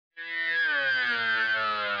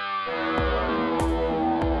What's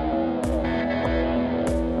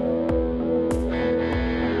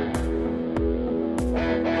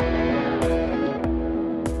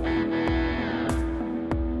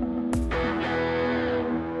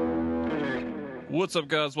up,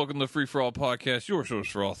 guys? Welcome to the Free For All Podcast, your source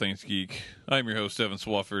for all things geek. I'm your host, Evan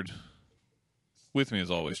Swafford. With me,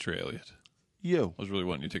 as always, Trey Elliott. Yo. I was really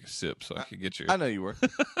wanting you to take a sip so I could get you. I know you were.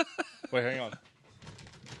 Wait, hang on.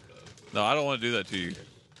 No, I don't want to do that to you.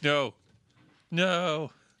 No.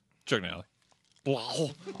 Chuck Nally.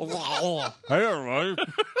 Hey, everybody.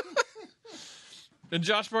 And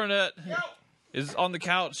Josh Barnett is on the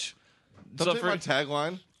couch. Don't take my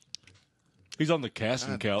tagline. He's on the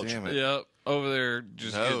casting couch. Damn it. Yep, over there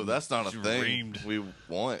just No, getting that's not a thing reamed. we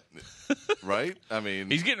want. Right? I mean,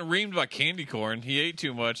 He's getting reamed by candy corn. He ate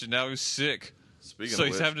too much, and now he's sick. speaking So of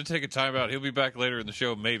he's which, having to take a timeout. He'll be back later in the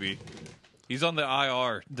show, maybe. He's on the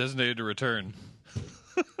IR, designated to return.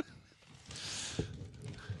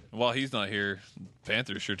 While he's not here,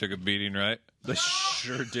 Panthers sure took a beating, right? They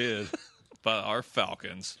sure did. By our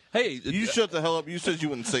Falcons. Hey, you shut the hell up. You said you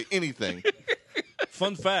wouldn't say anything.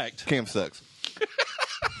 fun fact. Cam sex.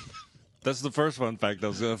 That's the first fun fact.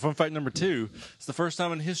 Fun fact number 2. It's the first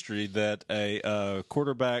time in history that a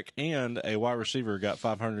quarterback and a wide receiver got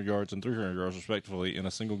 500 yards and 300 yards, respectively, in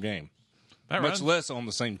a single game. Much less on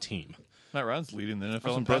the same team. Matt Ryan's leading the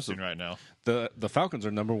NFL in impressive. passing right now. The Falcons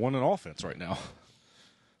are number 1 in offense right now.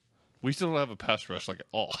 We still don't have a pass rush like at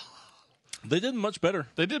all. They did much better.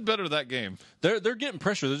 They did better that game. They're getting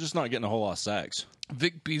pressure. They're just not getting a whole lot of sacks.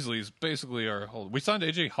 Vic Beasley's basically our whole. We signed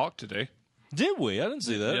AJ Hawk today. Did we? I didn't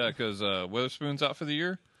see that. Yeah, because Witherspoon's out for the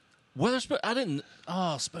year. Weatherspoon, I didn't.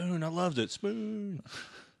 Oh, Spoon, I loved it. Spoon.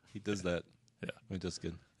 He does that. Yeah. He does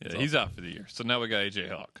good. Yeah, he's out for the year. So now we got AJ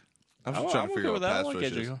Hawk. I'm still trying to figure out what pass rush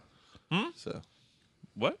is. So,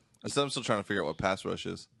 What? I'm still trying to figure out what pass rush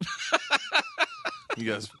is.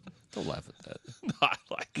 You guys, Don't laugh at that. I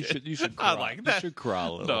like it. You should cry. I like that. You should cry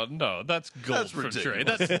a little. No, that's gold That's for Trey.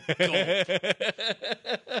 ridiculous. That's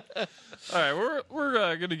gold. All right, we're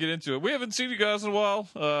going to get into it. We haven't seen you guys in a while.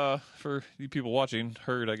 For you people watching,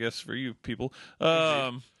 heard, I guess, for you people.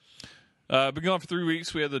 Been gone for 3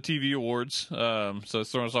 weeks. We had the TV awards, so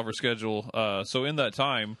it's thrown us off our schedule. So in that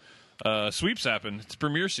time, sweeps happened. It's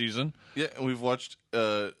premiere season. yeah, and we've watched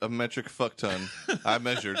a metric fuck ton. I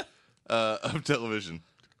measured of television.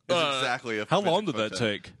 It's exactly a. How metric long did fuck that ton.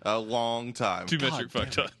 take? A long time. 2 metric fuck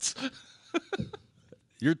tons.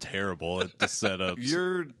 You're terrible at the setups.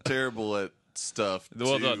 You're terrible at stuff.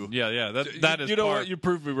 Well too. done. Yeah. That is. You know par. what? You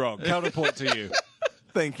proved me wrong. Counterpoint to you.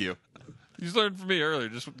 Thank you. You just learned from me earlier.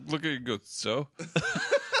 Just look at it and go, so?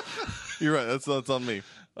 You're right. That's on me.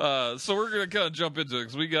 So we're going to kind of jump into it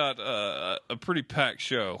because we got a pretty packed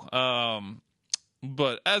show.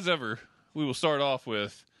 But as ever, we will start off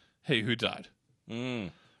with, hey, who died?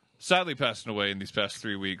 Sadly passing away in these past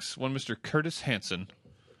 3 weeks. One Mr. Curtis Hanson,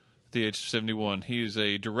 at the age of 71. He is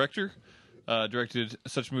a director, directed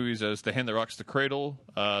such movies as The Hand That Rocks the Cradle,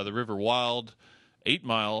 The River Wild, 8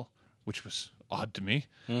 Mile, which was odd to me,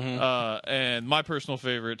 and my personal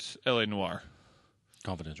favorite, L.A. Noire.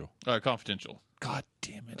 Confidential. Confidential. God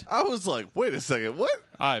damn it. I was like, wait a second, what?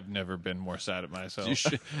 I've never been more sad at myself.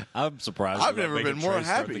 I'm surprised. I've you're not never been making more Trey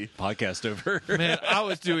start happy. the podcast over. Man, I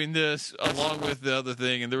was doing this along with the other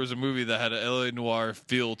thing, and there was a movie that had an L.A. Noire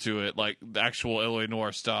feel to it, like the actual L.A.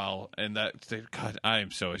 Noire style, and God, I am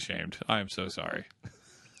so ashamed. I am so sorry.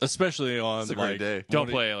 Especially on It's a great day. Don't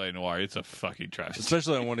play L.A. Noire. It's a fucking trash.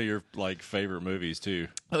 Especially on one of your favorite movies too.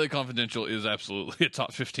 L.A. Confidential is absolutely a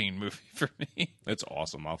top 15 movie for me. It's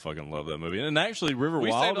awesome. I fucking love that movie. And actually, River We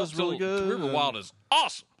Wild stayed up is really till- good. River Wild is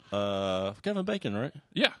awesome. Kevin Bacon, right?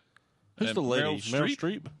 Yeah. Who's And the lady? Meryl Meryl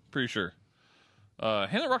Streep. Pretty sure. Hand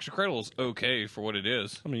That Rocks the Cradle is okay for what it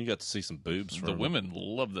is. I mean, you got to see some boobs from The women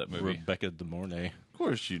love that movie. Rebecca De Mornay. Of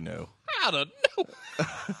course you know. I don't know.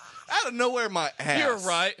 Out of nowhere, my ass. You're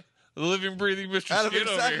right. The living, breathing Mr. Out of Skin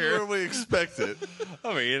exactly over here. where we expect it.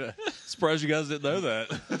 I mean, surprised you guys didn't know that.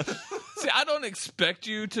 See, I don't expect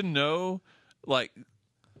you to know, like,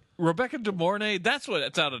 Rebecca De Mornay. That's what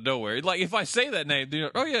it's out of nowhere. Like, if I say that name, you're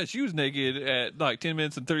like, oh yeah, she was naked at like 10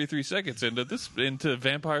 minutes and 33 seconds into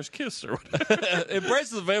Vampire's Kiss or whatever.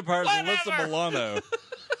 Embrace the Vampires and Alyssa Whatever. Milano.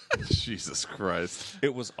 Jesus Christ.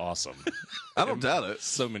 It was awesome. I don't doubt it.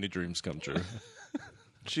 So many dreams come true.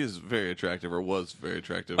 She is very attractive, or was very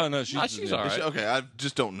attractive. Oh no, she's all right. Okay, I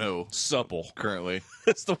just don't know supple. currently.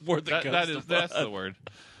 That's the word that comes That's the word.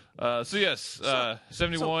 So yes,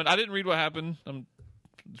 71. I didn't read what happened. I'm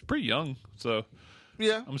pretty young, so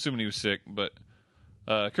Yeah. I'm assuming he was sick. But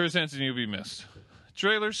Curtis Hanson, you'll be missed.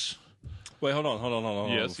 Trailers. Wait, hold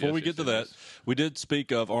on. Yes, Before yes, we yes, get to yes, that, we did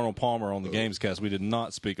speak of Arnold Palmer on the Gamescast. We did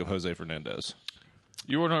not speak of Jose Fernandez.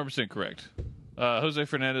 You were 100% correct. Jose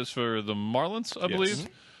Fernandez for the Marlins, I believe.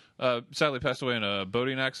 Sadly passed away in a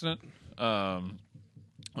boating accident.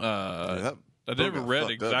 That I boat never got read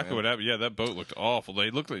fucked up, exactly man. what happened. Yeah, that boat looked awful.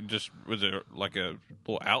 They looked like was it like a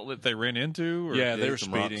little outlet they ran into? Or? Yeah, they hit were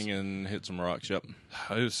some rocks. speeding and hit some rocks. Yep.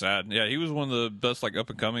 It was sad. Yeah, he was one of the best like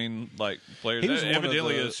up and coming like players. He was one of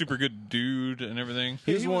Evidently the- a super good dude and everything.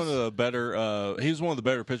 He's one of the better. He's one of the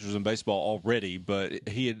better pitchers in baseball already. But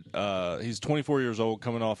he's 24 years old,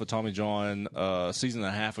 coming off of Tommy John a season and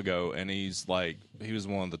a half ago, and he was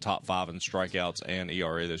one of the top 5 in strikeouts and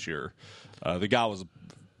ERA this year. The guy was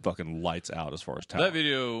fucking lights out as far as That talent.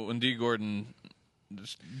 video when D. Gordon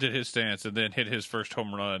just did his stance and then hit his first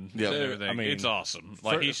home run Yeah. and everything. I mean, it's awesome.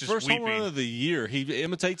 Like he's just first weeping. home run of the year. He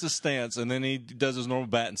imitates his stance, and then he does his normal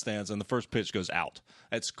batting stance, and the first pitch goes out.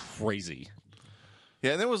 That's crazy.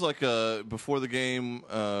 Yeah, and there was like before the game,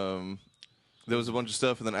 there was a bunch of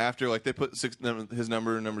stuff, and then after, like they put his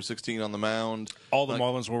number 16 on the mound. All the Like-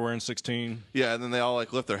 Marlins were wearing 16. Yeah, and then they all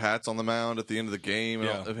like left their hats on the mound at the end of the game.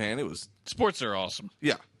 And Yeah. man, it was Sports are awesome.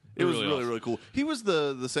 it was Really really awesome. really cool. He was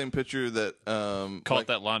the same pitcher that Caught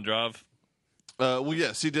that line drive. Well,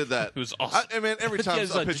 yes, he did that. It was awesome. I mean, every time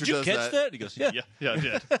He's a like, pitcher did you does catch that? He goes, yeah. Yeah, I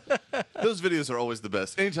did. those videos are always the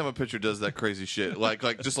best. Anytime a pitcher does that crazy shit, like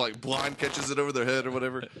just like blind catches it over their head or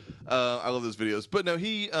whatever. I love those videos. But no,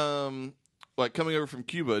 he like coming over from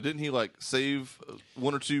Cuba, didn't he like save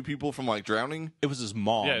 1 or 2 people from like drowning? It was his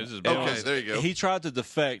mom. Yeah, it was his It mom. Okay, there you go. He tried to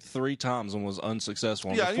defect 3 times and was unsuccessful.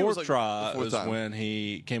 And Yeah, the he was, fourth like, try the fourth was time. when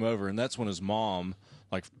he came over, and that's when his mom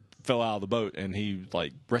like fell out of the boat, and he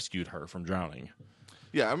like rescued her from drowning.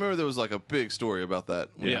 Yeah, I remember there was like a big story about that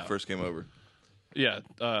when Yeah. he first came over. Yeah,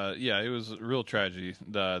 it was a real tragedy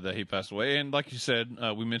that he passed away. And like you said,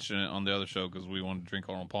 we mentioned it on the other show because we wanted to drink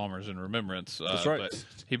Arnold Palmer's in remembrance. That's right. But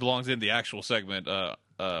he belongs in the actual segment. But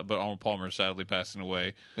Arnold Palmer is sadly passing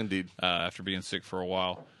away Indeed, after being sick for a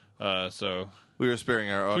while. So we were sparing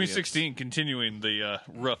our audience. 2016 continuing the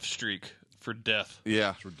rough streak for death.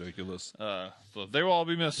 Yeah, It's ridiculous. So they will all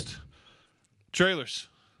be missed. Trailers,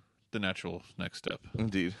 the natural next step.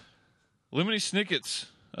 indeed. Lemony Snicket's,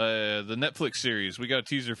 the Netflix series. We got a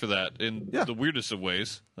teaser for that in Yeah. the weirdest of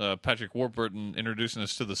ways. Patrick Warburton introducing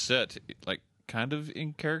us to the set, like kind of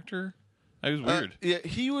in character. It was weird. Yeah,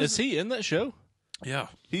 he was. Is he in that show? Yeah,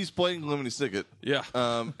 He's playing Lemony Snicket. yeah.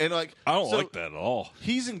 And like I don't so like that at all.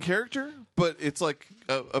 He's in character, but it's like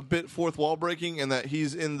a bit fourth wall breaking, in that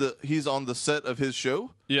he's on the set of his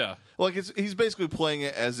show. Yeah, Like he's basically playing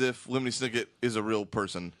it as if Lemony Snicket is a real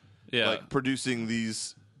person. Yeah. Like producing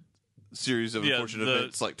these series of Yeah, unfortunate the-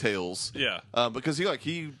 events like Tales. yeah. Because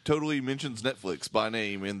he totally mentions Netflix by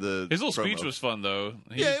name in the His little promo. speech was fun though.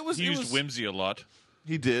 Yeah, it was- He it used was- whimsy a lot.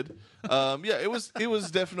 He did. Yeah, it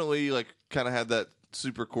was definitely like kind of had that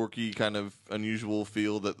super quirky kind of unusual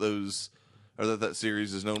feel that that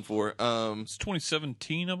series is known for. It's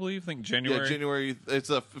 2017, I believe. I think January. Yeah, January. It's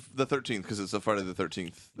the 13th because it's a Friday the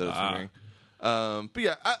 13th that it's Ah. premiering. But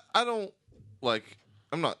yeah, I don't like.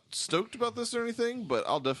 I'm not stoked about this or anything, but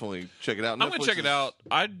I'll definitely check it out. I'm gonna Netflix check it is- out.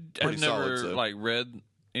 I have pretty solid, never so. like read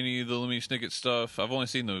any of the Lemony Snicket stuff. I've only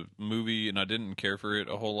seen the movie, and I didn't care for it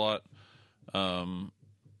a whole lot.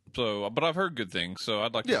 But I've heard good things, so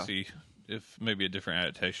I'd like Yeah. to see if maybe a different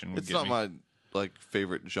adaptation would It's get not me. my like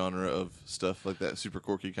favorite genre of stuff like that, super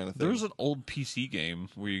quirky kind of thing. There was an old PC game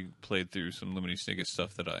we played through some Lemony Snicket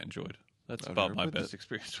stuff that I enjoyed. That's I've about never my played best that.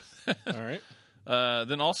 experience with it. All right.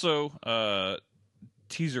 Then also,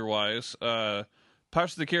 teaser wise,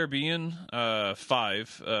 Pirates of the Caribbean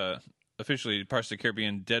 5, officially Pirates of the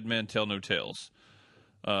Caribbean Dead Men Tell No Tales.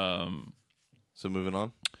 So moving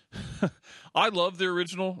on. I love the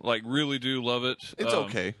original, like really do love it. It's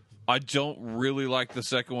okay. I don't really like the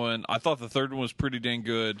second one. I thought the third one was pretty dang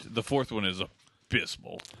good. The fourth one is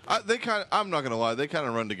abysmal. I'm not gonna lie. They kind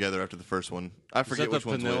of run together after the first one. I Is forget that which the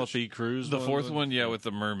one's Penelope which. Cruz? The fourth one, yeah, with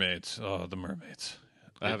the mermaids. Oh, the mermaids.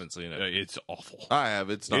 I haven't seen it. It's awful. I have.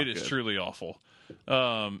 It's not. It is good. truly awful.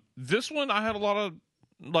 This one, I had a lot of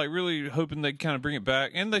like really hoping they'd kind of bring it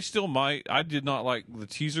back, and they still might. I did not like the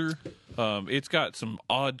teaser. It's got some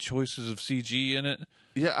odd choices of CG in it.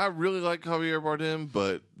 Yeah, I really like Javier Bardem,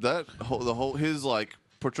 but the whole his like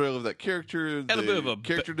portrayal of that character, a the bit of a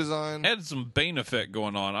character design. Had some Bane effect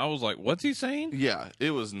going on. I was like, "What's he saying?" Yeah,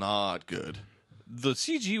 it was not good. The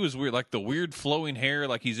CG was weird, like the weird flowing hair,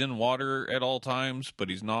 like he's in water at all times, but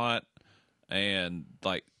he's not. And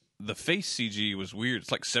like the face CG was weird.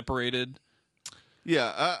 It's like separated.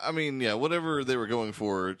 Yeah, I mean, yeah, whatever they were going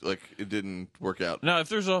for, like it didn't work out. Now, if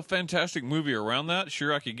there's a fantastic movie around that,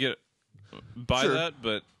 sure, I could get buy Sure. that,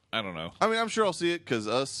 but I don't know. I mean, I'm sure I'll see it because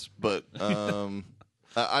us, but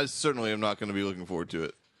I certainly am not going to be looking forward to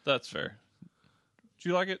it. That's fair. Do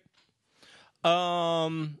you like it? I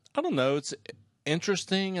don't know. It's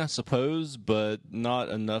interesting, I suppose, but not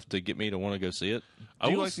enough to get me to want to go see it.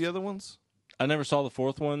 Do you like the other ones? I never saw the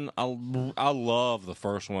fourth one. I love the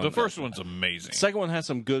first one. The first one's amazing. Second one has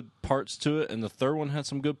some good parts to it, and the third one had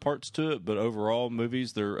some good parts to it. But overall,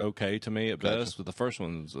 movies they're okay to me at best. But the first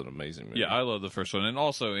one's an amazing movie. Yeah, I love the first one, and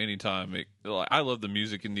also anytime I love the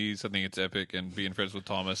music in these. I think it's epic, and being friends with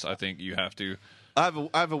Thomas, I think you have to. I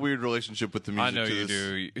have a weird relationship with the music. I know to you this,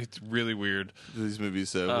 do. It's really weird. to these movies.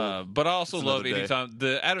 So But I also It's love another day. anytime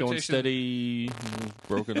the adaptation. going steady,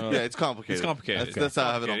 broken up. yeah, it's complicated. It's complicated. That's how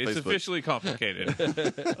I have it on It's Facebook. officially complicated.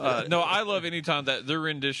 No, I love anytime that their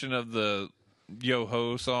rendition of the Yo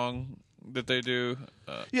Ho song that they do.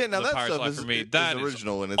 Yeah, now The that Pirate's stuff Life is, for me. is That is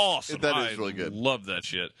original and it's awesome. that is really good. Love that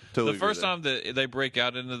shit. Totally the first agree time that they break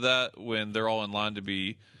out into that when they're all in line to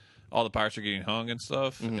be. All the pirates are getting hung and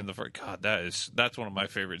stuff. Mm-hmm. And the first, God, that's one of my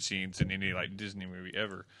favorite scenes in any like Disney movie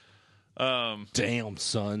ever. Damn,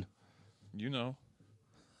 son. You know,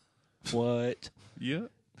 What? yeah.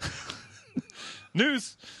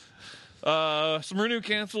 News. Some renew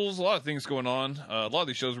cancels. A lot of things going on. A lot of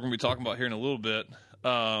these shows we're going to be talking about here in a little bit.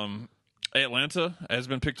 Atlanta has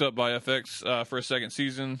been picked up by FX for a second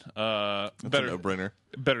season. That's a no-brainer.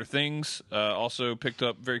 Better Things also picked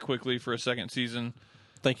up very quickly for a second season.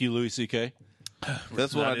 Thank you, Louis C.K.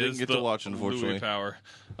 That's what I That didn't is get the to watch, unfortunately. Louis Power.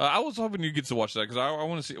 I was hoping you'd get to watch that because I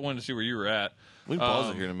wanted to see where you were at. We can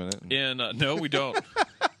pause it here in a minute. And no, we don't.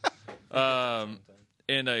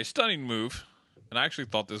 In a stunning move, and I actually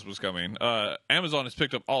thought this was coming. Amazon has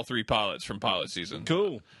picked up all 3 pilots from pilot season.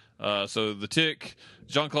 Cool. So The Tick,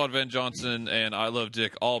 Jean-Claude Van Johnson, and I Love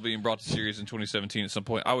Dick all being brought to series in 2017 at some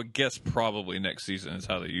point. I would guess probably next season is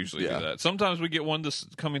how they usually Yeah. do that. Sometimes we get one this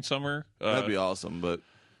coming summer. That'd be awesome, but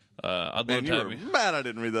I'd man, love you to were have you. mad I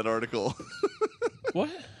didn't read that article What?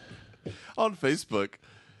 on Facebook.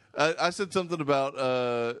 I said something about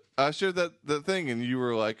I shared that thing, and you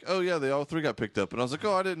were like, "Oh yeah, they all 3 got picked up," and I was like,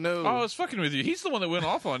 "Oh, I didn't know." Oh, I was fucking with you. He's the one that went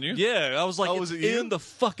off on you. Yeah, I was like, Oh, it's was it you? in the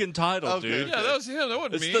fucking title, Okay. dude. Yeah, that was him. That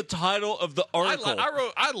wasn't It's me. the title of the article.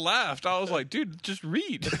 I laughed. I was like, dude, just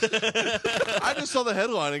read. I just saw the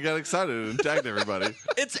headline and got excited and tagged everybody.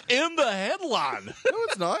 It's in the headline. No,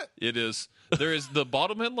 it's not. It is. There is the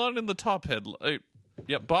bottom headline and the top headline.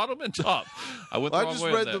 Yeah, bottom and top. I went the I wrong just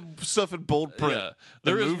way read on that. the stuff in bold print. Yeah.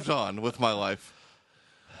 There There is- moved on with my life.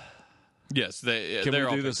 Yes, they're Can we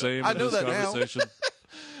all do the picked up. same I in know this that now. conversation?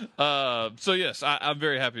 So yes, I'm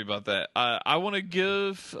very happy about that. I want to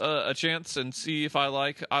give a chance and see if I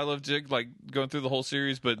like I Love Dick, like going through the whole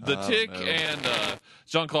series. But the Tick know. and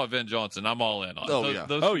Jean-Claude Van Johnson, I'm all in on. Oh, those, yeah.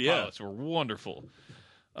 those Oh, two yeah. pilots were wonderful.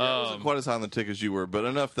 I wasn't quite as high on the tick as you were, but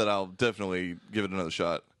enough that I'll definitely give it another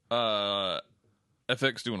shot.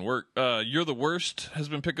 FX doing work. You're the Worst has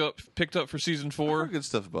been picked up for season I've 4. heard good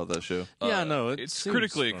stuff about that show. Yeah, I know. It's seems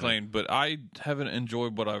critically funny. acclaimed, but I haven't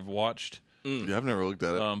enjoyed what I've watched. Yeah, I've never looked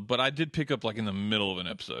at it. But I did pick up like in the middle of an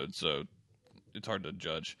episode, so it's hard to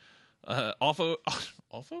judge. Also,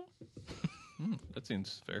 that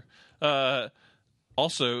seems fair.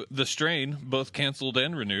 Also, The Strain, both canceled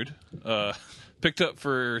and renewed, picked up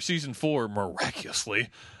for season 4 miraculously,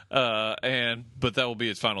 but that will be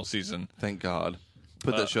its final season. Thank God.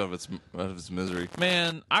 Put that show out of its misery.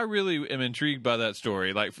 Man, I really am intrigued by that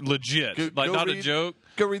story, like legit, Go not a read- joke.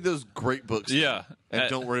 Go read those great books. Yeah. And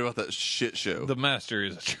don't worry about that shit show. The Master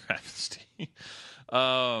is a travesty.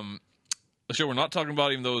 The show we're not talking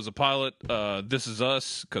about, even though it was a pilot, This Is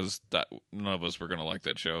Us, because none of us were going to like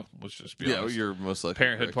that show. Let's just be honest. you're most likely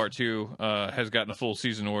Parenthood correct. Part 2 has gotten a full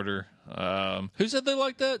season order. Who said they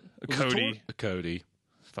liked that? Was it Cody. Cody.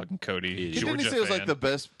 Fucking Cody. Didn't he say it was like the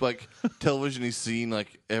best television he's seen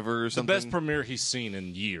ever or The something? best premiere he's seen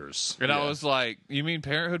in years. And I Yeah. was like, you mean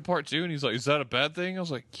Parenthood Part 2? And he's like, is that a bad thing? I was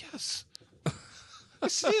like, yes.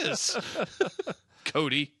 This is.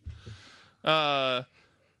 Cody. Yeah,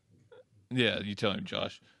 you tell him,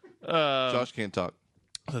 Josh. Josh can't talk.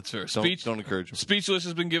 That's fair. Don't encourage him. Speechless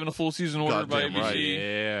has been given a full season order by Goddamn ABC. right.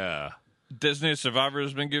 Yeah. Designated Survivor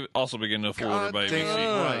has been given a full order by Goddamn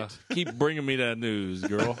ABC. right. Keep bringing me that news,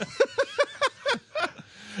 girl.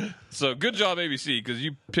 So good job, ABC, because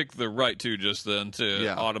you picked the right two just then to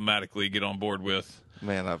Yeah. automatically get on board with.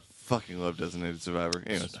 Man, I fucking love Designated Survivor.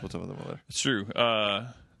 Anyways, what's up with them there? It's true.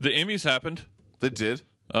 The Emmys happened. They did.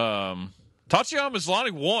 Tatiana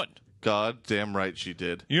Maslany won. God damn right she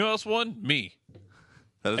did. You know who else won? Me.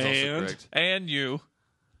 That is also And- correct. And you.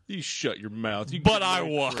 You shut your mouth. You But give I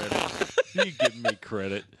me won. credit. You give me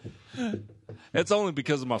credit. It's only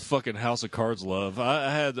because of my fucking House of Cards love.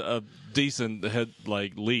 I had a decent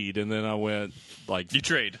lead, and then I went like You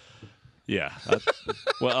trade. yeah.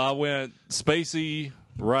 I went Spacey,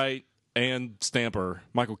 Wright, and Stamper,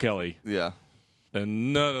 Michael Kelly, Yeah.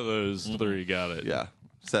 and none of those three got it. Yeah.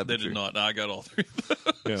 Sad They but did true. not. I got all three.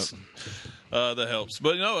 Yeah. That helps.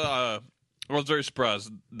 But I was very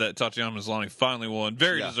surprised that Tatiana Maslany finally won.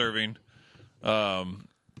 Very Yeah. deserving. I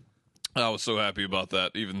was so happy about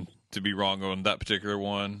that, even to be wrong on that particular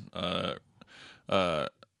one.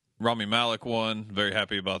 Rami Malek won. Very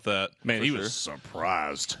happy about that. Man, he was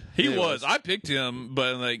surprised. He Yeah, he was. was. I picked him,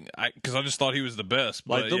 but because I just thought he was the best.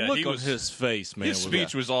 Like But the yeah, look he on was, his face, man. his was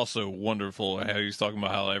speech was also wonderful. How he was talking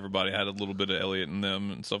about how everybody had a little bit of Elliot in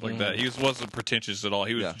them and stuff like that. He wasn't pretentious at all.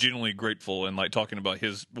 He was Yeah. genuinely grateful and like talking about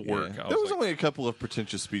his work. Yeah. I There was like, only a couple of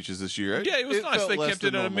pretentious speeches this year. yeah, it was nice. felt They less kept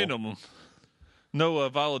it than at a normal. minimum. No,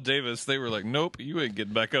 Viola Davis. They were like, nope, you ain't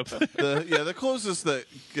getting back up. The closest that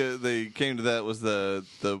they came to that was the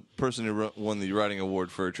person who won the writing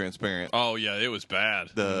award for Transparent. Oh yeah, it was bad.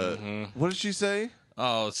 What did she say?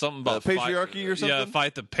 Oh, something about patriarchy or something? Yeah,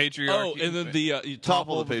 fight the patriarchy. Oh, and then the you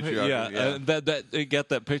Topple the patriarchy, Yeah, yeah. and that it got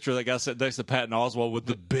that picture that guy sat next to Patton Oswalt with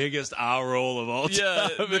the biggest eye roll of all yeah.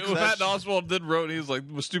 time. Patton Oswalt then wrote. He was like,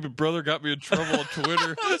 "My stupid brother got me in trouble on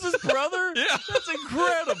Twitter." That's his brother. Yeah. That's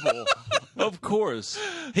incredible. Of course,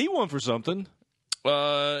 he won for something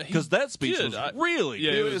because that speech was really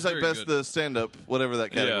yeah, good. It was was like very best good. the stand up, whatever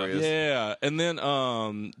that category is. Yeah, and then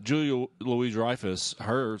Julia Louis-Dreyfus,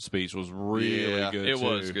 her speech was really Yeah. good. It too.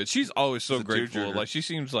 was good. She's always so It's a grateful. tearjerker. Like she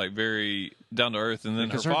seems like very down to earth. And then her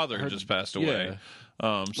Because her- father her- had just passed away.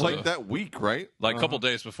 So Like that week, right? like a couple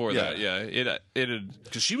days before Yeah. that. Yeah, it had.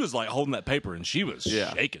 Because she was like holding that paper and she was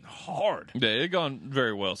Yeah. shaking hard. Yeah, it had gone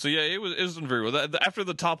very well. So yeah, it was done very well. After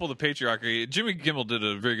the topple of the patriarchy, Jimmy Kimmel did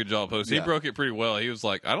a very good job hosting. Yeah. He broke it pretty well. He was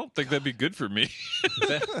like, "I don't think that'd be good for me."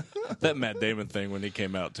 That Matt Damon thing when he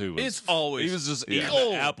came out too. Was, It's always he was just eating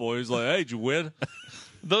Oh. an apple. He was like, "Hey, did you win?"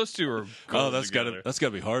 Those two are. Oh, gold that's together. gotta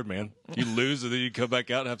be hard, man. You lose and then you come back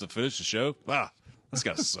out and have to finish the show. Wow, that's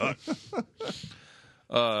gotta suck.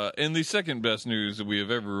 In the second best news that we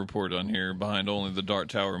have ever reported on here, behind only the Dark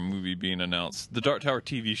Tower movie being announced, the Dark Tower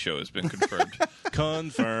TV show has been confirmed.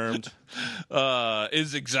 Confirmed.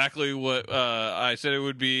 Is exactly what I said it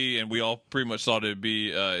would be, and we all pretty much thought it would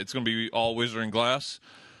be. It's going to be all Wizard and Glass.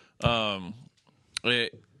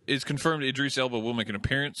 It is confirmed Idris Elba will make an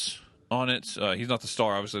appearance on it. He's not the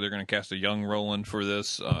star. Obviously, they're going to cast a young Roland for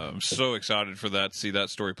this. I'm so excited for that, to see that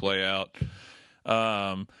story play out.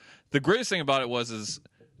 The greatest thing about it is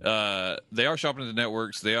they are shopping at the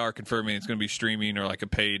networks. They are confirming it's going to be streaming or like a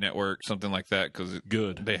pay network, something like that, because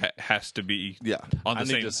Good. they has to be on the I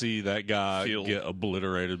same need to see that guy field. get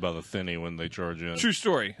obliterated by the thinny when they charge in. True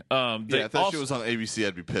story. They Yeah, if that also- shit was on ABC,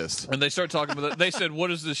 I'd be pissed. and they start talking about that. They said, "What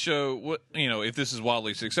is this show? What if this is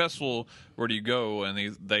wildly successful, where do you go?"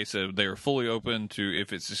 And they said they are fully open to,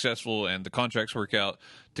 if it's successful and the contracts work out,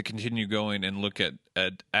 to continue going and look at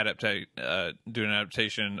doing an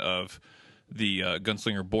adaptation of the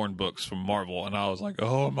Gunslinger Bourne books from Marvel. And I was like,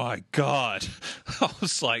 "Oh my god!" I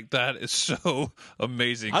was like, "That is so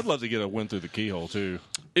amazing." I'd love to get a win through the keyhole too.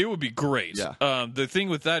 It would be great. Yeah. The thing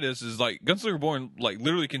with that is like Gunslinger Bourne like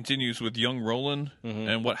literally continues with young Roland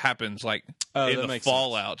and what happens like Oh, in that the makes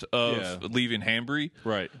fallout of Yeah. leaving Hanbury.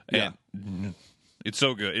 Right. And it's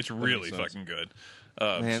so good. It's really makes sense. fucking good.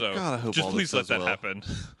 Man, so God, I hope just all please this let does that well. happen.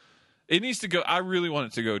 It needs to go. I really want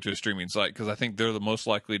it to go to a streaming site because I think they're the most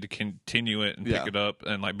likely to continue it and Yeah. pick it up,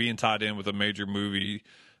 and like being tied in with a major movie,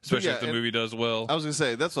 especially yeah, if the and- movie does well. I was gonna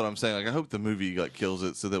say that's what I'm saying. Like, I hope the movie like kills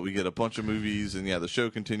it so that we get a bunch of movies, and the show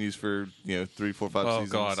continues for 3, 4, 5 Oh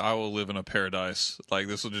seasons. God, I will live in a paradise. Like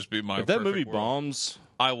this will just be my. If that movie perfect world. bombs,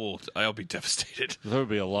 I'll be devastated. there would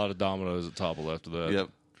be a lot of dominoes at topple after that. Yep.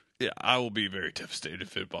 Yeah, I will be very devastated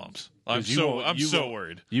if it bombs. I'm 'Cause you so won't- you won't-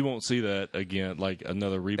 worried. You won't see that again, like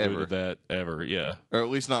another reboot Ever. of that ever. Yeah. Or at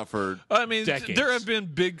least not for. I mean, Decades. there have been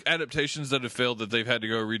big adaptations that have failed that they've had to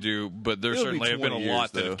go redo, but there It'll be certainly have been a 20 lot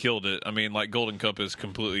years, that though. have killed it. I mean, like Golden Compass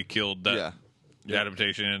completely killed that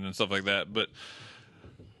adaptation and stuff like that. But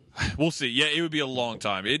we'll see. Yeah, it would be a long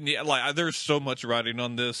time. There's so much writing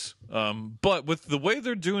on this, but with the way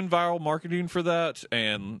they're doing viral marketing for that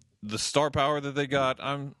and the star power that they got,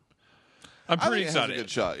 I'm I pretty think it has a excited. good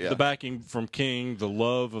shot. Yeah. The backing from King, the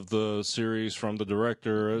love of the series from the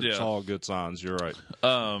director, it's Yeah. all good signs. You're right.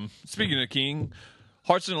 Speaking of King,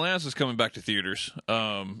 Hearts and Lands is coming back to theaters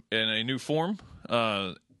in a new form,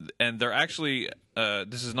 and they're actually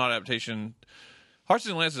this is not adaptation. Hearts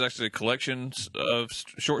and Lance is actually a collection of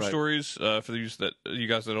short Right. stories for you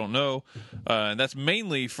guys that don't know, and that's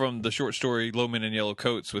mainly from the short story "Low Men in Yellow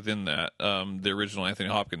Coats" within that the original Anthony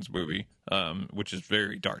Hopkins movie, which is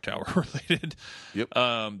very Dark Tower related. Yep.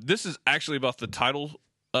 This is actually about the title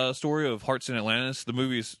story of Hearts in Atlantis. The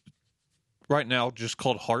movie is right now just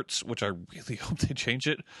called Hearts, which I really hope they change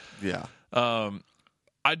it. Yeah.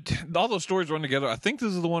 All those stories run together. I think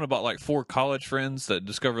this is the one about like 4 college friends that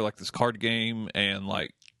discover like this card game, and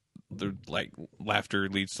like their like laughter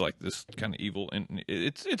leads to like this kind of evil, and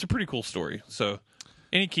it's a pretty cool story. So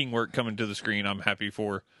any King work coming to the screen, I'm happy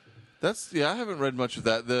for. I haven't read much of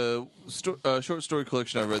that. The short story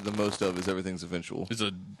collection I've read the most of is Everything's Eventual. It's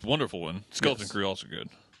a wonderful one. Skeleton Yes. Crew also good.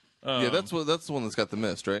 Yeah, that's the one that's got the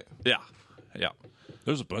mist, right? Yeah.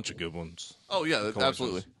 There's a bunch of good ones. Oh yeah,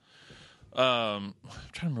 absolutely. I'm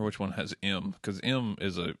trying to remember which one has M, because M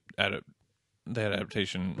is that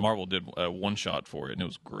adaptation. Marvel did a one shot for it, and it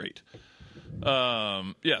was great.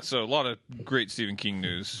 So a lot of great Stephen King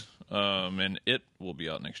news. And it will be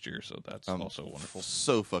out next year, so that's also wonderful.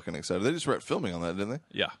 So fucking excited. They just were filming on that, didn't they?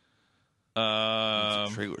 Yeah.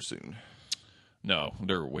 It's a trailer soon. No,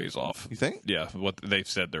 they're ways off. You think? Yeah, what they've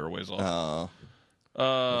said they're ways off.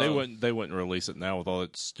 They wouldn't release it now with all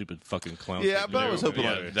that stupid fucking clown. Yeah, shit. but I was hoping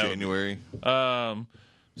Yeah, like that would- January.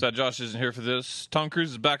 So Josh isn't here for this. Tom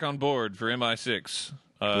Cruise is back on board for MI6.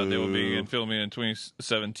 They will be filming in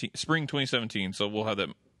 2017, spring 2017. So we'll have that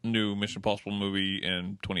new Mission Impossible movie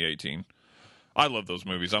in 2018. I love those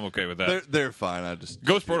movies. I'm okay with that. They're fine. I just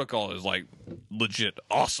Ghost Protocol is like legit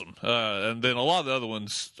awesome, and then a lot of the other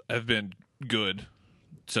ones have been good,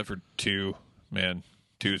 except for 2. Man,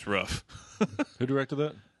 2 is rough. Who directed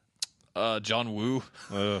that? John Woo.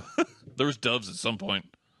 There was doves at some point.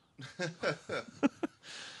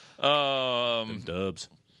 Dubs.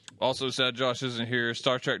 Also sad Josh isn't here.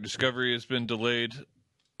 Star Trek Discovery has been delayed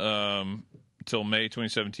till May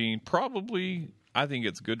 2017. Probably, I think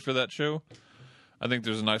it's good for that show. I think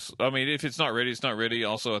there's a nice. I mean, if it's not ready, it's not ready.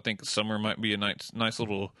 Also, I think summer might be a nice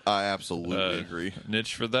little I absolutely agree.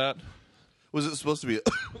 niche for that. Was it supposed to be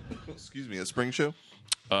a spring show?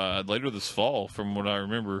 Later this fall, from what I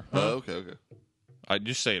remember. Oh, okay. I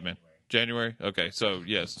just say it, man. January. Okay, so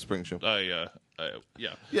yes, Spring show. yeah.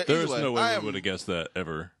 Yeah, There's either way, no way I we am- would have guessed that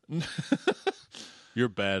ever. You're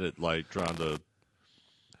bad at like trying to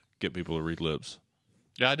get people to read lips.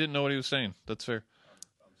 Yeah, I didn't know what he was saying. That's fair.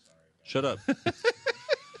 Shut up.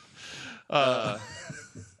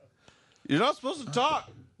 You're not supposed to talk.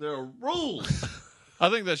 There are rules. I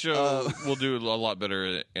think that show will do a lot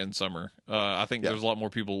better in summer. I think Yeah. there's a lot more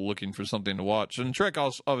people looking for something to watch. And Trek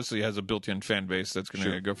obviously has a built-in fan base that's going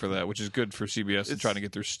to go for that, which is good for CBS and trying to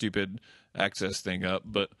get their stupid access thing up.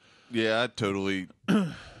 But Yeah, I totally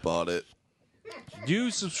bought it. Do you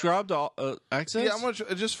subscribe to Access? Yeah, I'm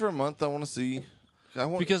gonna just for a month. I want to see.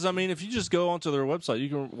 Because I mean, if you just go onto their website, you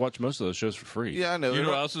can watch most of those shows for free. Yeah, I know. you know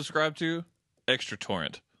what I subscribe to? Extra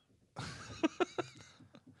Torrent.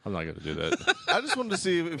 I'm not going to do that. I just wanted to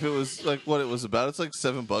see if it was like what it was about. It's like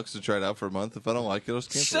 $7 to try it out for a month. If I don't like it, I'll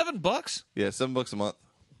just cancel it. $7? Yeah, $7 a month.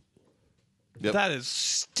 Yep. That is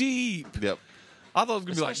steep. Yep. I thought it was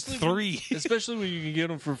going to be like Especially $3. Especially when you can get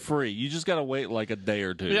them for free. You just got to wait like a day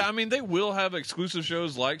or two. Yeah, I mean, they will have exclusive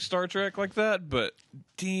shows like Star Trek like that, but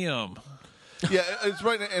damn. Yeah, it's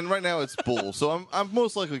right now it's bull. So I'm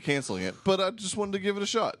most likely canceling it. But I just wanted to give it a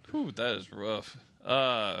shot. Whew, that is rough.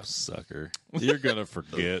 Sucker. You're going to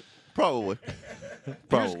forget. Probably.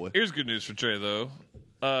 Here's good news for Trey, though.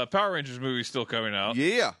 Power Rangers movie's still coming out.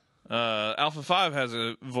 Yeah. Alpha 5 has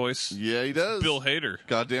a voice. Yeah, he does. Bill Hader.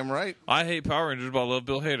 Goddamn right. I hate Power Rangers, but I love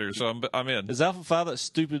Bill Hader, so I'm in. Is Alpha 5 that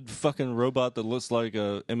stupid fucking robot that looks like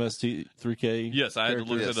a MST3K? Yes, I had to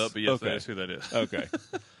look Yes. it up, but yes, Okay. that is who that is. Okay.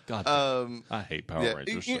 God, I hate Power Yeah,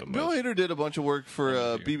 Rangers so much. Bill Hader did a bunch of work for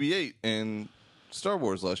BB-8 and Star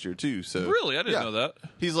Wars last year too. So Really? I didn't yeah. know that.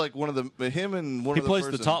 He's like one of the him and one He of the plays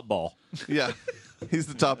the person- top ball. Yeah, he's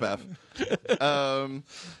the top half.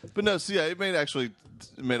 But no, so yeah, it made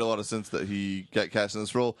a lot of sense that he got cast in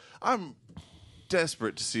this role. I'm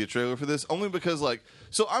desperate to see a trailer for this, only because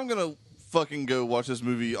so I'm gonna fucking go watch this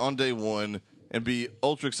movie on day one and be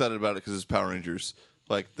ultra excited about it because it's Power Rangers.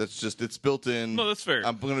 Like it's built in. No, that's fair.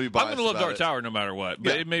 I'm gonna be biased. I'm gonna love about Dark it. Tower no matter what,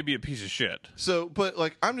 but Yeah. it may be a piece of shit. So, but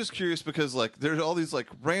I'm just curious because there's all these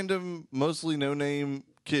random, mostly no name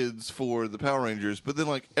kids for the Power Rangers, but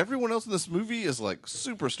then everyone else in this movie is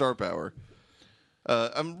super star power.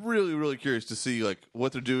 I'm really, really curious to see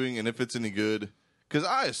what they're doing and if it's any good. Because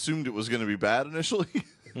I assumed it was going to be bad initially,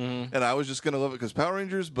 and I was just going to love it because Power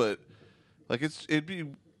Rangers. But it'd be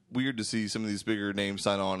weird to see some of these bigger names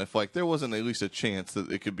sign on if like there wasn't at least a chance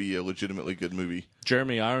that it could be a legitimately good movie.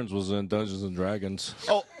 Jeremy Irons was in Dungeons and Dragons.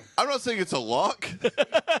 Oh, I'm not saying it's a lock.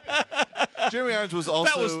 Jeremy Irons was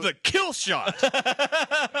also... That was the kill shot.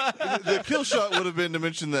 The kill shot would have been to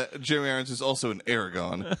mention that Jeremy Irons is also an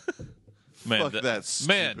Aragon. Man, Fuck that man,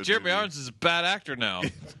 stupid Jeremy movie. Irons is a bad actor now.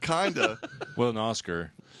 Kinda. With an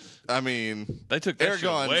Oscar. I mean, They took that shit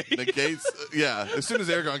Aragon away. negates... Yeah, as soon as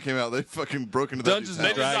Aragon came out, they fucking broke into that Dungeons dude's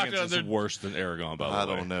and They house. just knocked Dragons it is on their- worse than Aragon, by the way. I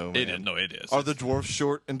don't know, man. It is. No, it is. Are the dwarves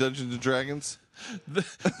short in Dungeons and Dragons?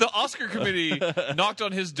 The Oscar committee knocked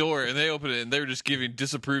on his door and they opened it and they were just giving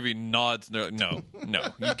disapproving nods. And they're like, no,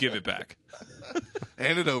 you give it back.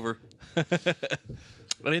 Hand it over.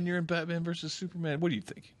 And you're in Batman versus Superman. What are you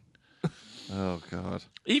thinking? Oh, God.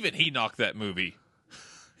 Even he knocked that movie.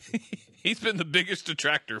 He's been the biggest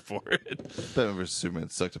detractor for it. Batman vs. Superman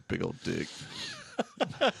sucked a big old dick.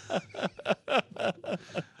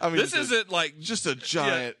 I mean, This isn't like just a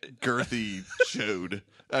giant, girthy chode.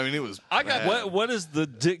 I mean, it was. I got bad. What is the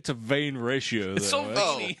dick to vein ratio? It's so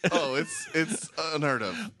though? veiny. It's unheard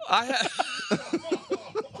of.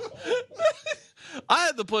 I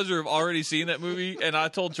had the pleasure of already seeing that movie, and I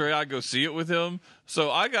told Trey I'd go see it with him. So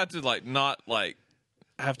I got to not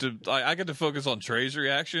have to. I got to focus on Trey's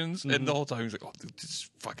reactions, and the whole time he was like, "Oh, dude, this is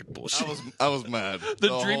fucking bullshit." I was mad. the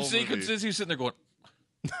whole dream movie. sequences, he's sitting there going,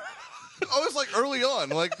 Oh, it's like early on,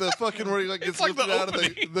 like the fucking where he gets It's like lifted the out of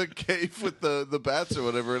opening. the cave with the bats or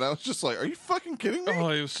whatever, and I was just like, "Are you fucking kidding me? "Oh,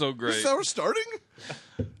 it was so This great." is how we're starting?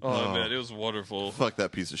 Oh man, it was wonderful. Fuck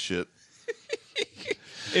that piece of shit."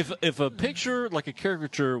 If a picture like a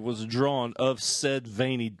caricature was drawn of said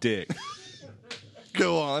veiny dick,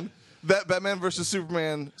 Go on. That Batman versus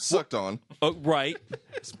Superman sucked on. right?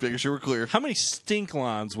 Just making sure we're clear. How many stink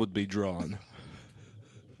lines would be drawn?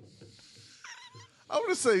 I'm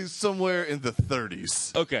gonna say somewhere in the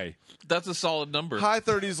 30s, Okay, That's a solid number. high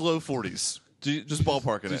 30s, low 40s. Just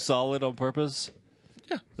ballparking do it. solid on purpose.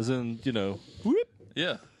 Yeah. As in, whoop.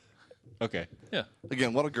 Yeah, Okay, yeah,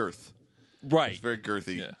 Again, what a girth. right, Very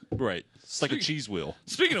girthy. yeah. right. It's like a cheese wheel.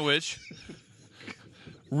 Speaking of which,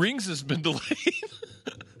 Rings has been delayed.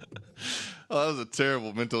 Oh, that was a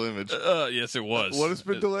terrible mental image. Yes, it was. What has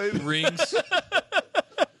been delayed? Rings.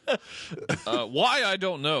 Why I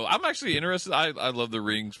don't know. I'm actually interested. I love the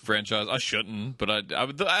Rings franchise. I shouldn't, but I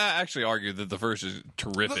actually argue that the first is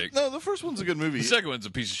terrific. No, the first one's a good movie. The second one's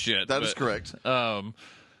a piece of shit. That is correct.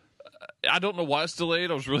 I don't know why it's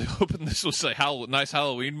delayed. I was really hoping this was a nice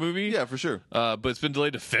Halloween movie. Yeah, for sure. But it's been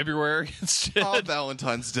delayed to February instead. On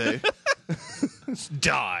Valentine's Day.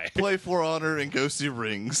 Die. Play For Honor and go see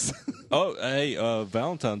Rings. Oh, hey,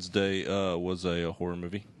 Valentine's Day was a horror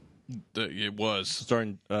movie It was.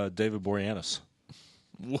 starring David Boreanaz.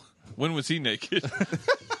 When was he naked?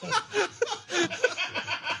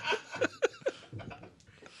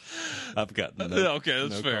 I've got no, Yeah, okay,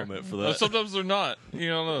 that's no fair. comment for that. Sometimes they're not. You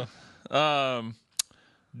don't know.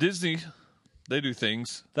 Disney, they do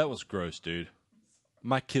things. That was gross, dude.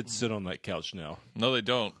 My kids sit on that couch now. No, they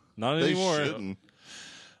don't. Not They anymore.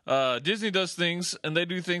 shouldn't. Disney does things, and they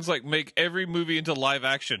do things like make every movie into live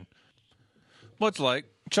action. Much like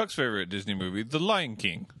Chuck's favorite Disney movie, The Lion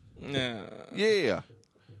King. Yeah.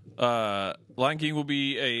 Lion King will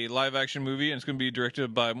be a live action movie, and it's going to be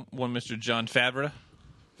directed by one Mr. John Favreau.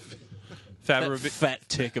 That fat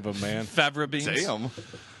tick of a man. Favreau beans. Damn.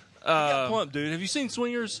 Plump, dude. Have you seen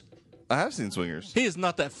Swingers? I have seen Swingers. He is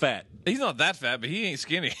not that fat. He's not that fat, but he ain't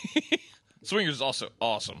skinny. Swingers is also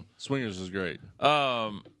awesome. Swingers is great.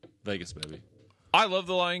 Vegas, baby. I love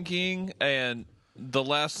The Lion King, and the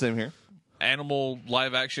last Same here. animal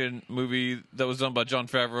live action movie that was done by John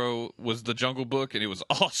Favreau was The Jungle Book, and it was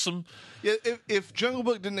awesome. Yeah, if Jungle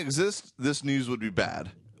Book didn't exist, this news would be bad.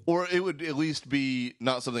 Or it would at least be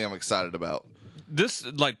not something I'm excited about. This,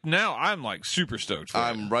 now I'm super stoked for it.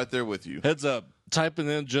 I'm right there with you. Heads up. Typing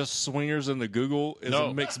in just Swingers into Google is No.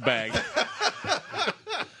 a mixed bag.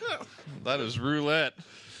 That is roulette.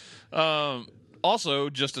 Also,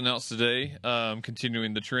 just announced today,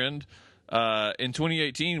 continuing the trend, in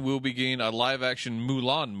 2018, we'll be getting a live-action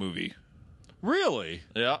Mulan movie. Really?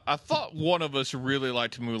 Yeah, I thought one of us really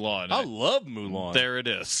liked Mulan. I love Mulan. There it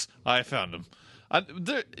is. I found him.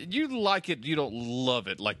 You like it, you don't love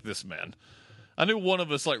it like this man. I knew one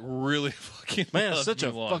of us really fucking Man, loved such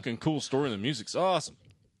Mulan. a fucking cool story. And the music's awesome.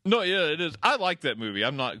 No, yeah, it is. I like that movie.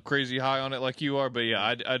 I'm not crazy high on it like you are, but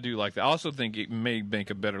yeah, I do like that. I also think it may make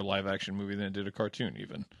a better live action movie than it did a cartoon,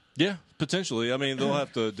 even. Yeah, potentially. I mean, they'll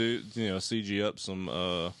have to do CG up some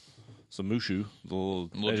Mushu, the little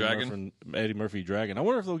Eddie dragon? Eddie Murphy dragon. I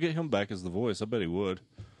wonder if they'll get him back as the voice. I bet he would.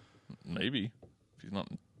 Maybe if he's not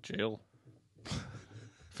in jail.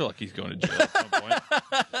 feel like he's going to jail at some point.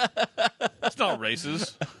 It's not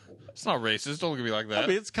racist. It's not racist. Don't look at me like that. I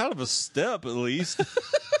mean, it's kind of a step, at least.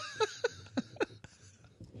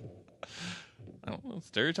 I don't know.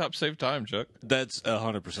 Stereotypes save time, Chuck. That's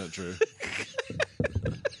 100% true.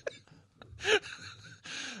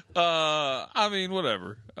 I mean,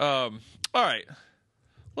 whatever. All right.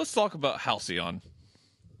 Let's talk about Halcyon.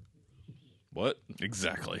 What?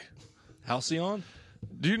 Exactly. Halcyon?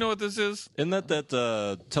 Do you know what this is? Isn't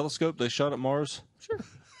that telescope they shot at Mars? Sure.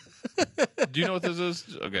 Do you know what this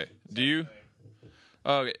is? Okay. Do you?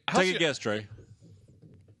 Okay. Take a guess, Trey.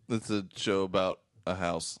 It's a show about a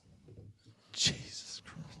house. Jesus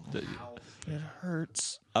Christ. It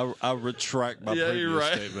hurts. I retract my Yeah, previous you're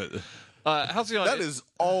right. statement. Halcyon. That is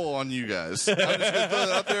all on you guys. I'm just going to throw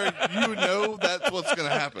that out there. You know that's what's going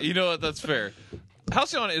to happen. You know what? That's fair.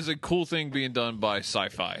 Halcyon is a cool thing being done by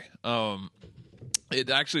Sci-Fi. It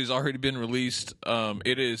actually has already been released.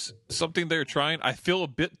 It is something they're trying. I feel a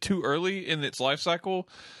bit too early in its life cycle.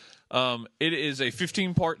 It is a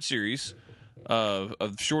 15-part series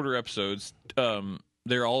of shorter episodes.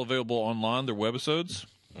 They're all available online. They're webisodes.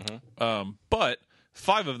 But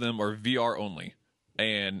 5 of them are VR only.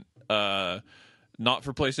 And not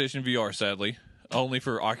for PlayStation VR, sadly. Only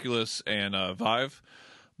for Oculus and Vive.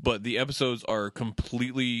 But the episodes are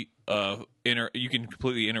completely you can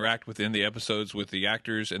completely interact within the episodes with the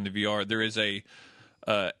actors and the VR. There is a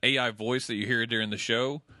AI voice that you hear during the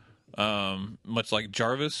show, much like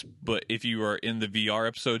Jarvis. But if you are in the VR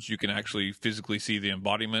episodes, you can actually physically see the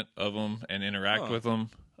embodiment of them and interact with them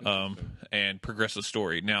and progress the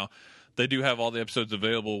story. Now, they do have all the episodes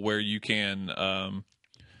available where you can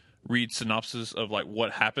read synopsis of like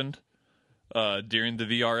what happened during the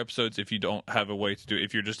VR episodes if you don't have a way to do it,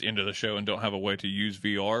 if you're just into the show and don't have a way to use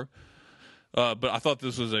VR. But I thought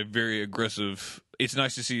this was a very aggressive. It's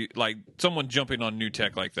nice to see like someone jumping on new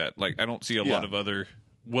tech like that. Like I don't see a lot of other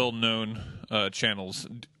well-known channels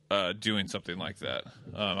doing something like that.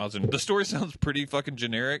 The story sounds pretty fucking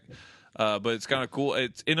generic, but it's kind of cool.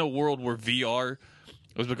 It's in a world where VR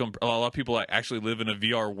has become a lot of people like actually live in a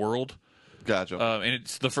VR world. Gotcha. And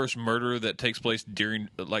it's the first murder that takes place during,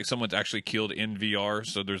 like, someone's actually killed in VR.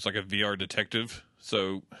 So there's like a VR detective.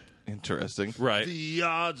 So Interesting. right,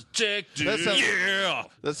 VR detective. That sounds, yeah,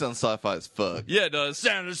 that sounds sci-fi as fuck. yeah, it does.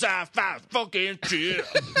 Sound of sci-fi fucking shit.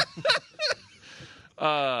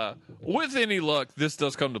 With any luck, this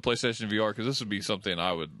does come to PlayStation VR because this would be something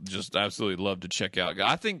I would just absolutely love to check out.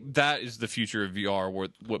 I think that is the future of VR.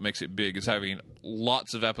 What makes it big is having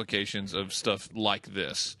lots of applications of stuff like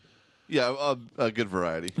this. Yeah, a good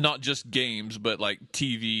variety. Not just games, but like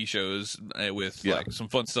TV shows with like some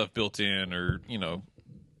fun stuff built in, or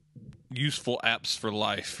useful apps for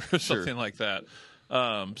life or something like that.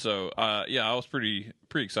 So I was pretty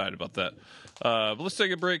excited about that. But let's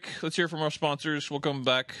take a break. Let's hear from our sponsors. We'll come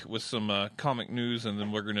back with some comic news, and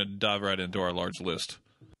then we're going to dive right into our large list.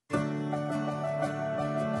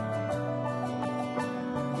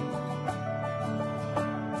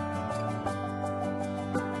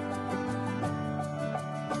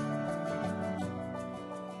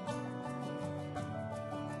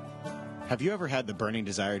 Have you ever had the burning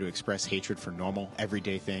desire to express hatred for normal,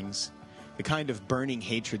 everyday things? The kind of burning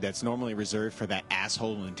hatred that's normally reserved for that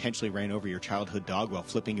asshole who intentionally ran over your childhood dog while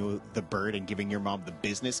flipping you the bird and giving your mom the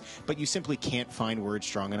business, but you simply can't find words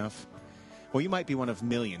strong enough? Well, you might be one of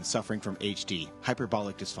millions suffering from HD,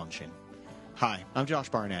 hyperbolic dysfunction. Hi, I'm Josh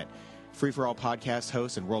Barnett, free-for-all podcast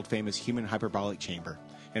host and world-famous human hyperbolic chamber,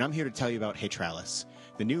 and I'm here to tell you about Hatralis,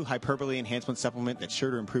 the new hyperbole enhancement supplement that's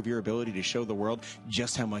sure to improve your ability to show the world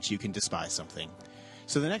just how much you can despise something.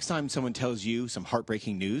 So the next time someone tells you some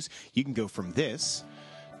heartbreaking news, you can go from this: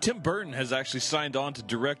 Tim Burton has actually signed on to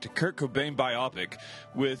direct a Kurt Cobain biopic,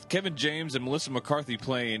 with Kevin James and Melissa McCarthy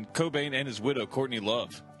playing Cobain and his widow, Courtney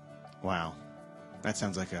Love. wow, that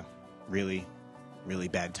sounds like a really, really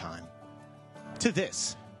bad time. To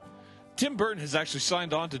this: Tim Burton has actually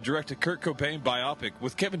signed on to direct a Kurt Cobain biopic,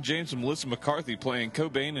 with Kevin James and Melissa McCarthy playing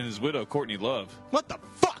Cobain and his widow, Courtney Love. what the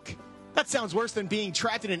fuck? That sounds worse than being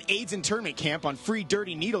trapped in an AIDS internment camp on Free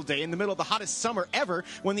Dirty Needle Day in the middle of the hottest summer ever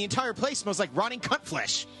when the entire place smells like rotting cunt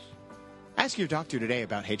flesh. Ask your doctor today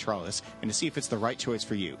about Hatralis and to see if it's the right choice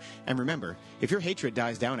for you. And remember, if your hatred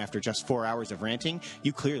dies down after just 4 hours of ranting,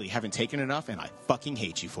 you clearly haven't taken enough, and I fucking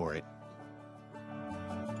hate you for it.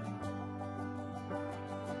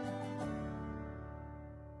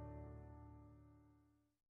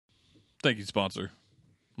 Thank you, sponsor.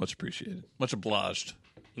 Much appreciated. Much obliged.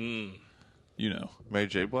 You know. Mary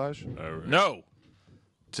J. Blige? No.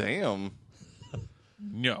 Damn.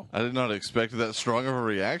 No. I did not expect that strong of a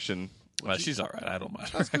reaction. She's all right. I don't mind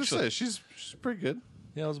her. I was going to actually. say, she's pretty good.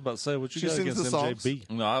 Yeah, I was about to say, what you She got sings against the MJB?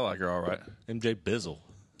 No, I like her all right. MJ Bizzle.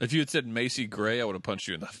 If you had said Macy Gray, I would have punched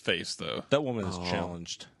you in the face, though. That woman is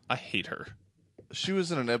challenged. I hate her. She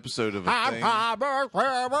was in an episode of a thing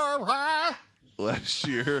last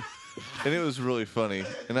year, and it was really funny.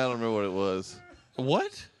 And I don't remember what it was.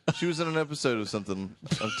 What? She was in an episode of something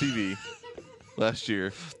on TV last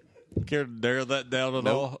year. Care to narrow that down at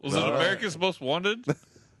all? Was it America's Most Wanted?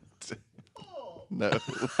 No.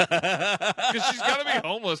 Because she's got to be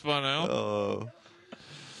homeless by now. Oh.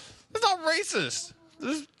 It's not racist.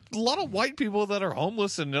 There's a lot of white people that are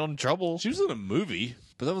homeless and in trouble. She was in a movie,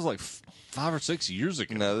 but that was like 5 or 6 years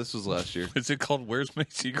ago. No, this was last year. Is it called Where's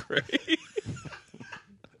Macy Gray?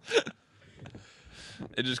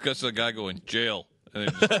 It just cuts to a guy going, jail. And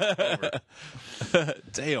then just over.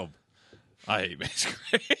 Damn. I hate Macy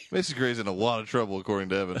Gray. Macy Gray's in a lot of trouble, according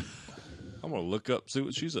to Evan. I'm going to look up, see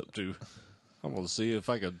what she's up to. I'm going to see if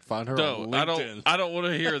I can find her on No, LinkedIn. I don't want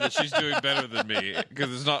to hear that she's doing better than me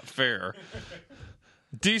because it's not fair.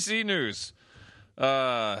 DC news.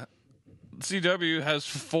 CW has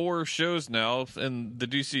 4 shows now in the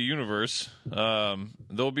DC universe.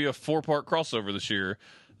 There'll be a 4-part crossover this year.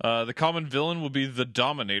 The common villain will be the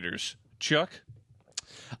Dominators. Chuck?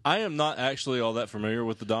 I am not actually all that familiar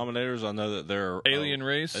with the Dominators. I know that they're Alien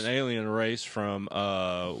race? an alien race from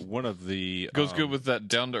one of the Goes good with that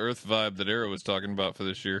down-to-earth vibe that Arrow was talking about for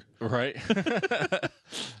this year. right.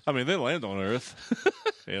 I mean, they land on Earth,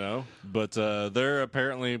 but they're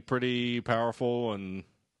apparently pretty powerful and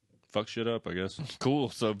fuck shit up, I guess. Cool,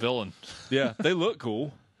 so villain. Yeah, they look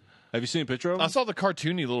cool. Have you seen a picture of them? I saw the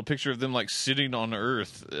cartoony little picture of them like sitting on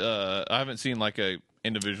Earth. I haven't seen like a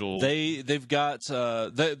individual. They've got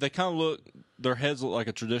they kind of look, their heads look like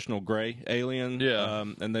a traditional gray alien. Yeah.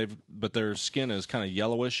 But their skin is kind of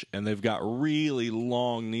yellowish, and they've got really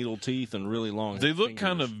long needle teeth and really long. They look fingers.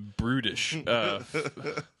 kind of brutish.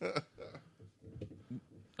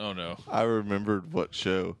 Oh no! I remembered what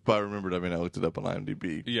show. By remembered, I mean I looked it up on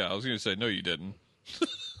IMDb. Yeah, I was going to say no, you didn't.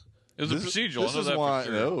 It was a procedural. This I know is that why. for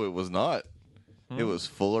sure. No, it was not. It was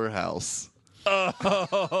Fuller House.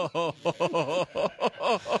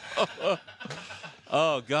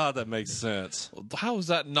 Oh God, that makes sense. How is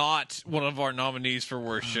that not one of our nominees for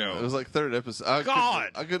worst It show? was like third episode.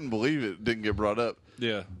 I couldn't believe it didn't get brought up.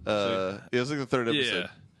 Yeah. It was like the third episode.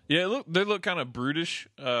 Yeah. They look kind of brutish.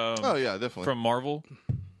 Oh yeah, definitely. From Marvel,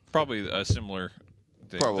 probably a similar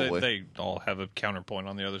thing. Probably. They all have a counterpoint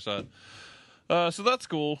on the other side. So that's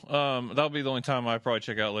cool. That'll be the only time I probably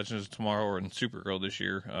check out Legends of Tomorrow or Supergirl this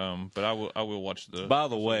year. But I will watch the. By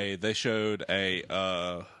the way, they showed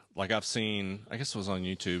a like I've seen. I guess it was on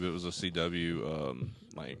YouTube. It was a CW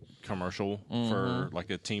like commercial for like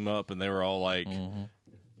a team up, and they were all like.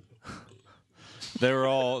 They were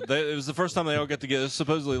all. It was the first time they all got together. It's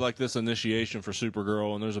supposedly like this initiation for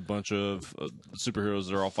Supergirl, and there's a bunch of superheroes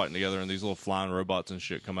that are all fighting together, and these little flying robots and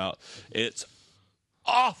shit come out. It's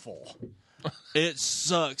awful. It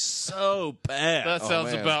sucks so bad. That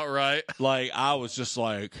sounds man. about right. Like I was just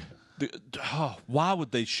like, why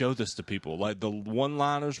would they show this to people? Like the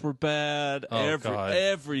one-liners were bad. God.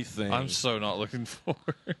 Everything. I'm so not looking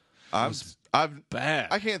forward. I've bad.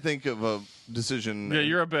 I can't think of a decision. Yeah,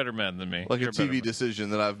 you're a better man than me. like You're a better TV man. decision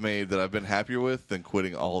that I've made that I've been happier with than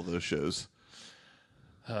quitting all of those shows.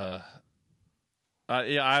 Yeah,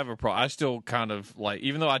 I have a problem. I still kind of like,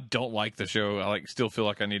 even though I don't like the show, I still feel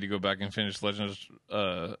like I need to go back and finish Legends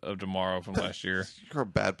of Tomorrow from last year. You're a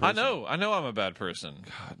bad person. I know I'm a bad person.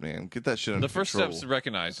 God, man, get that shit under The first control. step's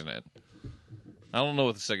recognizing it. I don't know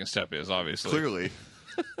what the second step is, obviously. Clearly.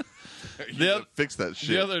 You The gotta fix that shit.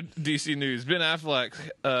 The other DC news: Ben Affleck,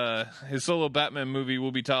 his solo Batman movie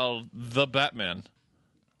will be titled The Batman.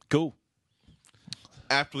 Cool.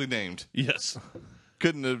 Aptly named. Yes.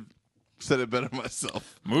 Couldn't have said it better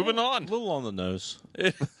myself. Moving A on. little on the nose.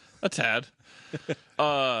 A tad.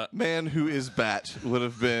 Man who is Bat would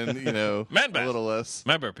have been, Man Bat. a little less.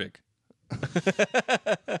 My bear pick.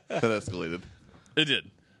 That escalated. It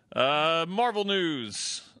did. Marvel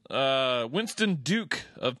news. Winston Duke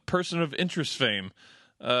of Person of Interest fame,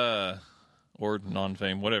 or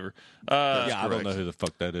non-fame, whatever. Yeah, I don't correct. know who the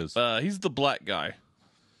fuck that is. He's the black guy.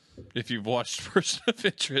 If you've watched Person of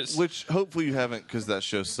Interest, Which hopefully you haven't because that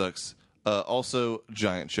show sucks. Also,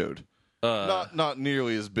 Giant showed. Not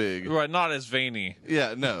nearly as big. right, not as veiny.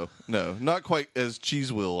 Yeah, no. Not quite as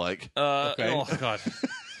Cheese Will like. Okay. Oh God.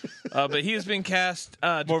 But he has been cast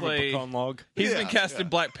to More of a play. pecan log. He's Yeah, been cast in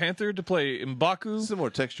Black Panther to play M'Baku, Similar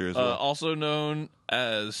texture as well. also known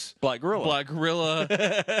as Black Gorilla. Black Gorilla,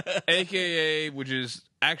 aka which is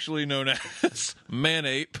actually known as Man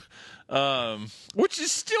Ape, which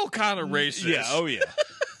is still kind of racist. Yeah. Oh yeah.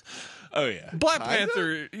 Oh yeah. Black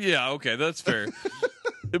Panther, yeah, okay, that's fair.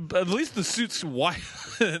 At least the suit's white,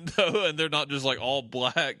 though, and they're not just like all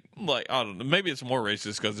black. Like, I don't know. Maybe it's more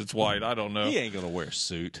racist because it's white. I don't know. He ain't gonna wear a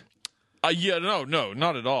suit. Yeah, no,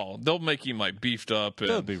 not at all. They'll make him like beefed up.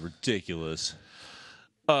 That'd And be ridiculous.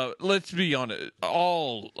 let's be honest.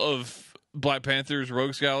 All of Black Panther's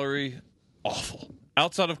Rogues Gallery, awful.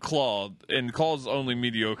 Outside of Claw, and Claw's only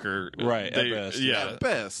mediocre. Right, at best. Yeah, At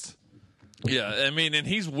best. yeah. I mean, and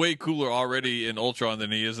he's way cooler already in Ultron than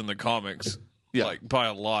he is in the comics. Yeah. Like by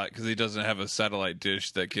a lot, because he doesn't have a satellite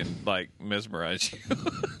dish that can like mesmerize you.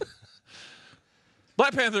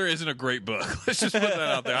 Black Panther isn't a great book. Let's just put that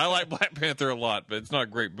out there. I like Black Panther a lot, but it's not a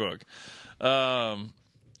great book. Iron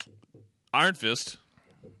Fist.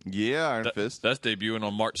 Yeah, Iron Fist. That's debuting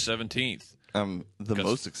on March 17th. I'm the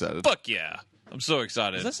most excited. Fuck yeah. I'm so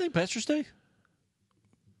excited. Is that St. Patrick's Day?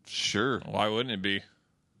 Sure. Why wouldn't it be?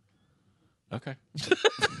 Okay.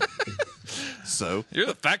 So, You're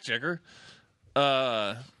the fact checker.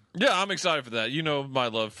 Yeah, I'm excited for that. You know my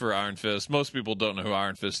love for Iron Fist. Most people don't know who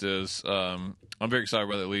Iron Fist is. I'm very excited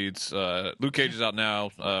where that leads. Luke Cage is out now.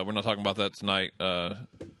 We're not talking about that tonight.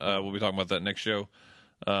 We'll be talking about that next show.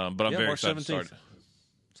 But I'm very March excited 17th. to start.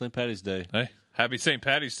 St. Patty's Day. Hey, happy St.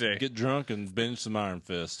 Patty's Day. Get drunk and binge some Iron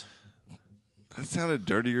Fist. that sounded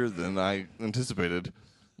dirtier than I anticipated.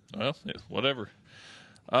 Well, yeah, whatever.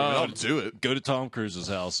 I'll do it. Go to Tom Cruise's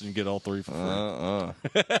house and get all three for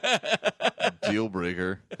free. Deal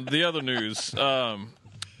breaker. The other news. A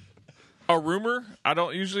rumor. I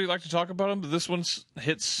don't usually like to talk about them, but this one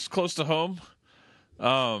hits close to home.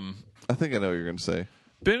 I think I know what you're going to say.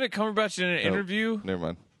 Benedict Cumberbatch in an interview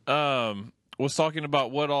Never mind. was talking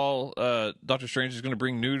about what all Doctor Strange is going to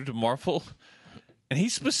bring new to Marvel, and he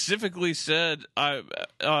specifically said,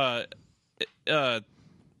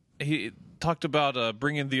 he talked about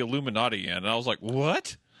bringing the Illuminati in, and I was like,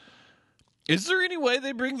 what? Is there any way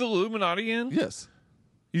they bring the Illuminati in? Yes.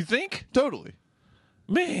 You think? Totally.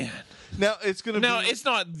 Man. Now, it's going to Now, be... it's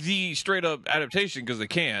not the straight-up adaptation because they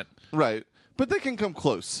can't. Right. But they can come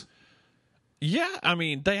close. Yeah, I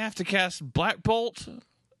mean, they have to cast Black Bolt.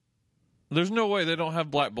 There's no way they don't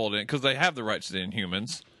have Black Bolt in it because they have the rights to the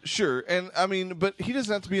Inhumans. Sure. And, I mean, but he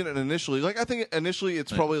doesn't have to be in it initially. Like, I think initially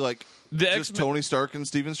it's probably, like, The just X-Men- Tony Stark and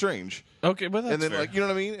Stephen Strange. Okay, but that's And then, fair. like, you know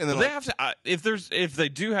what I mean? And then, They like, have to. If they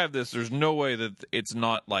do have this, there's no way that it's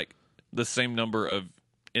not like the same number of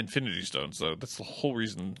Infinity Stones. Though that's the whole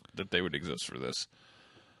reason that they would exist for this.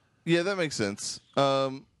 yeah, that makes sense.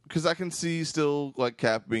 Because I can see still, like,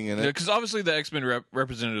 Cap being in it. Because obviously the X-Men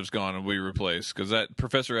representative's gone and we replaced because that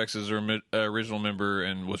Professor X is our original member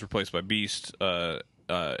and was replaced by Beast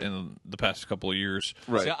in the past couple of years.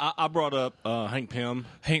 Right. See, I brought up Hank Pym.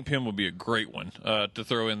 Hank Pym would be a great one to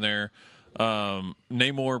throw in there.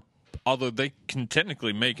 Namor, although they can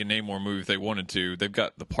technically make a Namor movie if they wanted to, they've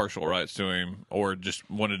got the partial rights to him, or just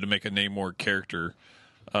wanted to make a Namor character.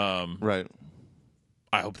 Right.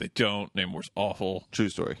 I hope they don't. Namor's awful, True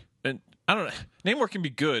story. and I don't know. Namor can be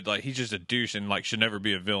good, like he's just a douche and like should never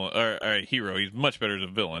be a villain or a hero. He's much better as a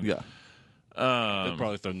villain. Yeah. They'd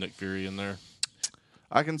probably throw Nick Fury in there.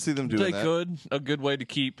 I can see them doing They that. could. A good way to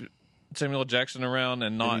keep Samuel L. Jackson around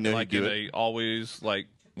and not And you know like he'd in do a always like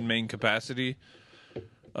main capacity.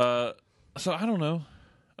 So I don't know.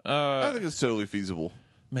 I think it's totally feasible.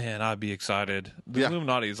 Man, I'd be excited. The Yeah.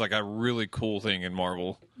 Illuminati is like a really cool thing in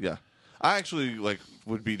Marvel. Yeah. I actually, like,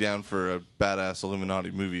 would be down for a badass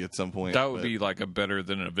Illuminati movie at some point. That would but be like a better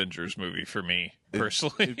than an Avengers movie for me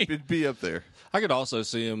personally. It'd be up there. I could also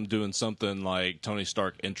see him doing something like Tony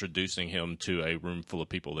Stark introducing him to a room full of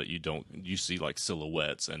people that you see like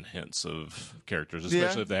silhouettes and hints of characters,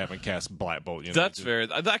 especially Yeah. if they haven't cast Black Bolt. You know, That's fair.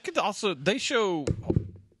 That could also they show.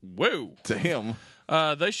 Whoa. Damn.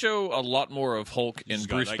 They show a lot more of Hulk in Just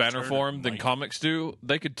got, Bruce like, Banner turn form it, than like- comics do.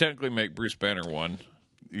 They could technically make Bruce Banner one.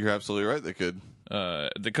 You're absolutely right. They could.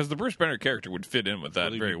 Because the Bruce Banner character would fit in with that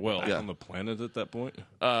Would he very be well. back Yeah. on the planet at that point,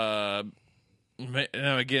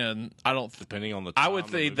 Now again, I don't. depending on the. I time would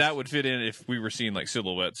of say the that movie. would fit in if we were seeing like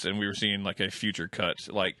silhouettes and we were seeing like a future cut.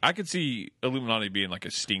 Like I could see Illuminati being like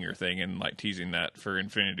a stinger thing and like teasing that for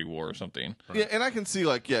Infinity War or something. Yeah, and I can see,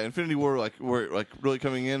 like, Infinity War, like, where, like, really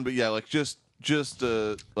coming in. But, yeah, like, just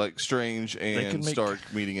like, Strange and can make- Stark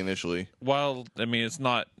meeting initially. While I mean, it's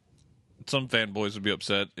not. Some fanboys would be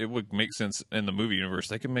upset. It would make sense in the movie universe.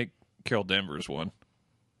 They could make Carol Danvers one.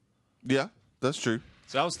 Yeah, that's true.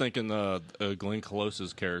 So I was thinking Glenn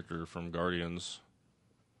Close's character from Guardians.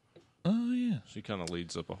 Oh yeah. She kind of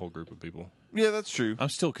leads up a whole group of people. Yeah, that's true. I'm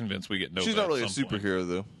still convinced we get Nova. She's not really a at some point. superhero,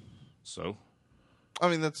 though. So I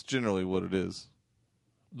mean, that's generally what it is.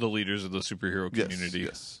 The leaders of the superhero Yes, community.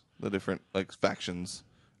 yes. The different, like, factions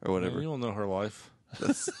or whatever. You don't know her life.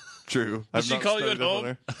 That's true. Does she call you at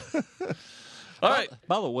home? All right.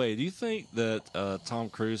 By the way, do you think that Tom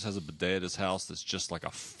Cruise has a bidet at his house that's just like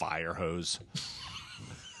a fire hose?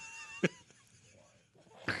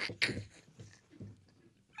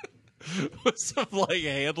 With some like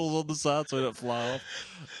handles on the side so it don't fly off.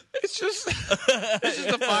 It's just a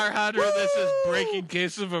fire hydrant that says "break in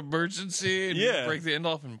case of emergency," and you break the end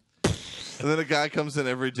off, and then a guy comes in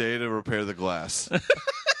every day to repair the glass.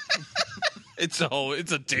 it's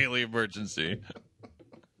a daily emergency.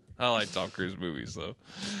 I like Tom Cruise movies though.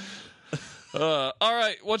 All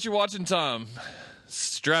right, what you watching, Tom?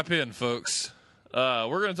 Strap in, folks.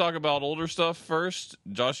 We're going to talk about older stuff first.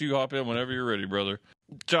 Josh, you hop in whenever you're ready, brother.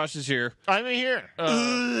 Josh is here. I'm here.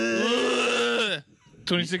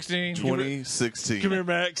 2016. 2016. Come here,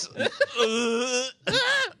 Max.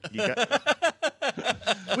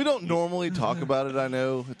 We don't normally talk about it, I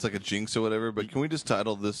know. It's like a jinx or whatever, but can we just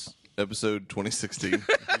title this episode 2016?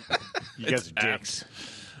 You guys are dicks.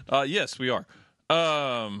 Yes, we are.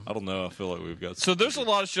 I don't know. I feel like we've got. So there's a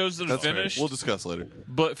lot of shows that are That's fair. finished. We'll discuss later.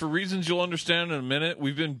 But for reasons you'll understand in a minute,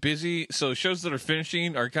 we've been busy. So shows that are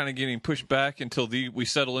finishing are kind of getting pushed back until we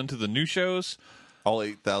settle into the new shows. All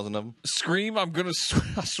 8,000 of them. Scream, I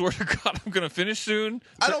swear to God, I'm going to finish soon.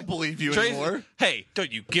 I don't believe you Tracy, anymore. hey,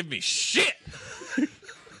 don't you give me shit.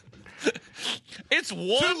 It's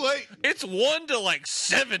one. Too late. It's 1 to like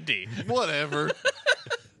 70. Whatever.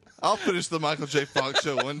 I'll finish the Michael J. Fox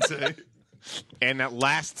show one day. And that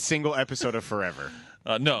last single episode of Forever.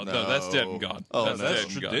 No, that's dead and gone. Oh, that's no. dead That's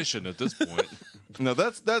and gone. tradition at this point. No,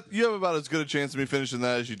 that you have about as good a chance of me finishing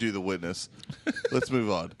that as you do The Witness. Let's move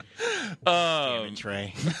on. Damn it,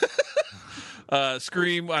 Trey.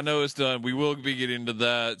 Scream, I know it's done. We will be getting to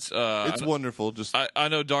that. It's wonderful. Just I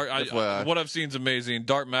know Dark. FYI. What I've seen is amazing.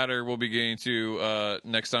 Dark Matter we'll be getting to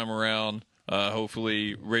next time around.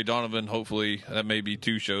 Hopefully, Ray Donovan. Hopefully, that may be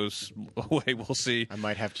 2 shows away. We'll see. I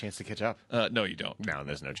might have a chance to catch up. No, you don't. No,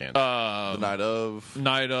 there's no chance. the night of.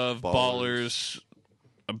 Night of Ballers.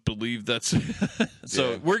 I believe that's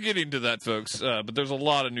so. Yeah. We're getting to that, folks. But there's a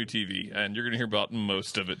lot of new TV, and you're going to hear about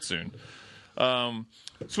most of it soon.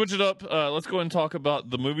 Switch it up. Let's go ahead and talk about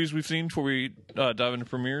the movies we've seen before we dive into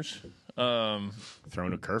premieres.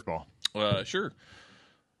 Throwing a curveball. Sure.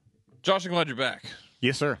 Josh, I'm glad you're back.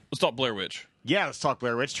 Yes, sir. Let's talk Blair Witch. Yeah, let's talk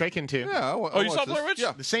Blair Witch. Trey can too. Yeah. Oh, you saw Blair Witch?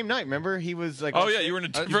 Yeah. The same night, remember? He was like, Oh, yeah, you were in a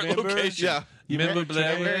different remember? location. Yeah. You remember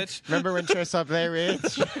Blair Witch? Remember when Trey saw Blair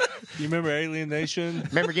Witch? You remember Alien Nation?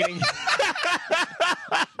 Remember getting.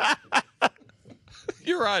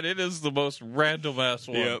 You're right. It is the most random ass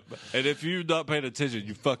one. Yep. And if you've not paid attention,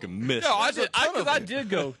 you fucking missed. No, it. I did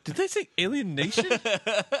go. Did they say Alien Nation?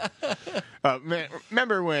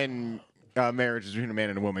 Remember when marriage between a man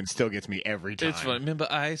and a woman still gets me every time? It's funny. Remember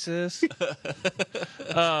ISIS?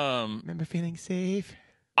 Remember feeling safe?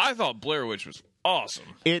 I thought Blair Witch was awesome.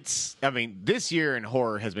 This year in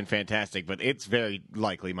horror has been fantastic, but it's very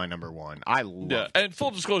likely my number one. I love Yeah, and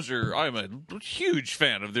full disclosure, I'm a huge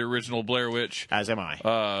fan of the original Blair Witch. As am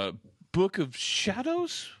I. Book of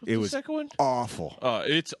Shadows? It was the second one? awful.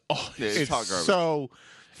 It's It's hot garbage. So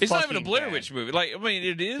it's not even a fucking Blair bad. Witch movie. Like, I mean,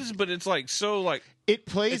 it is, but it's like so like It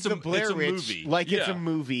plays It's a- the Blair it's a Witch movie. like it's Yeah. a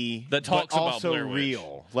movie That talks but about also Blair Witch.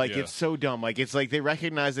 real. Like Yeah. it's so dumb. Like it's like they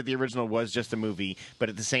recognize that the original was just a movie, but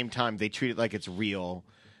at the same time they treat it like it's real.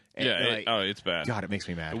 And it's bad. God, it makes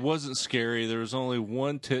me mad. It wasn't scary. There was only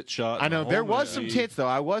one tit shot. I in know the there whole was some movie. tits though.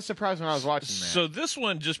 I was surprised when I was watching that. So this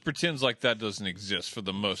one just pretends like that doesn't exist for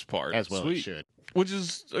the most part, As well, it Sweet. should. which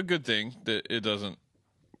is a good thing that it doesn't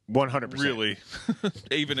 100%. really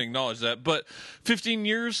even acknowledge that. But 15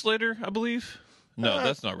 years later, I believe. No,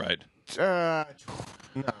 that's not right. No,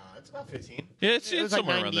 it's about 15. Yeah, it's It was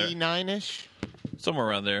somewhere like around there. 99-ish. Somewhere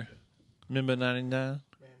around there. Remember 99?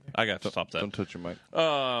 I got to stop that. Don't touch your mic.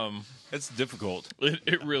 It's difficult.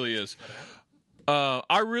 It really is.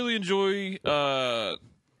 I really enjoy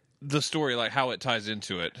the story, like how it ties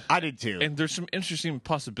into it. I did too. And there's some interesting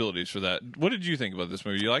possibilities for that. What did you think about this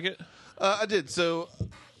movie? You like it? I did. So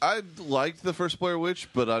I liked the first Blair Witch,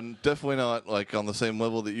 but I'm definitely not like on the same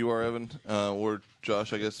level that you are, Evan. Or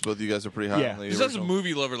Josh, I guess both of you guys are pretty high Yeah. on the Because as a original.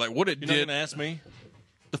 movie lover, like what it You're not did, gonna ask me?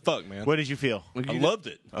 The fuck, man. What did you feel? I loved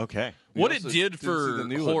it. Okay. what You it also did didn't see for the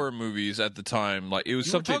new one. horror movies at the time, like it was You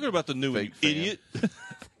were something. talking about the new one, Fake you fan. idiot.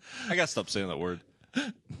 I gotta stop saying that word.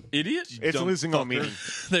 Idiot? It's dumb losing all fucker. meaning.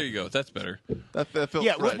 There you go. That's better. That felt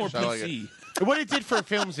Yeah, fresh. what More I like it. PC. what it did for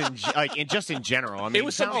films just in general. I mean, It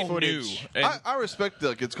was found something new. footage. And, I respect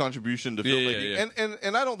like its contribution to Yeah, filmmaking, yeah.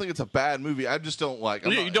 And I don't think it's a bad movie. I just don't like.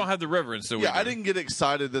 I'm yeah, not- you don't have the reverence that we Yeah, do. I didn't get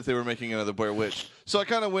excited that they were making another Blair Witch, so I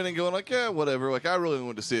kind of went in going like, yeah, whatever. Like I really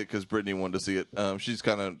wanted to see it because Brittany wanted to see it. She's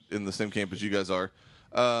kind of in the same camp as you guys are,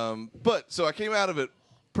 but so I came out of it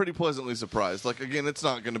pretty pleasantly surprised. Like again, it's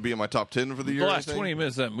not going to be in my top 10 for the year. The or last anything. 20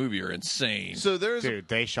 minutes of that movie are insane. So there's Dude,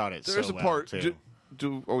 they shot it. there's so a well, part. too.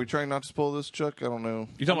 Are we trying not to spoil this, Chuck? I don't know.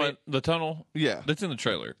 You talking about the tunnel? Yeah. That's in the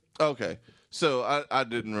trailer. Okay. So I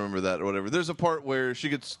didn't remember that or whatever. There's a part where she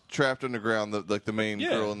gets trapped underground, the main Yeah.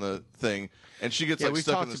 girl in the thing, and she gets Yeah, like we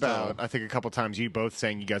stuck in talked this about. tunnel. I think a couple times you both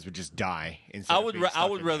saying you guys would just die. Instead I of would being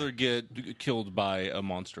stuck in rather get killed by a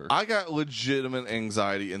monster. I got legitimate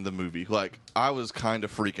anxiety in the movie. Like I was kind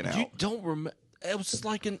of freaking out. You don't remember. It was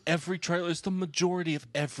like in every trailer. It's the majority of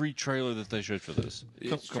every trailer that they showed for this.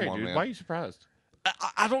 Come on, man. Why are you surprised?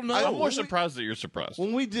 I don't know. I'm more surprised that you're surprised.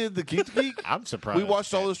 When we did the Geek to Geek, I'm surprised. we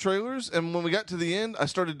watched all those trailers, and when we got to the end, I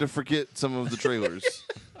started to forget some of the trailers.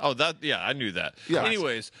 Oh, I knew that. Yeah.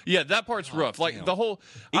 Anyways, yeah, that part's rough. Like damn. the whole.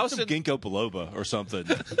 I Eat was some sitting, ginkgo biloba or something.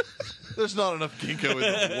 There's not enough ginkgo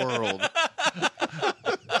in the world.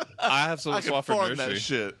 I have some I can Swafford farm nursery. that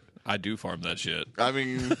shit. I do farm that shit. I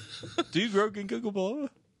mean, Do you grow ginkgo biloba?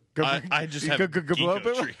 I just have blow up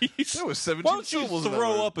ginkgo it? trees. there was 17 Why don't you syllables in that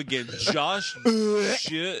throw word. up again, Josh?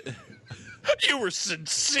 Shit. You were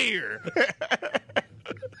sincere.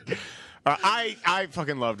 I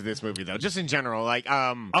fucking loved this movie though. Just in general, like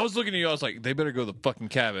I was looking at you. I was like, they better go to the fucking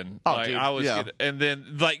cabin. Oh, like, dude, I was, yeah. and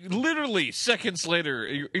then like literally seconds later,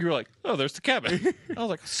 you're like, oh, there's the cabin. I was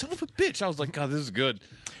like, son of a bitch. I was like, God, this is good.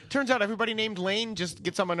 turns out everybody named Lane just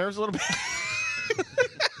gets on my nerves a little bit.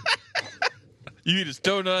 You eat his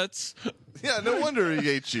donuts. Yeah, no wonder he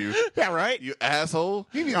hates you. Yeah, right. You asshole.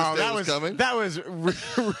 You knew Oh, this day that was coming. that was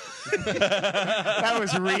that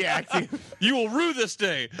was reactive. You will rue this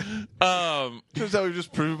day. Turns out we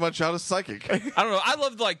just proved my child is psychic. I don't know. I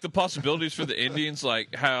love like the possibilities for the Indians,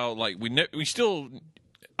 like how like we still.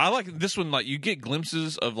 I like this one. Like you get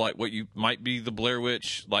glimpses of like what you might be the Blair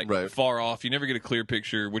Witch, like Right. far off. You never get a clear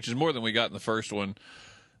picture, which is more than we got in the first one.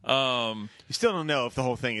 You still don't know if the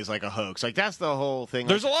whole thing is like a hoax. Like that's the whole thing.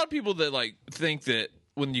 There's a lot of people that like think that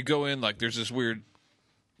when you go in, like there's this weird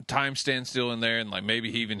time standstill in there, and like maybe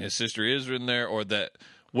even his sister is in there, or that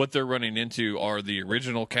what they're running into are the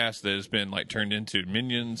original cast that has been like turned into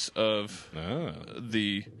minions of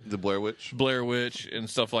the The Blair Witch. Blair Witch and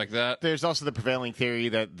stuff like that. There's also the prevailing theory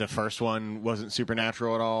that the first one wasn't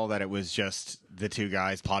supernatural at all. That it was just the two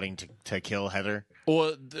guys plotting to kill Heather.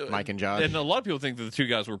 Well, Mike and Josh. and a lot of people think that the two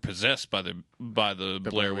guys were possessed by the Blair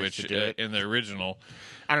Blair Witch Witch to do it. in the original.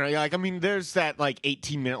 I don't know. Like, I mean, there's that like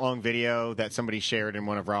 18-minute long video that somebody shared in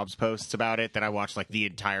one of Rob's posts about it that I watched like the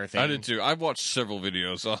entire thing. I did too. I've watched several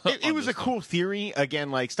videos. It on was a this cool theory.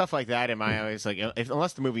 Again, like stuff like that. In my eyes, like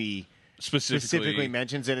unless the movie specifically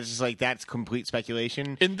mentions it, it's just like that's complete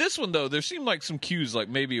speculation. In this one, though, there seemed like some cues, like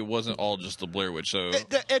maybe it wasn't all just the Blair Witch. So,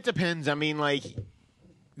 It depends. I mean, like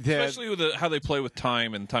especially with how they play with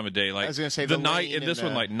time and time of day. Like I was gonna say the the night lane in this and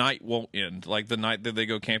one, the- like night won't end. Like the night that they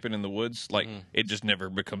go camping in the woods, like it just never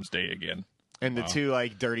becomes day again. and the two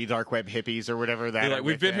like dirty dark web hippies or whatever that. They're are like,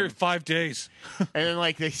 we've with been them. here 5 days. And then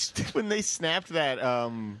like when they snapped that,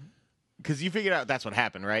 because you figured out that's what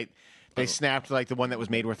happened, right? They snapped like the one that was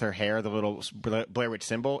made with her hair, the little Blair Witch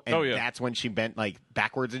symbol, and Oh, yeah. that's when she bent like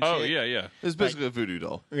backwards and Oh shit. yeah. It's basically a voodoo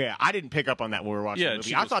doll. Yeah, I didn't pick up on that when we were watching Yeah, the movie.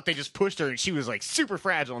 she I was- thought they just pushed her and she was like super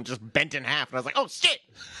fragile and just bent in half. And I was like, oh shit!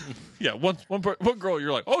 Yeah, one girl,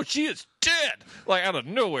 you're like, oh, she is dead, like out of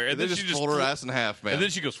nowhere, and They then just she just fold her ass in half, man. and then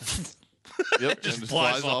she goes, yep, just and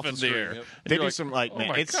flies off the in the screen. air. Yep. They You're do like, some like, oh man,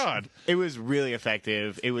 my God. it was really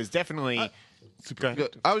effective. It was definitely. Go ahead.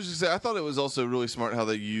 I was just saying, I thought it was also really smart how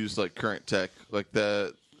they used like current tech, like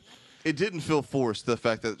that. It didn't feel forced. The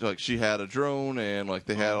fact that like she had a drone and like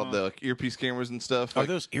they had all the like, earpiece cameras and stuff. Are Like,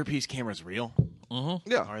 those earpiece cameras real?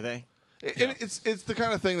 yeah, Are they? And it's the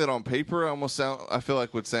kind of thing that on paper I feel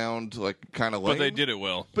like would sound like kind of lame. but they did it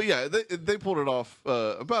well. But yeah, they pulled it off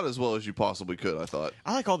about as well as you possibly could. I thought.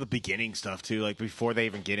 I like all the beginning stuff too, like before they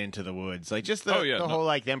even get into the woods, like just the, Oh, yeah, the no. whole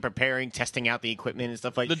like them preparing, testing out the equipment and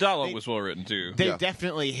stuff like. The dialogue they, was well written too. They Yeah.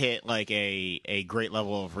 definitely hit like a great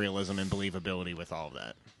level of realism and believability with all of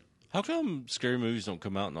that. How come scary movies don't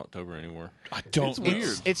come out in October anymore? I don't. It's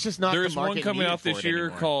weird. It's just not. There's the market one coming needed out for this it year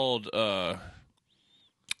anymore. called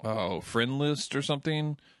Friend List or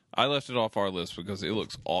something I left it off our list because it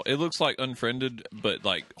looks like Unfriended, but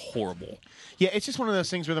like horrible. Yeah, it's just one of those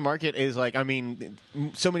things where the market is like, I mean,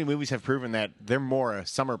 so many movies have proven that they're more a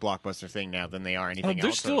summer blockbuster thing now than they are anything else.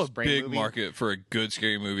 There's still a spring big movie. market for a good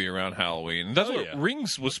scary movie around Halloween. And that's what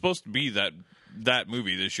Rings was supposed to be, that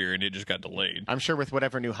movie this year, and it just got delayed. I'm sure with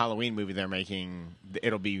whatever new Halloween movie they're making,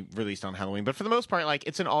 it'll be released on Halloween. But for the most part, like,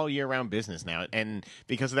 it's an all year round business now, and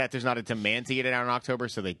because of that, there's not a demand to get it out in October,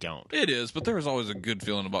 so they don't. It is, but there was always a good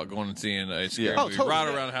feeling about going and seeing a scary movie totally.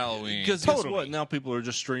 right around Halloween. Because guess what? Now people are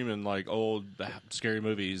just streaming like old scary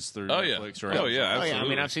movies through Netflix or Amazon. Absolutely. I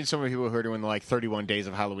mean, I've seen so many people who are doing like 31 days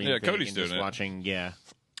of Halloween. Yeah, thing Cody's and doing just it. watching. Yeah,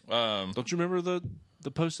 Don't you remember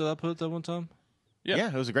the post that I put that one time? Yeah.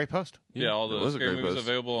 it was a great post. Yeah, all It the was a scary great movies post.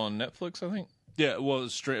 available on Netflix, I think. Yeah, well, it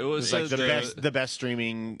was It was like the best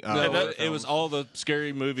streaming. it was all the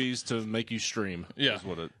scary movies to make you stream. Yeah, is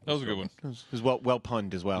what it that was a good one. It was well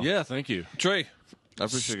punned as well. Yeah, thank you. Trey, I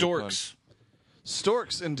appreciate Storks.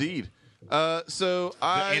 Storks, indeed. So The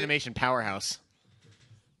I animation powerhouse.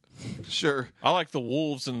 sure I like the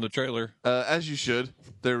wolves in the trailer. as you should.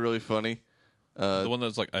 They're really funny. The one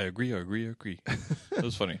that's like, I agree. That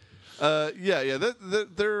was funny. Yeah.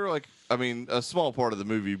 They're like, I mean, a small part of the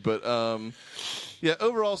movie, but yeah.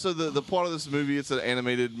 Overall, so the plot of this movie, it's an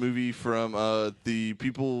animated movie from the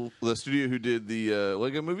studio who did the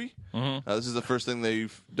Lego Movie. Mm-hmm. This is the first thing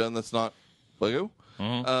they've done that's not Lego.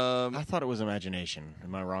 I thought it was Imagination.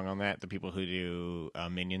 Am I wrong on that? The people who do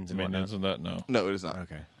Minions and Minions and that, no. No, it is not.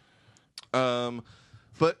 whatnot? Okay.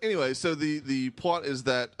 But anyway, so the plot is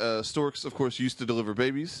that storks, of course, used to deliver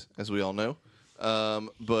babies, as we all know.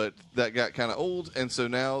 But that got kind of old, and so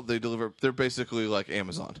now they're basically like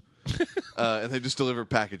Amazon. And they just deliver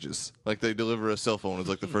packages. Like they deliver a cell phone is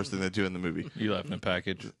like the first thing they do in the movie. You laughing at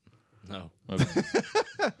package? No. Okay.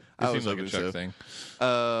 I It was seems like a hoping Chuck so. thing.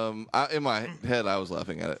 In my head, I was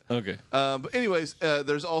laughing at it. Okay. But anyways,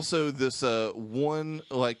 there's also this one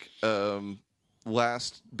like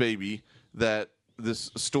last baby that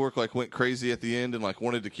this stork like went crazy at the end and like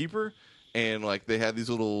wanted to keep her, and like they had these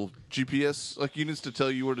little GPS like units to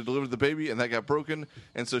tell you where to deliver the baby, and that got broken,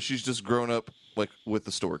 and so she's just grown up like with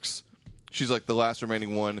the storks. She's like the last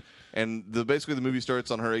remaining one, and basically the movie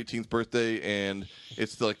starts on her 18th birthday, and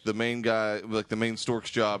it's like the main guy, like the main stork's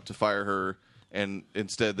job to fire her, and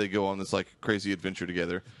instead they go on this like crazy adventure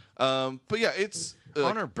together. But yeah, it's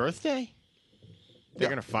On her birthday, they're Yeah.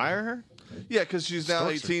 gonna fire her. yeah, because she's now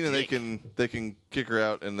Storks are 18 and dick. they can kick her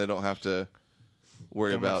out, and they don't have to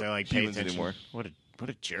worry Don't have about to, like, pay humans attention. anymore. What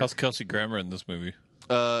a jerk. How's Kelsey Grammer in this movie?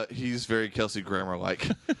 He's very Kelsey Grammer like.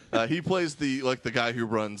 He plays the guy who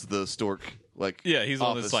runs the stork like Yeah, he's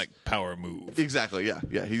on office. this like power move. Exactly,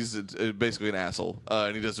 yeah. He's basically an asshole,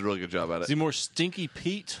 and he does a really good job at Is it. he more Stinky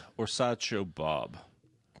Pete or Sideshow Bob?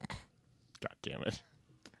 God damn it.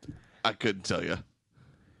 I couldn't tell you.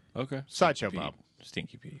 Okay. Sideshow Pete. Bob.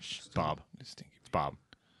 Stinky Pete. Bob. Stinky Pete. Bob.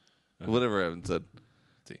 Whatever Evan said.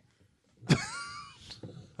 See.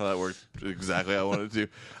 Well, that worked exactly how I wanted it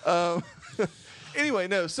to. Anyway,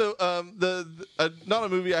 no. So not a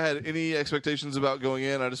movie I had any expectations about going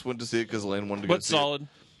in. I just went to see it because Lane wanted to go But see it. solid.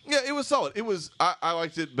 Yeah, it was solid. It was. I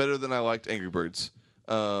liked it better than I liked Angry Birds.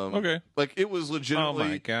 Okay. Like it was Oh legitimately.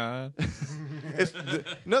 my god.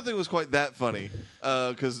 Nothing was quite that funny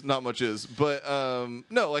because not much is. But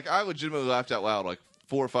no, like I legitimately laughed out loud like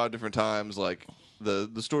 4 or 5 different times. Like the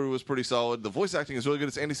story was pretty solid. The voice acting is really good.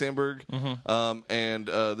 It's Andy Samberg, and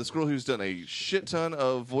this girl who's done a shit ton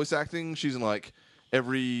of voice acting. She's in like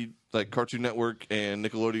every like Cartoon Network and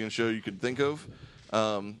Nickelodeon show you could think of.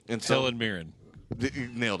 And so Helen Mirren.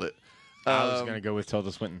 nailed it. I was gonna go with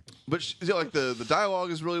Tilda Swinton. But like the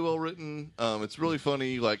dialogue is really well written. It's really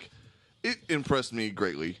funny. Like it impressed me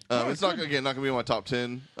greatly. It's not going to be in my top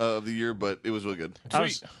 10 of the year, but it was really good. I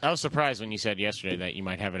was surprised when you said yesterday that you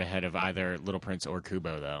might have it ahead of either Little Prince or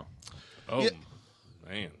Kubo, though. Oh, Yeah.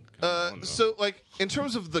 man. So like in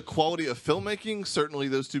terms of the quality of filmmaking, certainly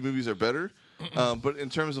those two movies are better. But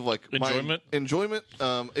in terms of like Enjoyment? my enjoyment,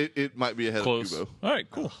 it might be ahead Close. of Kubo. All right,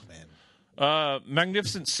 cool.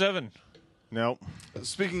 Magnificent Seven. Nope.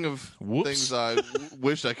 Speaking of Whoops. things I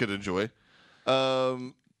wished I could enjoy,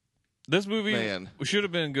 This movie Man. should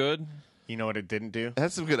have been good. You know what it didn't do? it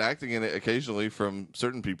had some good acting in it occasionally from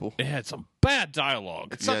certain people. It had some bad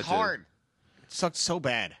dialogue. It sucked it did. hard. It sucked so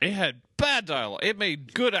bad. It had bad dialogue. It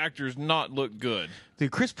made good actors not look good.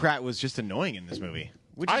 Dude, Chris Pratt was just annoying in this movie.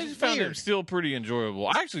 Which I is found weird. it still pretty enjoyable.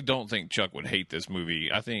 I actually don't think Chuck would hate this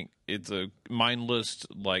movie. I think it's a mindless,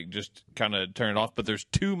 like, just kind of turn it off. But there's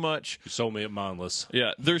too much. You sold me at mindless.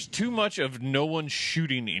 Yeah, there's too much of no one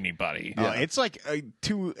shooting anybody. It's like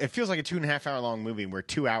it feels like a 2.5 hour long movie where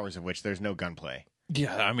 2 hours of which there's no gunplay.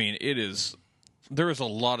 Yeah, I mean, it is. There is a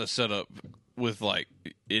lot of setup with like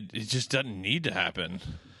it just doesn't need to happen.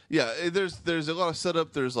 Yeah, there's a lot of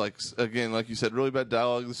setup. There's like again, like you said, really bad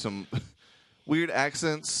dialogue. There's some weird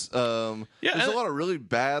accents. There's a lot of really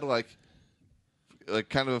bad like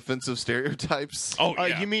kind of offensive stereotypes. Oh,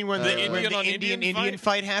 yeah. You mean when the Indian on Indian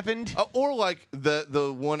fight happened? Or like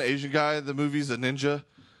the one Asian guy in the movie's a ninja.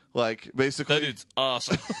 Like basically, That is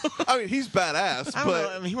awesome. I mean, he's badass, I don't know. but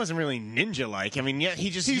I mean, he wasn't really ninja-like. I mean, yeah, he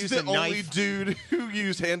just he's used the a only knife. dude who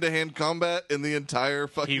used hand-to-hand combat in the entire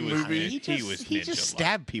fucking was movie. He just ninja-like.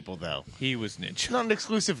 stabbed people, though. He was ninja. It's not an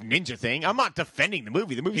exclusive ninja thing. I'm not defending the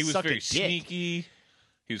movie. The movie He was sucked very a dick. sneaky.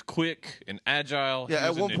 He was quick and agile. Yeah, He at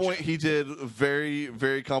was a one ninja. point he did very,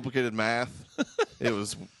 very complicated math. It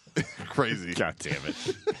was crazy. God damn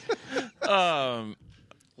it.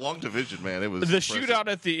 Long division, man. It was The impressive. shootout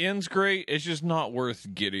at the end's great. It's just not worth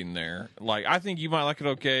getting there. Like, I think you might like it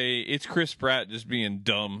okay. It's Chris Pratt just being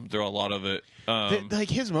dumb through a lot of it. Like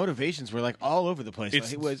his motivations were like all over the place.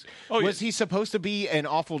 It's- Like, oh, was yeah. he supposed to be an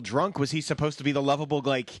awful drunk? Was he supposed to be the lovable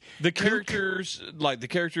like The kook? characters, like the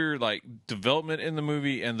character, like development in the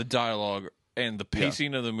movie and the dialogue and the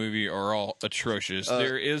pacing of the movie are all atrocious.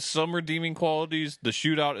 There is some redeeming qualities. The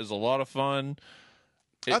shootout is a lot of fun.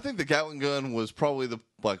 I think the Gatling gun was probably the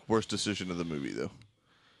worst decision of the movie, though.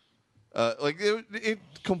 It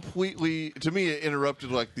completely, to me, it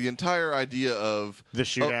interrupted like the entire idea of The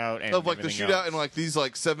shootout and of like the everything shootout else. and like these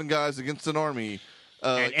like 7 guys against an army.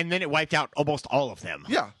 And then it wiped out almost all of them.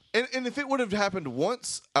 Yeah, and if it would have happened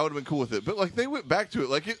once, I would have been cool with it. But like they went back to it,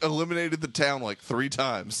 like it eliminated the town like 3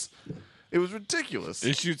 times. It was ridiculous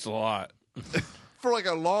It shoots a lot. for like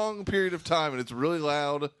a long period of time, and it's really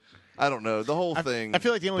loud. I don't know the whole thing. I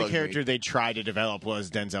feel like the only bugged me. character they tried to develop was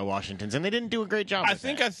Denzel Washington's, and they didn't do a great job. I with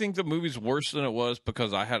think that. I think the movie's worse than it was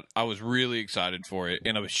because I was really excited for it.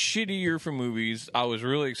 In a shitty year for movies, I was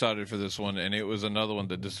really excited for this one, and it was another one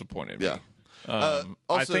that disappointed me. Yeah. I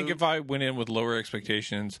Also- think if I went in with lower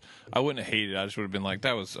expectations, I wouldn't have hated it. I just would have been like,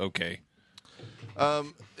 that was okay.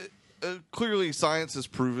 Clearly, science has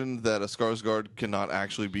proven that a Skarsgård cannot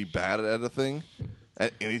actually be bad at a thing,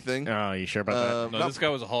 at anything. Oh, you sure about that? No, this guy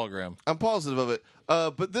was a hologram. I'm positive of it.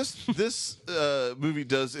 But this movie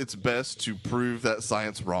does its best to prove that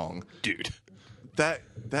science wrong. Dude. That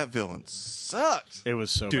villain sucked. It was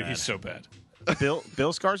so Dude, bad. he's so bad. Bill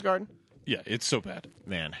Skarsgård? Yeah, it's so bad.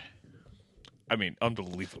 Man. I mean,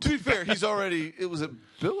 unbelievable. To be fair, he's already. Was it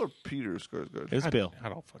Bill or Peter Skarsgård? It was Bill. I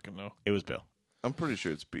don't fucking know. It was Bill. I'm pretty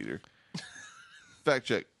sure it's Peter. Fact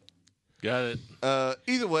check. Got it.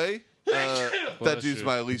 Either way, that dude's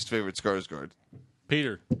my least favorite Skarsgård.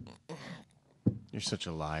 Peter. You're such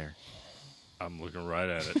a liar. I'm looking right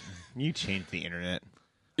at it. You changed the internet.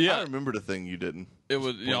 I Yeah, remembered a thing you didn't. it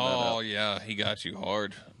was. that Oh, out. yeah, he got you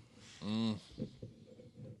hard.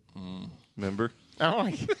 Remember? Oh,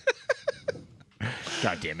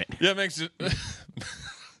 God damn it. Yeah, it makes it.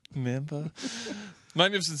 Remember?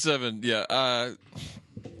 Magnificent Seven. Yeah,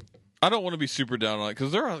 I don't want to be super down on it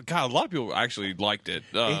because there are a lot of people actually liked it.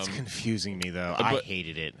 It's confusing me, though. I but-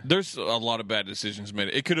 hated it. There's a lot of bad decisions made.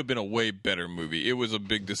 It could have been a way better movie. It was a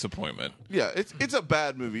big disappointment. Yeah, it's a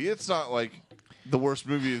bad movie. It's not like the worst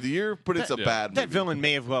movie of the year, but it's a bad movie. That villain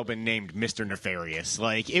may have well been named Mr. Nefarious.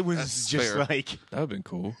 Like, it was That's just fair. like... That would have been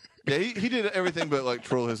cool. Yeah, he did everything but like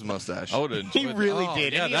twirl his mustache. I would have. He really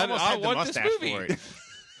did. Yeah, and he almost I had the want this mustache movie. for it.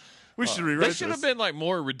 We should They rewrite should this. have been like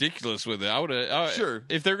more ridiculous with it. I would have. Sure.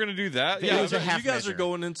 If they're gonna do that, It yeah. was a half you guys measure. are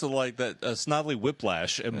going into like that Snidely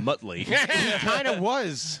Whiplash and Muttley. He kind of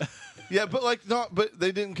was. Yeah, but like not. But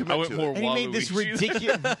they didn't commit I went to more it. And he made this Waluigi.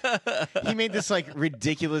 ridiculous. He made this like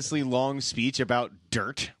ridiculously long speech about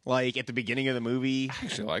dirt, like at the beginning of the movie. I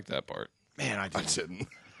actually like that part. Man, I I did. didn't.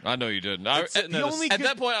 I know you didn't. the only at good-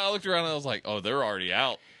 that point, I looked around and I was like, "Oh, they're already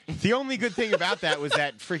out." The only good thing about that was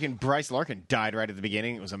that freaking Bryce Larkin died right at the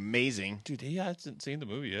beginning. It was amazing. Dude, he hasn't seen the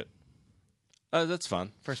movie yet. That's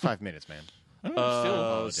fine. First 5 minutes, man.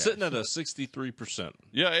 Sitting at a 63%.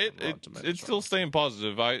 Yeah, Rotten Tomatoes it's still staying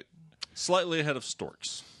positive. Slightly ahead of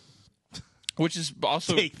Storks. Which is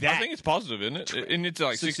also, Take that. I think it's positive, isn't it? And it's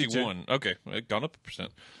like 62. 61. Okay, it gone up a percent.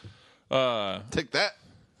 Take that.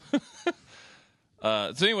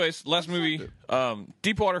 So, anyways, last movie,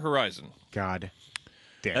 Deepwater Horizon. God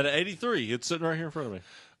damn. At an 83. It's sitting right here in front of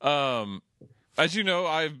me. As you know,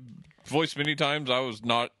 I've voiced many times I was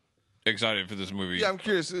not excited for this movie. Yeah, I'm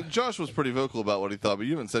curious. Josh was pretty vocal about what he thought, but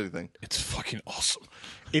you haven't said anything. It's fucking awesome.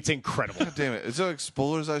 It's incredible. Damn it! Is there like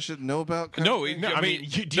spoilers I should know about? kind No, of thing? I mean,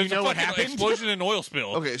 do you there's know a what fucking happened? explosion and oil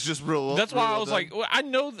spill. Okay, it's just real. That's real why I well was done. like, well,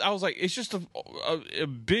 I was like, it's just a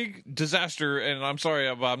big disaster, and I'm sorry,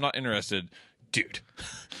 but I'm not interested, dude.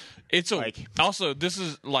 It's a Like- also this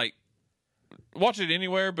is like watch it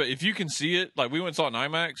anywhere, but if you can see it, like we went and saw it in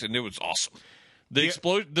IMAX and it was awesome.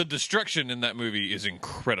 The destruction in that movie is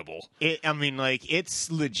incredible.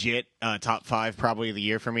 It's legit top 5 probably of the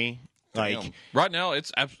year for me. Like, Damn. Right now,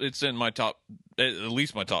 it's in my top, at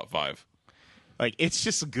least my top 5. like it's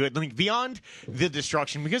just good. Like beyond the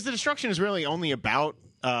destruction, because the destruction is really only about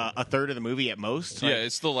a third of the movie at most. Like, Yeah,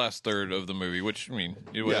 it's the last third of the movie, which I mean,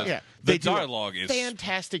 it was, yeah. the They do a dialogue is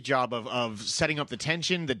fantastic job of setting up the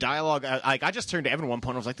tension. The dialogue, I just turned to Evan at one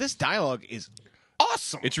point. I was like, this dialogue is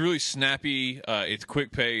awesome. It's really snappy. It's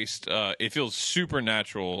quick paced. It feels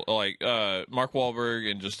supernatural. Like Mark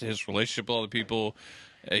Wahlberg and just his relationship with other people.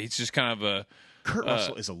 He's just kind of a Kurt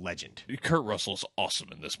Russell is a legend. Kurt Russell's awesome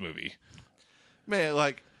in this movie. Man,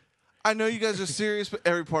 like, I know you guys are serious, but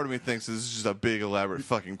every part of me thinks this is just a big elaborate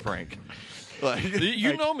fucking prank. Like,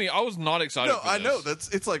 You know me. I was not excited. no, for I this. know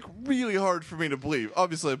it's like really hard for me to believe.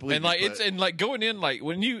 Obviously, I believe, And like it, it's and like going in like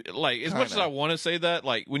when you like as much as Kinda. I want to say that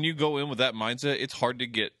like when you go in with that mindset, it's hard to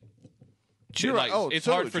get. You're right. Like, Oh, it's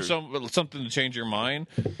totally hard for true. something to change your mind.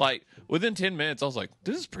 Like within 10 minutes, I was like,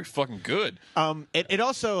 "This is pretty fucking good." It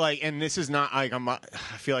also like, and this is not like I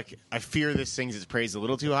feel like I fear this sings its praise a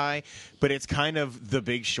little too high, but it's kind of the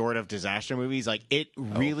Big Short of disaster movies. Like it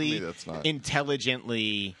really me, that's not.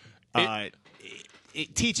 intelligently.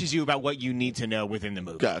 It teaches you about what you need to know within the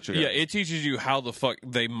movie. Gotcha. Yeah, it teaches you how the fuck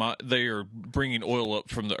they are bringing oil up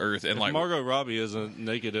from the earth and like Margot Robbie isn't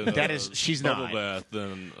naked in That a is- she's bubble not. bath.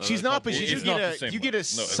 Then She's not, but It's you do not the get same a you one. get No, a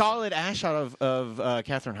it's- solid ass shot of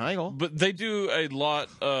Katherine Heigl. But they do a lot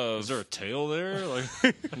of is there a tail there? Like,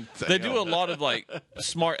 they do a lot of like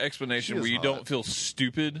smart explanation She where is you hot. don't feel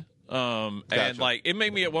stupid. And Gotcha. like it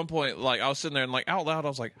made me at one point like I was sitting there and like out loud I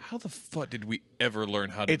was like, how the fuck did we ever learn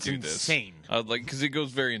how to It's do this? insane. Like because it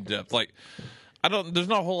goes very in depth. Like there's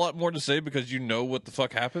not a whole lot more to say because you know what the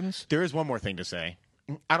fuck happens. There is one more thing to say.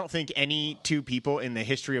 I don't think any two people in the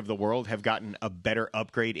history of the world have gotten a better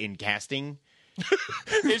upgrade in casting.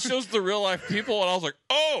 It shows the real life people and I was like,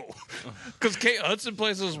 oh, because Kate Hudson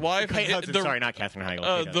plays his wife. Kate and Hudson, sorry, not Katherine Heigl.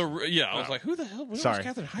 Kate Hudson. I was like, who the hell? Where Sorry. was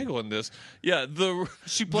Katherine Heigl in this? Yeah,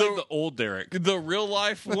 she played the old Derek. the real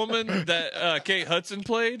life woman that Kate Hudson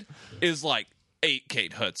played is like 8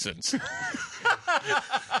 Kate Hudsons.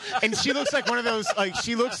 And she looks like one of those. Like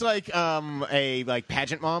she looks like a like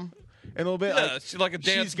pageant mom. A little bit. Yeah, she's like a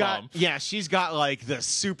dance she's got, mom. Yeah, she's got like the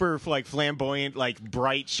super like flamboyant, like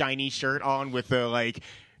bright, shiny shirt on with the like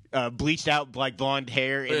bleached out like blonde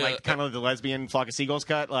hair and like kind of the lesbian Flock of Seagulls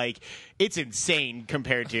cut. Like it's insane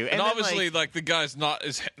compared to. And then, obviously, like, the guy's not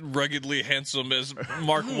as ruggedly handsome as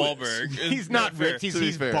Mark Wahlberg. he's not fair. ripped. He's To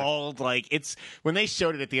be fair. bald. Like it's when they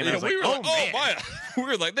showed it at the end. I Yeah, was like, we were oh like, man. my! We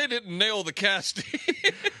were like, they didn't nail the casting.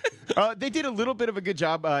 They did a little bit of a good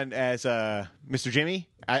job as Mr. Jimmy.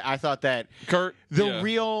 I thought that Kurt, the yeah.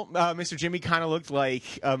 real Mr. Jimmy kind of looked like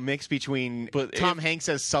a mix between But Tom Hanks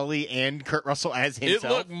as Sully and Kurt Russell as It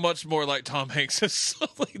himself. looked much more like Tom Hanks as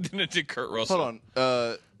Sully than it did Kurt Russell. Hold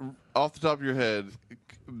on. Off the top of your head,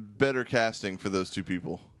 better casting for those two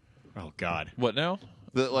people. Oh God. What now?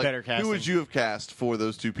 Better Who casting. would you have cast for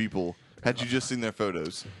those two people had you just seen their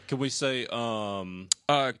photos? Can we say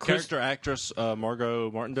Chris, character actress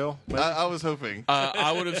Margot Martindale? I was hoping.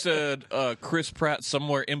 I would have said Chris Pratt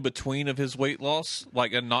somewhere in between of his weight loss,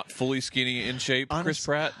 like a not fully skinny in shape Chris Honest-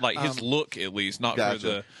 Pratt, like his look at least, not Gotcha. for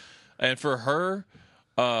the. And for her,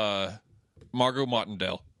 Margot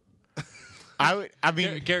Martindale. I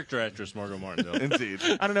mean, Character actress Margot Martindale. Indeed.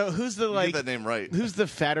 I don't know who's the Get like that name right. who's the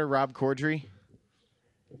fatter Rob Corddry.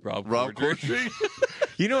 Rob Corddry. Corddry?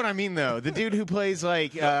 You know what I mean, though. The dude who plays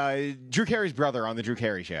like Drew Carey's brother on the Drew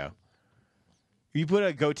Carey Show. You put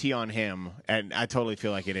a goatee on him, and I totally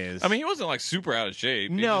feel like it is. I mean, he wasn't like super out of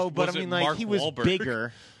shape. He no, just but I wasn't mean, like Mark he was Wahlberg.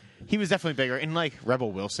 bigger. He was definitely bigger, and like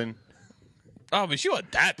Rebel Wilson, Oh, but she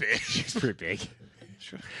wasn't that big. she's pretty big.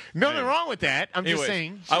 Nothing wrong with that. I'm just Anyways,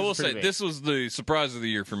 saying. I she's will pretty say big. this was the surprise of the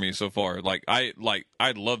year for me so far. I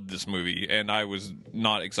loved this movie, and I was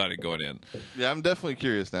not excited going in. Yeah, I'm definitely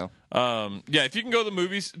curious now. Yeah, if you can go to the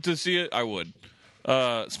movies to see it, I would.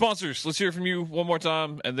 Sponsors, let's hear from you one more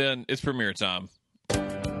time, and then it's premiere time.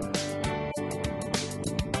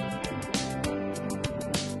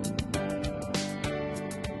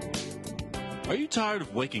 Are you tired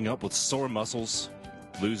of waking up with sore muscles?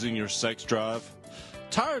 Losing your sex drive?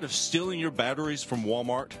 Tired of stealing your batteries from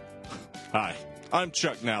Walmart? Hi, I'm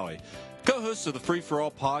Chuck Nally, co-host of the Free For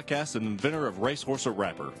All podcast and inventor of Racehorse or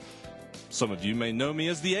Rapper. Some of you may know me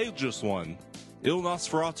as the Ageless One, Il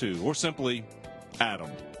Nosferatu, or simply Adam.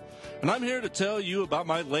 And I'm here to tell you about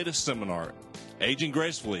my latest seminar, Aging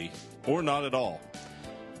Gracefully or Not at All.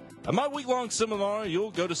 At my week-long seminar,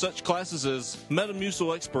 you'll go to such classes as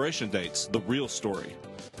Metamucil Expiration Dates, The Real Story,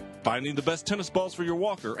 Finding the Best Tennis Balls for Your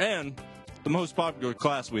Walker, and the most popular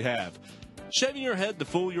class we have, Shaving Your Head to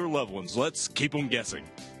Fool Your Loved Ones. Let's keep them guessing.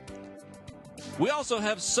 We also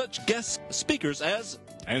have such guest speakers as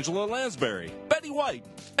Angela Lansbury, Betty White,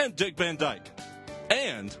 and Dick Van Dyke.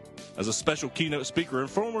 And, as a special keynote speaker and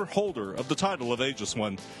former holder of the title of Ageless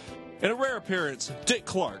One, in a rare appearance, Dick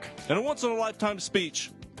Clark, in a once-in-a-lifetime speech,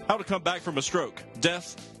 How to Come Back from a Stroke,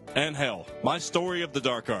 Death, and Hell, My Story of the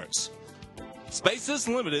Dark Arts. Space is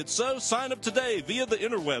limited, so sign up today via the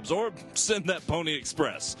interwebs or send that Pony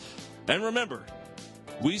Express. And remember,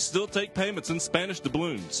 we still take payments in Spanish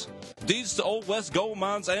doubloons, deeds to Old West gold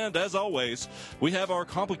mines, and, as always, we have our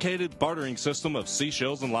complicated bartering system of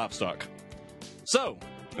seashells and livestock. So,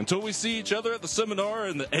 until we see each other at the seminar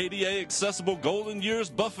in the ADA accessible Golden Years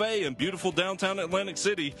Buffet in beautiful downtown Atlantic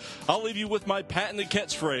City, I'll leave you with my patented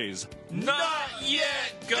catchphrase, Not yet,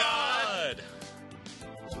 God!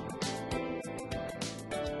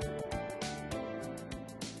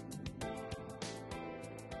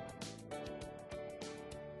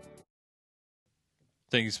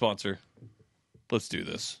 Thank you, sponsor. Let's do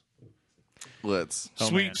this. Let's.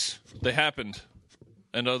 Sweeps, they happened,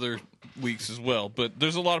 and other weeks as well. But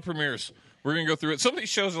there's a lot of premieres. We're going to go through it. Some of these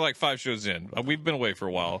shows are like 5 shows in. We've been away for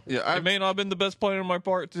a while. Yeah, it may not have been the best plan on my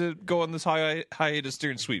part to go on this hiatus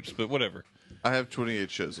during sweeps, but whatever. I have 28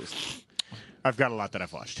 shows listed. I've got a lot that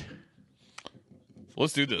I've watched.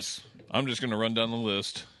 Let's do this. I'm just going to run down the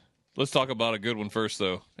list. Let's talk about a good one first,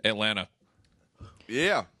 though. Atlanta.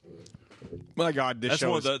 Yeah. My God, this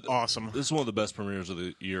show is awesome. This is one of the best premieres of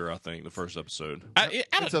the year, I think, the first episode. Out It's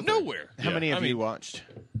of up there. nowhere. How many have you watched?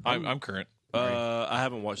 I'm current. I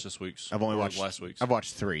haven't watched this week's. I've only or watched last week's. I've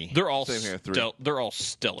watched 3. They're all Same here, 3. they're all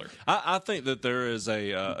stellar. I think that there is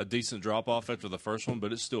a decent drop off after the first one,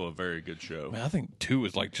 but it's still a very good show. Man, I think 2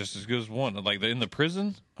 is like just as good as 1. Like in the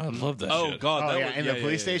prison, I love that. Oh shit. God! Oh, that yeah, was, in the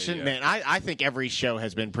police station? yeah. Man, I think every show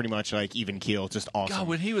has been pretty much like even keel, just awesome. God,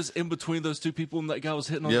 when he was in between those two people and that guy was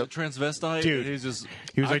hitting on Yep. that transvestite, Dude, he's just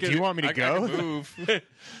he was like, "Do you want me to I go?" can move.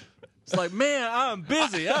 it's like, man, I'm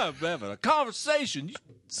busy. I'm having a conversation. You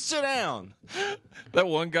sit down. That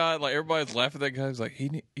one guy, like everybody's laughing at that guy. He's like,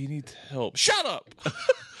 he needs help. Shut up.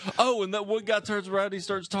 Oh, and that one guy turns around and he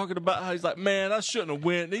starts talking about how he's like, man, I shouldn't have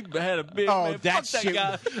went. He had a big Oh, man. that Fuck shit-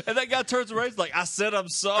 that guy. And that guy turns around. He's like, I said I'm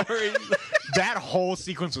sorry. That whole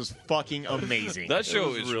sequence was fucking amazing. That show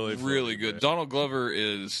was is really really, funny, good. man. Donald Glover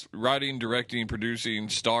is writing, directing, producing,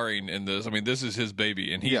 starring in this. I mean, this is his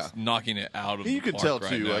baby, and he's Yeah. knocking it out of You the can park tell right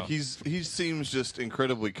too. now. Like he seems just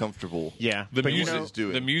incredibly comfortable. Yeah, the but music, you know,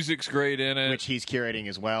 doing. the music's great in it. which he's curating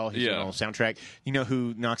as well. He's doing Yeah. a whole soundtrack. You know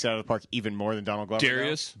who knocks it out of the park even more than Donald Glover?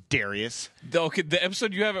 Darius? though? Darius. Okay, the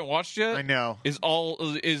episode you haven't watched yet, I know.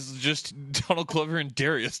 is just Donald Glover and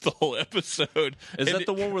Darius the whole episode. Is And that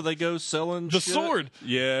the one where they go selling The shit? sword.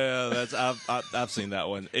 Yeah, that's I've seen that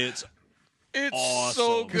one. It's It's awesome.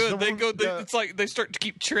 so 'Cause good. the They one- go. the- It's like they start to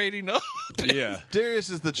keep trading up. yeah. Darius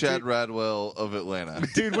is the Chad Radwell of Atlanta.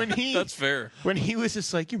 Dude, when he That's fair. when he was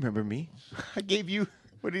just like, you remember me? I gave you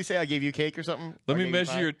what did he say? I gave you cake or something? Let I me gave you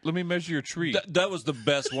measure pie? your. Let me measure your tree. That was the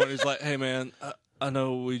best one. He's like, hey man, I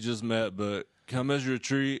know we just met, but can I measure a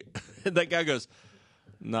tree? And that guy goes,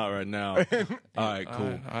 not right now. All right,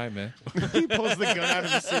 cool. All right, man. He pulls the gun out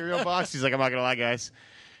of the cereal box. He's like, I'm not gonna lie, guys.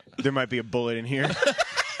 There might be a bullet in here.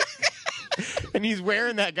 And he's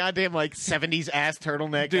wearing that goddamn like 70s ass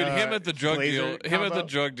turtleneck. Dude, him at the drug blazer deal. Him at the combo.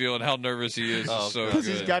 drug deal and how nervous he is. Oh, Is so God. Because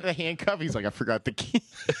good. he's got the handcuff. He's like, I forgot the key.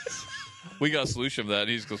 We got a solution for that.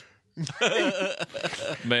 He goes,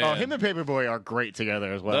 man. Oh, him and Paperboy are great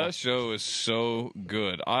together as well. That show is so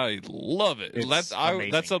good. I love it. It's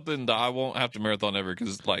amazing. That's something that I won't have to marathon ever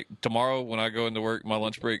because, like, tomorrow when I go into work, my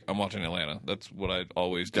lunch break, I'm watching Atlanta. That's what I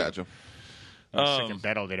always do. Gotcha. I'm sick in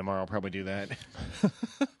bed all day tomorrow. I'll probably do that.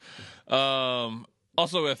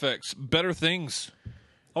 Also, FX, Better Things.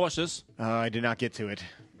 I watched this. I did not get to it.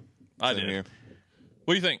 I Same did. here.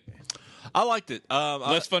 What do you think? I liked it.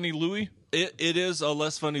 Less funny Louie? It is a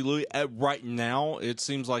less funny Louis. Right now, it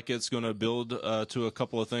seems like it's going to build to a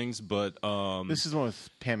couple of things, but This is the one with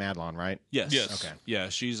Pam Adlon, right? yes, Yes. Okay. yeah,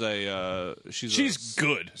 she's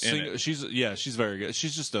good in it. She's very good.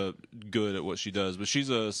 She's just good at what she does, but she's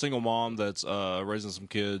a single mom that's raising some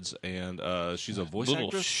kids, and she's a voice Little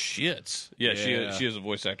actress. shits. Yeah, Yeah. she is a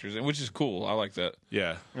voice actress, which is cool. I like that.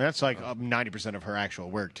 Yeah, And that's like 90% of her actual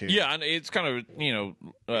work, too. Yeah, and it's kind of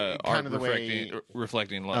art of the way-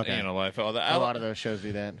 reflecting Okay. life. All that. A lot of those shows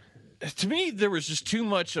do that. To me, there was just too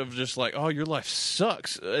much of just like, oh, your life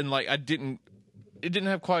sucks, and like it didn't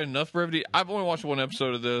have quite enough brevity. I've only watched one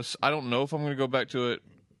episode of this. I don't know if I'm going to go back to it,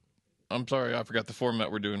 I'm sorry, I forgot the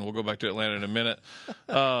format we're doing. We'll go back to Atlanta in a minute.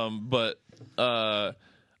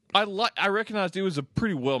 I recognized it was a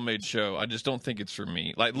pretty well made show. I just don't think it's for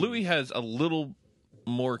me. Like Louis has a little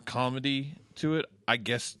more comedy to it, I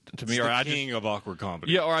guess, to me. It's or the I king just of awkward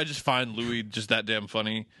comedy. or I just find Louis just that damn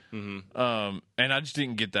funny. Mm-hmm. And I just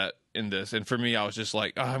didn't get that in this. And for me, I was just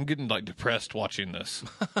like, I'm getting like depressed watching this.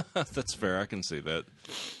 That's fair. I can see that.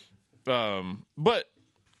 But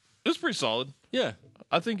it was pretty solid. Yeah,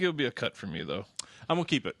 I think it'll be a cut for me though. I'm gonna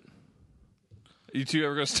keep it. You two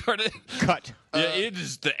ever gonna start it? Cut. Yeah, it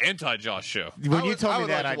is the anti-Josh show. When you would- told I me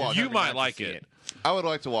would that, like to I watch just You might like it. I would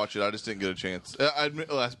like to watch it. I just didn't get a chance.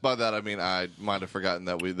 By that I mean I might have forgotten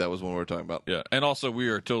that was when we were talking about. Yeah, and also we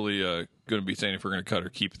are totally going to be saying if we're going to cut or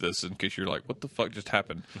keep this in case you're like, what the fuck just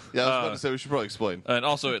happened? Yeah, I was about to say we should probably explain. And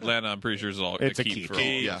also Atlanta, I'm pretty sure is all It's a keep keep. for all.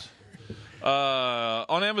 Yeah,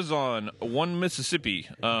 On Amazon, One Mississippi.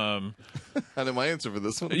 I know my answer for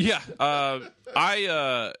this one. Yeah,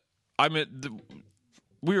 I meant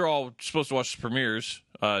we were all supposed to watch the premieres.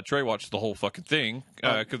 Trey watched the whole fucking thing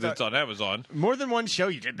because it's on Amazon. More than one show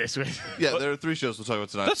you did this with. Yeah, there are 3 shows we'll talk about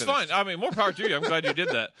tonight. That's Finished. fine. I mean, more power to you. I'm glad you did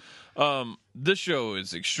that. This show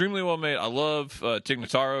is extremely well made. I love Tig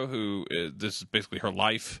Notaro, who this is basically her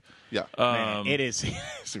life. Yeah, Man, it is.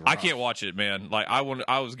 it's I rough. can't watch it, man. Like I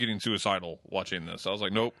was getting suicidal watching this. I was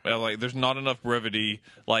like, nope. I was like, there's not enough brevity.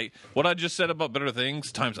 Like what I just said about Better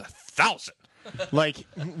Things times 1,000. Like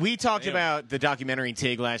we talked about the documentary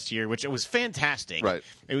Tig last year, which it was fantastic. Right.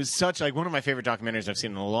 It was such like one of my favorite documentaries I've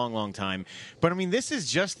seen in a long, long time. But I mean, this is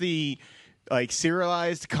just the like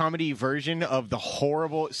serialized comedy version of the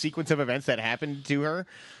horrible sequence of events that happened to her.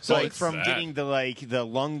 So like it's from sad. getting the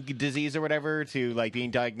lung disease or whatever to like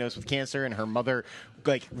being diagnosed with cancer and her mother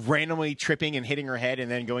like randomly tripping and hitting her head and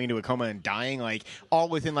then going into a coma and dying like all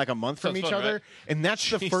within like a month from Sounds each fun, other. right? And that's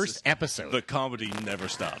the Jesus. first episode. The comedy never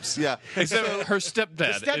stops. yeah. Except her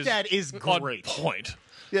stepdad. The stepdad is on great. point.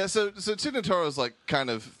 Yeah, so Tig Notaro's like kind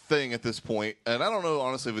of thing at this point, and I don't know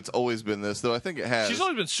honestly if it's always been this, though I think it has. She's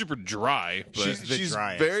always been super dry, but She's driest.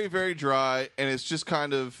 very, very dry, and it's just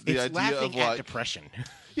kind of the it's idea laughing of at like, depression.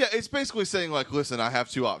 yeah, it's basically saying like, listen, I have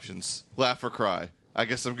 2 options: laugh or cry. I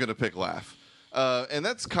guess I'm gonna pick laugh, and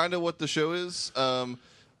that's kind of what the show is.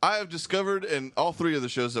 I have discovered, and all 3 of the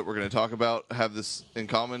shows that we're going to talk about have this in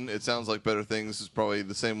common. It sounds like Better Things is probably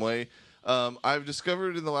the same way. I've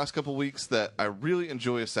discovered in the last couple weeks that I really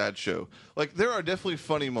enjoy a sad show. Like there are definitely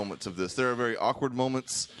funny moments of this. There are very awkward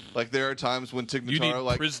moments. Like there are times when Tig you need Notaro,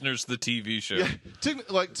 like Prisoners, the TV show. yeah,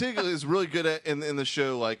 Tig is really good at in the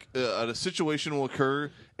show. Like a situation will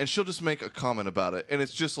occur, and she'll just make a comment about it, and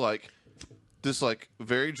it's just like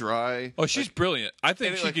very dry. Oh, she's brilliant. I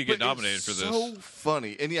think And she could get but nominated it's for this. So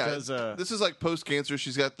funny, and yeah, Does, this is like post cancer.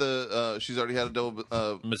 She's got she's already had a double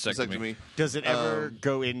mastectomy. Does it ever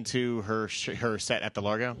go into her her set at the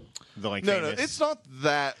Largo? The like No, famous... it's not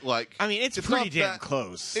that like. I mean, it's not pretty damn that-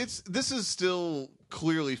 close. This is still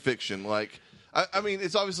clearly fiction. Like, I mean,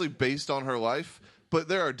 it's obviously based on her life, but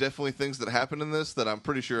there are definitely things that happen in this that I'm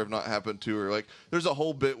pretty sure have not happened to her. Like, there's a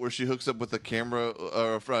whole bit where she hooks up with a camera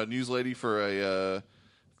or a news lady for a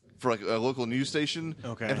local news station.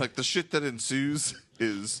 Okay. And like the shit that ensues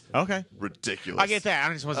is okay. ridiculous. I get that.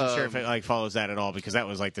 I just wasn't sure if it like follows that at all because that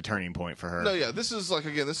was like the turning point for her. No, yeah, this is like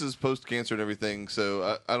again, this is post cancer and everything,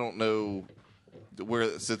 so I don't know where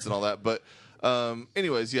it sits and all that, but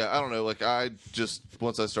anyways, yeah, I don't know. Like I just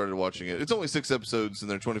once I started watching it, it's only 6 episodes and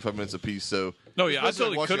they're 25 minutes apiece. So No, yeah, I it's like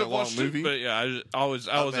totally watching could have a long watched movie. it, but yeah, I was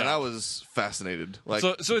out. I was fascinated. Like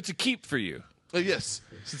So it's a keep for you. yes,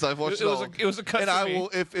 since I've watched It was all, it was a cut and for I me. will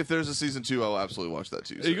if there's a season 2, I will absolutely watch that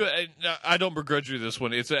too. So. I don't begrudge you this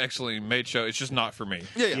one. It's an excellently made show. It's just not for me.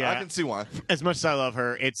 Yeah, Yeah. I can see why. As much as I love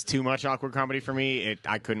her, it's too much awkward comedy for me.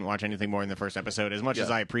 I couldn't watch anything more in the first episode. As much Yeah. as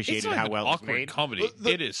I It's appreciated not how even well it's awkward made. comedy.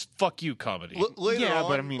 It is fuck you comedy. Later Yeah, on,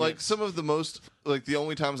 but I mean, like it's- some of the most, like the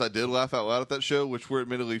only times I did laugh out loud at that show, which were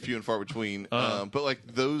admittedly few and far between, but like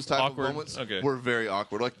those type Awkward? of moments Okay. were very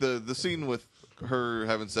awkward. Like the scene with her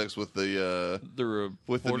having sex with the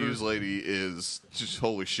reporter? news lady is just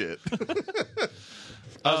holy shit.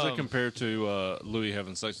 How does it compare to Louis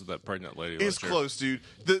having sex with that pregnant lady? It's last year? close, dude.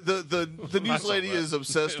 The news saw lady that. is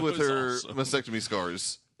obsessed It with was her awesome. mastectomy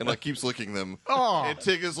scars and like keeps licking them. Oh. And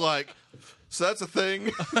Tig is like, so that's a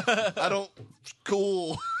thing. I don't.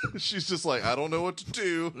 Cool. She's just like, I don't know what to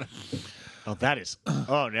do. Oh, that is.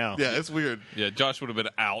 Oh no. Yeah, it's weird. Yeah, Josh would have been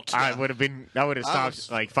out. I would have stopped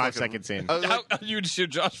was like 5 fucking- seconds in. I was, like, How you would hear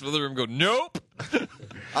Josh from the other room go, nope.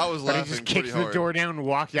 I was But he laughing just pretty kicks hard. the door down and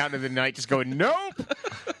walked out into the night, just going, "Nope."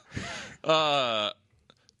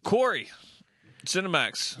 Corey.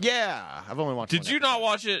 Cinemax. Yeah, I've only watched. Did one you episode. not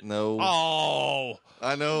watch it? No. Oh,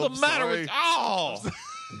 I know. the matter sorry. with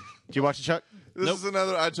Did you watch it, Chuck? This is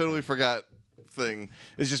another I totally forgot thing.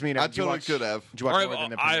 It's just me. I totally could have. Did you watch more than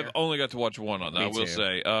the I've premiere? only got to watch one on that. Me I will too.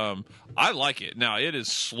 say, I like it. Now it is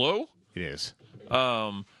slow. It is.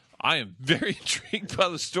 I am very intrigued by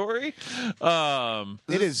the story.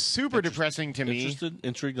 It is super depressing to me.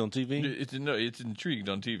 Intrigued on TV? It's intrigued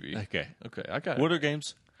on TV. Okay. Okay, I got What it. are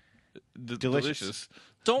games? Delicious.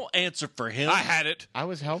 Don't answer for him. I had it. I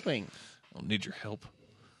was helping. I don't need your help.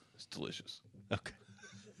 It's delicious. Okay.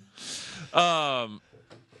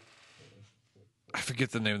 I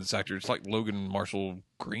forget the name of this actor. It's like Logan Marshall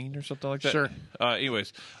Green or something like that. Sure.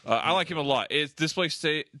 Anyways, I like him a lot. This place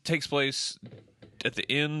takes place at the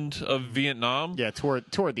end of Vietnam. Yeah, toward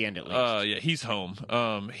the end at least. Yeah, he's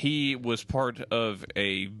home. He was part of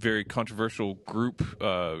a very controversial group,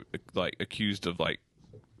 like accused of like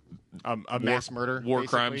A mass murder, war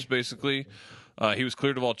basically. crimes, basically. He was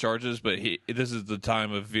cleared of all charges, but this is the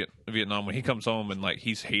time of Vietnam when he comes home and like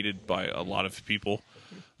he's hated by a lot of people.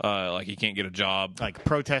 Like he can't get a job. Like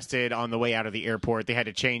protested on the way out of the airport. They had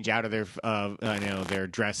to change out of their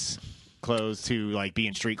dress clothes to like be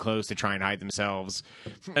in street clothes to try and hide themselves.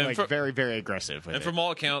 And Like very, very aggressive. With And it. from all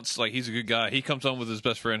accounts, like he's a good guy. He comes home with his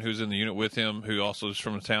best friend who's in the unit with him, who also is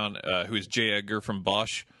from the town, who is J. Edgar from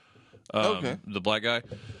Bosch. Okay. The black guy.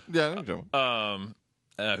 Yeah, I know you're talking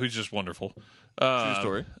Who's just wonderful. True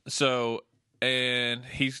story. So, and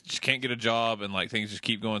he just can't get a job, and like things just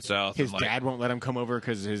keep going south. his and, like, dad won't let him come over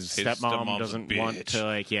because his stepmom stepmom's a doesn't want bitch. to.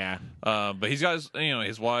 Like, yeah, but he's got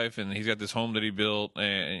his wife, and he's got this home that he built,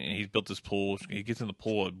 and he's built this pool. He gets in the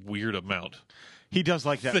pool a weird amount. he does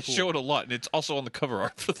like that. They pool. show it a lot, and it's also on the cover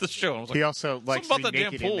art for the show. I was like, He also likes to about be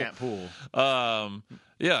that damn naked pool. in that pool.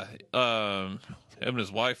 Yeah. Him and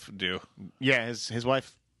his wife do. Yeah, his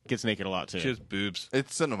wife gets naked a lot too. She has boobs.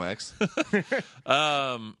 It's Cinemax.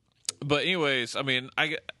 But anyways, I mean,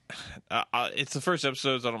 it's the first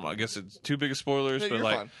episode. So I guess it's too big of spoilers. Yeah, but you're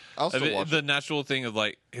like, fine. I'll still watch the natural thing of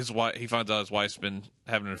like his wife. He finds out his wife's been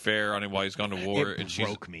having an affair on him while he's gone to war, It and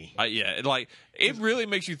broke me. It really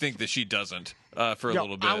makes you think that she doesn't for a Yo,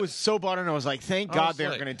 little bit. I was so bought in. I was like, thank I God was they're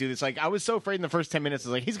like- going to do this. Like, I was so afraid in the first 10 minutes. I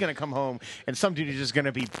was like, he's going to come home and some dude is just going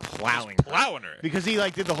to be plowing her. plowing her. Because he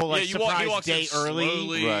like did the whole like He surprise walks in day early.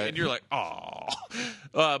 slowly, Right. and you're like, oh.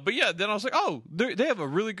 But yeah, then I was like, oh, they have a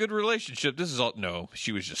really good relationship. This is all. No,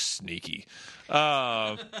 she was just sneaky.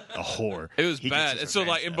 A whore. It was He gets bad. his And so revenge,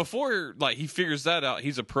 like, and though. before like he figures that out,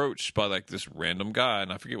 he's approached by like this random guy,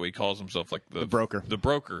 and I forget what he calls himself, like the broker. The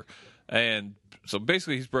broker. And so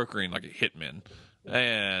basically, he's brokering like a hitman.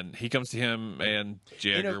 And he comes to him and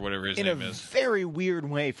Jagger, whatever his in name a is. very weird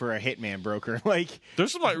way for a hitman broker. Like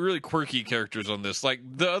There's some like really quirky characters on this. Like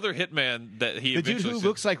the other hitman that he the dude eventually who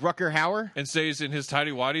looks like Rucker Hauer. and stays in his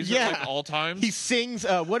tidy whities Yeah, at like all times. He sings.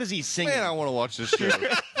 What does he sing? Man, I want to watch this show.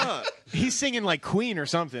 Fuck. He's singing like Queen or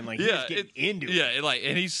something. Like he's getting into it. Yeah,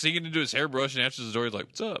 and he's singing into his hairbrush and answers the door. He's like,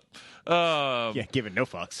 "What's up?" Yeah, giving no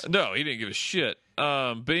fucks. No, he didn't give a shit.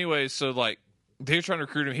 But anyway, so like they're trying to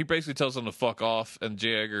recruit him. He basically tells them to fuck off, and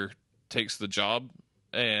J. Edgar takes the job.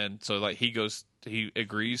 And so like he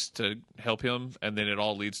agrees to help him, and then it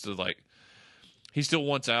all leads to like he still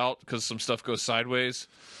wants out because some stuff goes sideways.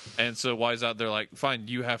 And so Wise out there like, fine,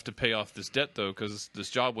 you have to pay off this debt though because this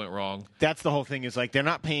job went wrong. That's the whole thing. Is like they're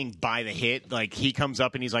not paying by the hit. Like he comes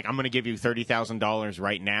up and he's like, "I'm going to give you $30,000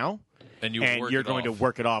 right now, And you and work you're it going to off.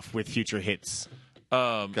 work it off with future hits."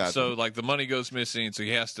 Gotcha. So like the money goes missing, so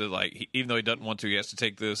he has to like even though he doesn't want to, he has to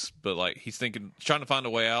take this. But like he's trying to find a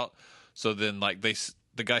way out. So then like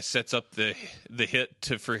the guy sets up the hit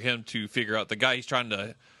for him to figure out the guy he's trying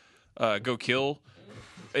to go kill,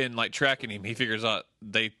 and like tracking him, he figures out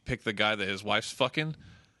they pick the guy that his wife's fucking.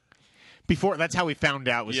 Before that's how we found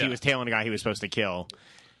out was Yeah. he was tailing a guy he was supposed to kill,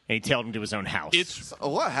 and he tailed him to his own house. It's A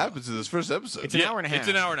lot happens in this first episode. It's an hour and a half. It's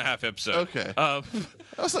an hour and a half episode. Okay. I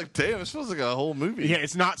was like, damn, it feels like a whole movie. yeah,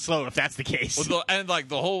 it's not slow if that's the case. And like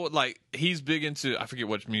the whole like he's big into I forget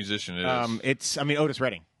which musician it is. Otis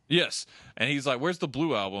Redding. Yes. And he's like, where's the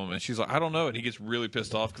Blue album? And she's like, I don't know. And he gets really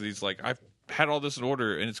pissed off because he's like, I've had all this in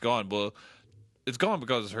order and it's gone. Well, it's gone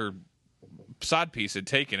because her side piece had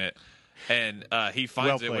taken it. And he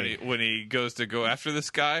finds Well it played. when he goes to go after this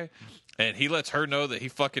guy. And he lets her know that he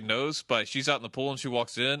fucking knows. But she's out in the pool and she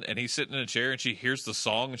walks in and he's sitting in a chair and she hears the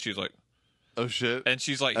song and she's like, Oh shit. and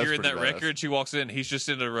she's like That's hearing that pretty badass. record. And she walks in. He's just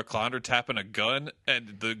in a recliner tapping a gun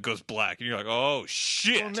and it goes black. And you're like, oh,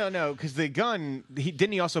 shit. Well, no, because the gun.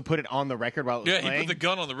 He also put it on the record while it was Yeah, playing. he put the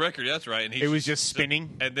gun on the record. That's right. And It was just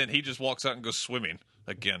spinning. And then he just walks out and goes swimming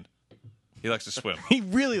again. He likes to swim. He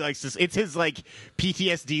really likes this. It's his like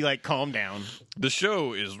PTSD, like calm down. The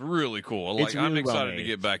show is really cool. Like It's I'm really excited well to made.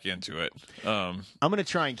 get back into it. I'm gonna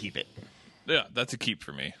try and keep it. Yeah, that's a keep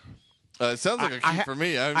for me. It sounds like a key for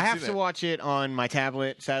me. I have to watch it on my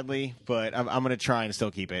tablet, sadly, but I'm gonna try and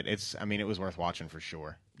still keep it. It was worth watching for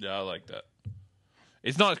sure. Yeah, I like that.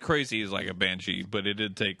 It's not as crazy as like a Banshee, but it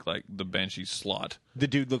did take like the Banshee slot. The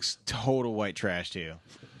dude looks total white trash too.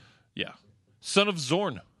 Yeah. Son of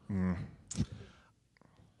Zorn.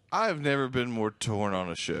 I've never been more torn on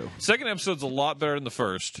a show. Second episode's a lot better than the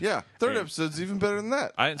first. Yeah, third episode's even better than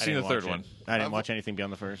that. I hadn't seen the third one. I didn't watch anything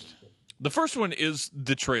beyond the first. The first one is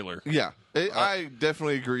the trailer. Yeah, I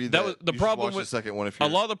definitely agree That was the you should problem watch with the second one. If a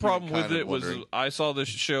you're lot of the problem even with kind it of was wondering. I saw this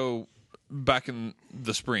show back in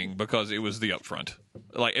the spring because it was the upfront.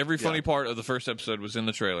 Like every funny part of the first episode was in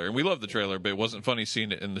the trailer, and we loved the trailer, but it wasn't funny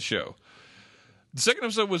seeing it in the show. The second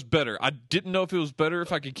episode was better. I didn't know if it was better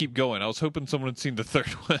if I could keep going. I was hoping someone had seen the third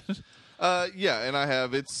one. Yeah, and I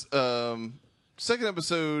have. It's second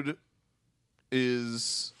episode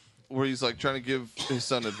is where he's like trying to give his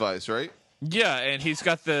son advice, right? Yeah, and he's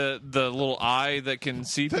got the little eye that can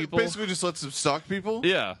see That people. basically just lets him stalk people.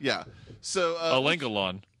 Yeah. yeah. So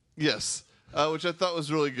Alangalon. yes, which I thought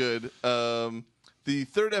was really good. The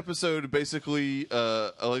third episode basically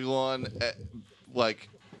Alangalon like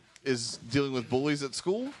is dealing with bullies at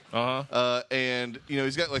school. And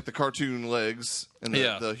he's got like the cartoon legs and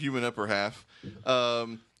the human upper half.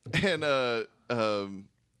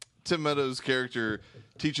 Tim Meadows' character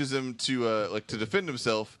teaches him to defend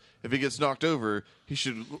himself. If he gets knocked over, he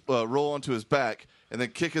should roll onto his back and then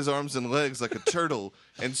kick his arms and legs like a turtle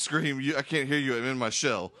and scream, I can't hear you, I'm in my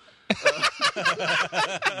shell.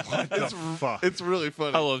 It's really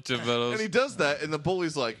funny. I love Tim Meadows. And he does that, and the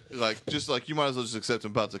bully's like you might as well just accept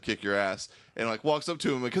him about to kick your ass, and like walks up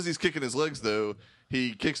to him because he's kicking his legs though.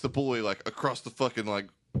 He kicks the bully like across the fucking like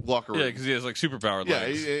locker room. Yeah, because he has like superpowered Yeah,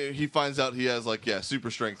 legs. he finds out he has like super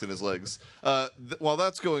strength in his legs. While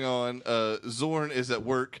that's going on, Zorn is at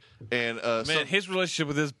work, and Man, his relationship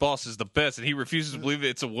with his boss is the best, and he refuses to believe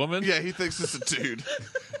it's a woman. yeah, he thinks it's a dude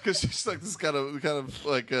because she's like this kind of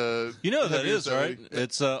like You know who that heavier is, set right? lady.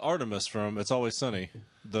 It's Artemis from It's Always Sunny,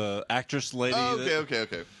 the actress lady. Oh, that-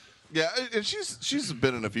 okay. Yeah, and she's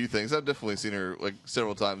been in a few things. I've definitely seen her like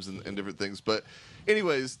several times in different things. But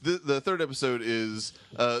anyways, the third episode is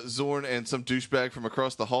Zorn and some douchebag from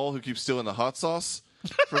across the hall who keeps stealing the hot sauce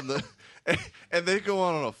from the, and they go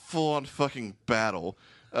on a full on fucking battle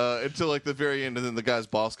until like the very end, and then the guy's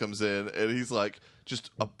boss comes in and he's like, just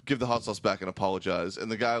give the hot sauce back and apologize, and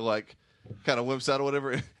the guy like kind of wimps out or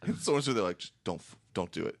whatever, and Zorn's there like, just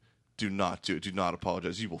don't do it. Do not do it. Do not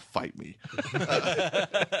apologize. You will fight me.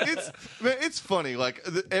 It's funny. Like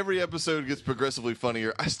every episode gets progressively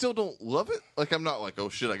funnier. I still don't love it. Like I'm not like, oh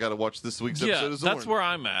shit, I got to watch this week's Yeah, episode of Zorn. that's where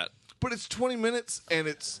I'm at. But it's 20 minutes and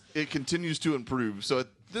it continues to improve. So at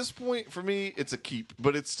this point, for me, it's a keep.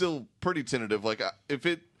 But it's still pretty tentative. Like if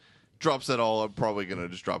it drops at all, I'm probably gonna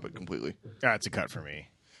just drop it completely. That's a cut for me.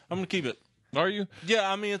 I'm gonna keep it. Are you?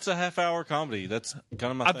 Yeah, I mean it's a half-hour comedy. That's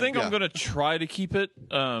kind of my I thing. think Yeah. I'm going to try to keep it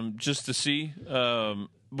just to see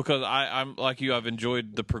because I'm like you. I've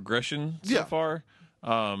enjoyed the progression so Yeah. far.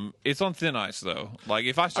 It's on thin ice though. Like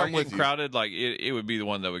if I start I'm with getting you. crowded, like it would be the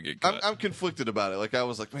one that would get cut. I'm conflicted about it. Like I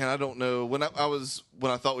was like, man, I don't know. When I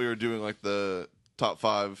thought we were doing like the top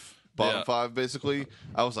 5. Bottom Yeah. 5, basically.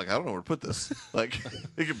 I was like, I don't know where to put this. Like,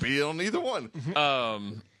 it could be on either one.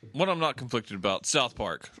 One I'm not conflicted about: South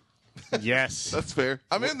Park. Yes. That's fair.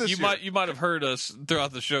 I'm in this You year. might have heard us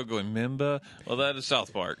throughout the show going, "Memba." Well, that is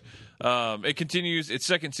South Park. It continues its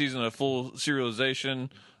second season of full serialization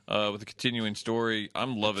with a continuing story.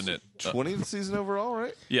 I'm loving it. 20th season overall,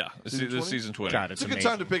 right? Yeah, this Season is 20? season 20. God, It's it's a good amazing.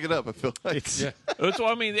 time to pick it up, I feel like. It's So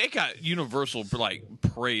I mean, it got universal like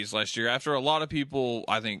praise last year. After a lot of people,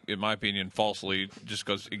 I think, in my opinion, falsely, just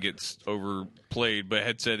because it gets overplayed, but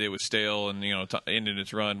had said it was stale and ended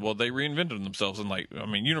its run. Well, they reinvented themselves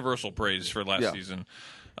and universal praise for last Yeah. season.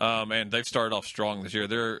 And they've started off strong this year.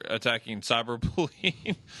 They're attacking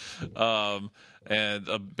cyberbullying and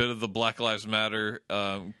a bit of the Black Lives Matter.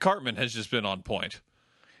 Cartman has just been on point.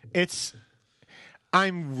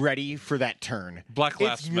 I'm ready for that turn. Black It's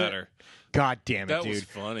Lives go- Matter. God damn it, That dude. was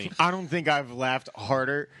funny. I don't think I've laughed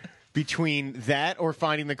harder between that or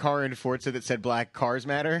finding the car in Forza that said Black Cars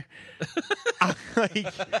Matter. I'm like,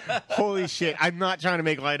 holy shit. I'm not trying to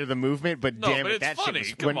make light of the movement, but No, damn but it, it's that funny.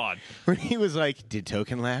 shit was, Come on. When he was like, did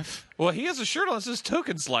Token laugh? Well, he has a shirt on that says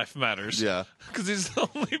Token's Life Matters. Yeah. Because he's the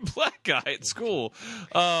only black guy at school.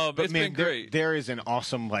 But It's man, been great. there is an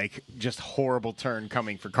awesome, like, just horrible turn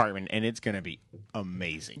coming for Cartman, and it's going to be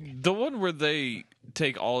amazing. The one where they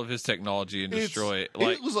take all of his technology and destroy it.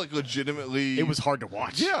 It was like legitimately. It was hard to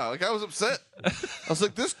watch. Yeah, like I was upset. I was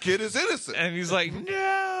like, this kid is innocent. And he's like,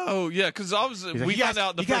 no, yeah, because we found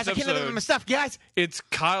out in the first I can't live episode. my stuff, guys. It's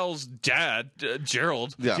Kyle's dad,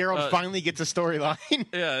 Gerald. Yeah. Gerald finally gets a storyline.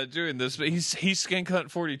 Yeah, doing this, but he's Skink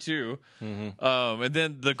Hunt 42, and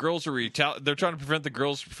then the girls are they're trying to prevent the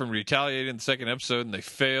girls from retaliating in the second episode, and they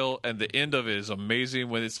fail. And the end of it is amazing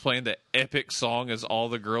when it's playing the epic song as all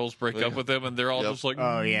the girls break up with him, and they're all just like,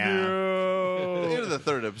 Oh, yeah. The end no. of the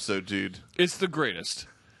third episode, dude. It's the greatest.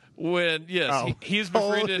 When he's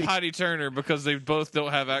befriended Heidi Turner because they both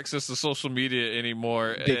don't have access to social media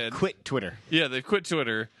anymore. They and quit Twitter. Yeah, they've quit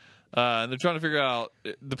Twitter. And they're trying to figure out.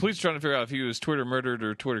 The police are trying to figure out if he was Twitter murdered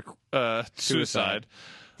or Twitter suicide.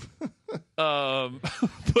 Why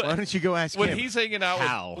don't you go ask When him? he's hanging out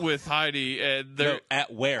How? with Heidi, and they're No,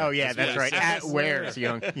 at where? Oh, yeah, that's Yes. right. At Yes. where is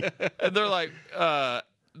young? and they're like,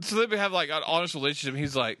 so they have like an honest relationship.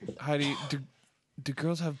 He's like, Heidi, do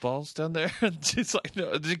girls have balls down there? And she's like,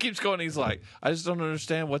 no. She keeps going. He's like, I just don't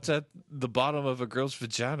understand what's at the bottom of a girl's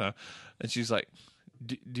vagina. And she's like,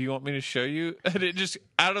 do you want me to show you? And it just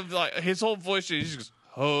out of like his whole voice, he just goes,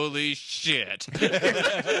 holy shit.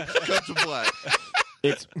 Cut to black.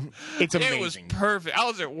 It's amazing. It was perfect. I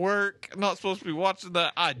was at work, not supposed to be watching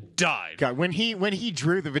that. I died. God, when he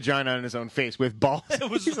drew the vagina on his own face with balls, it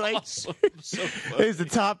was he's like, awesome. So funny. There's the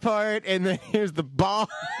top part, and then here's the ball.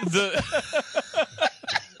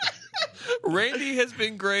 Randy has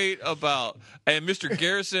been great and Mr.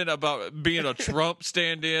 Garrison about being a Trump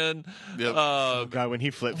stand-in. Yep. God, when he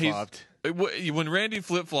flip flopped. When Randy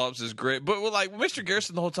flip-flops is great, but like Mr.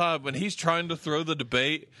 Garrison the whole time, when he's trying to throw the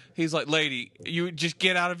debate, he's like, lady, you just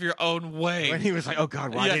get out of your own way. When he was like, oh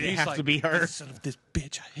God, why did it he's have like, to be her? Son of this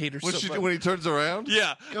bitch, I hate her When, so much. when he turns around?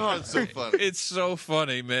 Yeah. God, it's so funny. It's so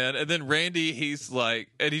funny, man. And then Randy, he's like,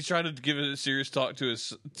 and he's trying to give a serious talk to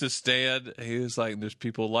Stan. He was like, there's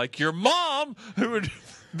people like your mom who would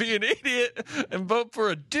be an idiot and vote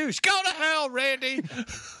for a douche. Go to hell, Randy.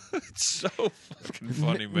 It's so fucking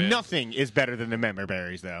funny, man. Nothing is better than the member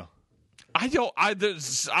berries, though. I'm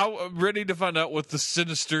ready to find out what the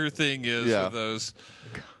sinister thing is with those.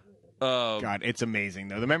 God, it's amazing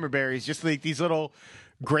though. The member berries, just like these little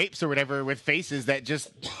grapes or whatever with faces that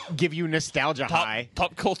just give you nostalgia high.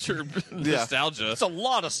 Pop culture nostalgia. It's a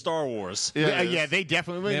lot of Star Wars. Yeah, they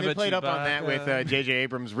definitely they played up on that with J.J.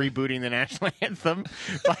 Abrams rebooting the national anthem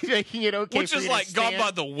by making it okay, Which for is you to like gone stand.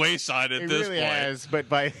 by the wayside at It this really point. has, but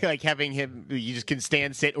by like having him, you just can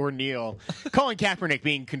stand, sit, or kneel. Colin Kaepernick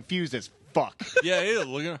being confused as fuck. Yeah,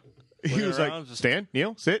 looking He was like, around, just- stand,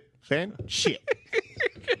 kneel, sit, stand, shit.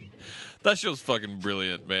 That show's fucking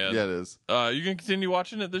brilliant, man. Yeah, it is. You can continue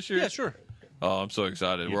watching it this year? Yeah, sure. Oh, I'm so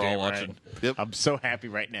excited. We're all Damn right. watching. Yep. I'm so happy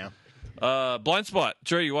right now. Blind Spot.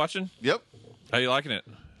 Trey, you watching? Yep. How you liking it?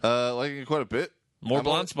 Liking it quite a bit. More I'm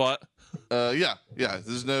Blind all- Spot. Yeah.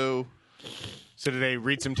 There's no. So did they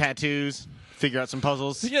read some tattoos, figure out some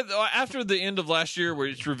puzzles? Yeah, after the end of last year where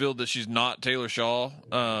it's revealed that she's not Taylor Shaw,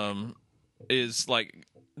 is like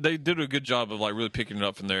they did a good job of like really picking it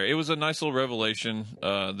up from there. It was a nice little revelation.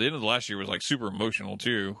 The end of the last year was like super emotional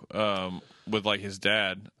too, with like his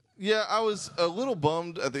dad. Yeah, I was a little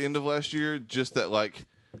bummed at the end of last year, just that like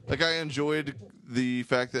I enjoyed the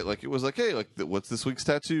fact that like it was like, hey, like what's this week's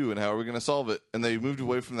tattoo and how are we going to solve it? And they moved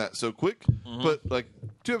away from that so quick. But like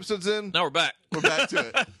 2 episodes in, Now we're back. we're back to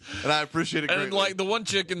it, and I appreciate it And greatly. like the one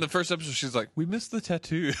chick in the first episode, she's like, "We missed the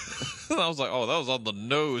tattoo," and I was like, "Oh, that was on the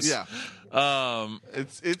nose." Yeah.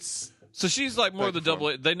 It's So she's like more Back the and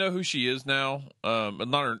forth. double. They know who she is now.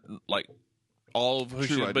 Not her, like all of who True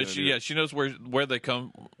she is, but identity. she knows where they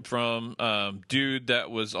come from. Dude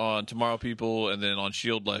that was on Tomorrow People and then on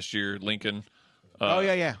Shield last year, Lincoln. Oh,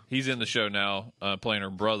 yeah. He's in the show now, playing her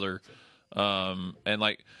brother. And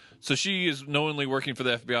like, so she is knowingly working for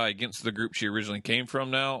the FBI against the group she originally came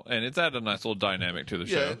from now, and it's added a nice little dynamic to the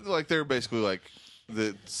yeah, show. like they're basically like.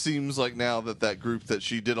 It seems like now that group that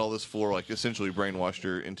she did all this for, like, essentially brainwashed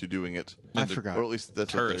her into doing it. I forgot. Or at least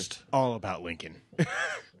that's what Tourist. All about Lincoln.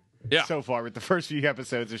 Yeah. So far with the first few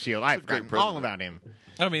episodes of S.H.I.E.L.D., I've great forgotten all president. about him.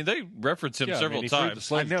 I mean, they reference him Yeah, I several mean, he freed times. the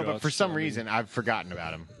I slave know, but drafts, for some so, I mean- reason, I've forgotten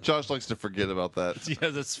about him. Josh likes to forget about that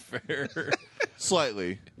Yeah, that's fair.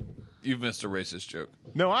 slightly. You've missed a racist joke.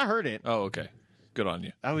 No, I heard it. Oh, okay. Good on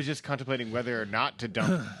you. I was just contemplating whether or not to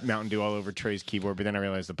dump Mountain Dew all over Trey's keyboard, but then I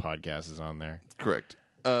realized the podcast is on there. Correct.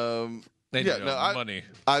 They Yeah, need no, money.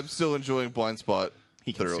 I'm still enjoying Blind Spot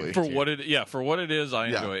He can thoroughly. sue. For what it is, I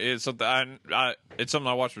Yeah. enjoy it. It's something it's something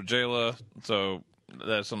I watch with Jayla, so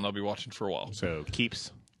that's something I'll be watching for a while. So,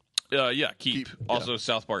 keeps. Yeah, Keep. Keep, Also,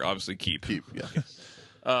 South Park, obviously Keep. Keep, yeah.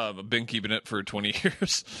 I've been keeping it for 20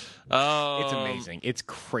 years. It's amazing. It's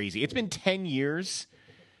crazy. It's been 10 years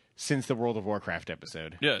since the World of Warcraft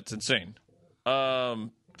episode. Yeah, it's insane.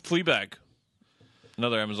 Fleabag,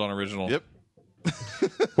 another Amazon original. Yep,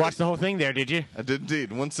 Watched the whole thing there, did you? I did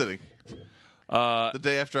indeed. One sitting. The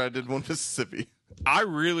day after I did One Mississippi. I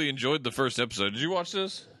really enjoyed the first episode. Did you watch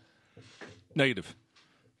this? Negative.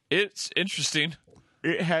 It's interesting.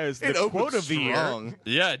 It has the It opens quote of the year. strong.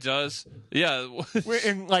 Yeah, it does. Yeah.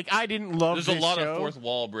 And, like, I didn't love There's this a lot show. of fourth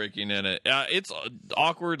wall breaking in it. It's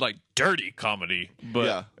awkward, like dirty comedy. But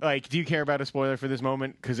Yeah. Like, do you care about a spoiler for this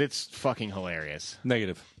moment? Because it's fucking hilarious.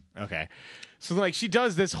 Negative. Okay. So, like, she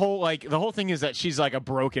does this whole, like, the whole thing is that she's, like, a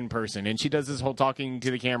broken person. And she does this whole talking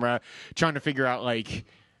to the camera, trying to figure out, like,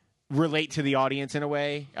 relate to the audience in a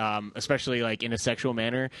way, especially, like, in a sexual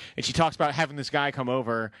manner. And she talks about having this guy come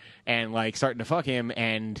over and, like, starting to fuck him.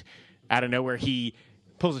 And out of nowhere, he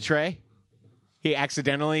pulls a tray. He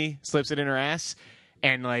accidentally slips it in her ass.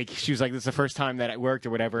 And, like, she was like, this is the first time that it worked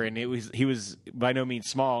or whatever. And he was by no means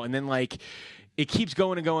small. And then, like, it keeps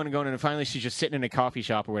going and going and going, and finally she's just sitting in a coffee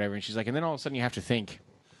shop or whatever, and she's like, and then all of a sudden you have to think,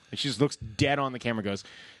 and she just looks dead on the camera and goes,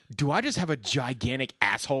 do I just have a gigantic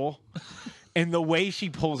asshole? And the way she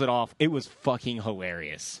pulls it off, it was fucking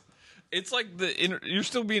hilarious. it's like you're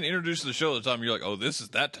still being introduced to the show at the time. You're like, oh, this is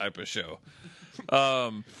that type of show.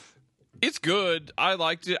 It's good. I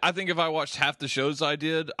liked it. I think if I watched half the shows I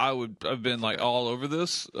did, I would have been like all over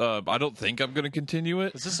this. I don't think I'm going to continue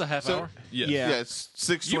it. Is this a half hour? Yes. Yeah. Yeah, it's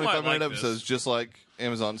 6 You might 25-minute like episodes, this. just like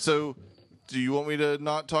Amazon. So, do you want me to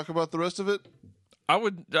not talk about the rest of it? I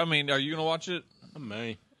would. I mean, are you going to watch it? I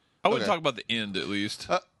may. I would Okay. talk about the end at least.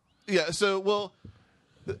 Yeah. So, well,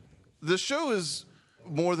 the show is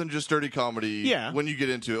more than just dirty comedy. Yeah. When you get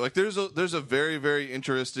into it, like there's a very very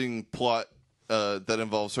interesting plot that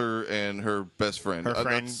involves her and her best friend. Her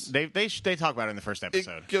friend, That's- they talk about it in the first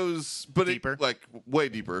episode. It goes, but Deeper? it like way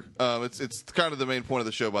deeper. It's kind of the main point of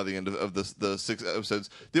the show by the end of the 6 episodes.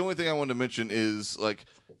 The only thing I wanted to mention is like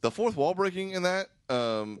the fourth wall breaking in that,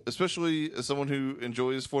 especially as someone who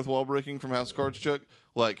enjoys fourth wall breaking from House of Cards, Chuck.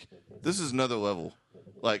 Like this is another level.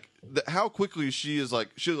 Like how quickly she is like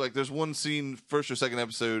there's one scene, first or second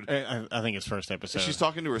episode. I think it's first episode. She's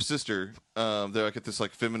talking to her sister. They're like at this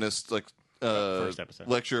like feminist like First episode.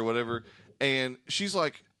 lecture or whatever, and she's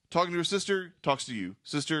like talking to her sister, talks to you,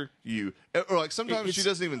 sister, you, or like sometimes It's she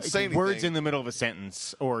doesn't even say anything. words in the middle of a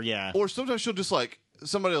sentence, or yeah. Or sometimes she'll just like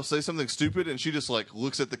somebody will say something stupid, and she just like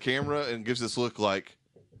looks at the camera and gives this look like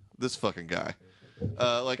this fucking guy.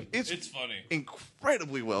 Like it's funny.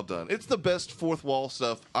 incredibly well done. It's the best fourth wall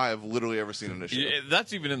stuff I have literally ever seen in a show. Yeah,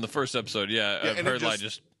 that's even in the first episode. Yeah, I've and it heard like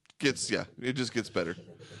just it just gets better.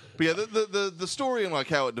 But yeah, the story and like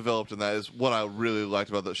how it developed and that is what I really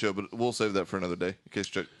liked about that show. But we'll save that for another day in case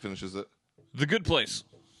Chuck finishes it. The Good Place.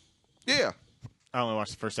 Yeah, I only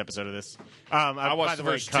watched the first episode of this. I by watched the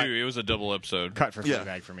way, first two. It was a double episode. Cut for Yeah.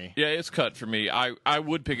 Fleabag for me. Yeah, it's cut for me. I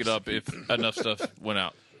would pick it up if enough stuff went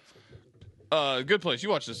out. Good Place. You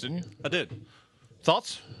watched this, didn't you? I did.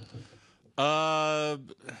 Thoughts?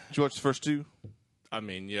 did you watch the first two? I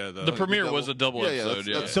mean, yeah. The premiere double? was a double Yeah, episode.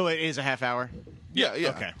 Yeah, that's- So it is a half hour. Yeah.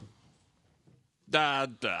 Okay.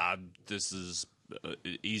 This is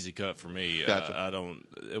easy cut for me. Gotcha. I don't.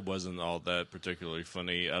 It wasn't all that particularly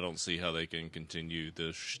funny. I don't see how they can continue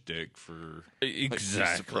this shtick for.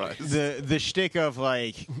 exactly. Surprise. The shtick of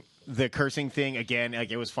like the cursing thing again,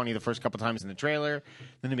 like it was funny the first couple times in the trailer,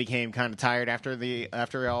 then it became kind of tired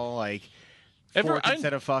after all like fork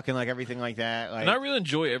instead of fucking like everything like that. Like And I really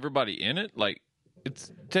enjoy everybody in it. Like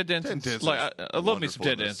it's Ted Danson. Ted Danson's Like I love me some wonderful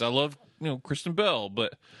Ted in this. Danson. I love Kristen Bell,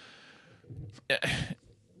 but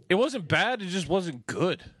it wasn't bad. It just wasn't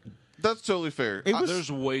good. That's totally fair.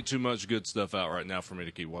 There's way too much good stuff out right now for me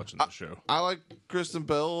to keep watching the show. I like Kristen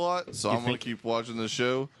Bell a lot, so I'm going to keep watching the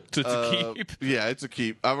show. It's a keep? Yeah, it's a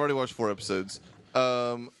keep. I've already watched 4 episodes.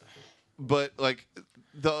 But like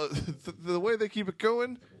the way they keep it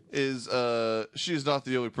going is she is not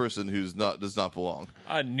the only person who's does not belong.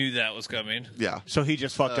 I knew that was coming. Yeah. so he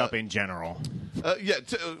just fucked up in general.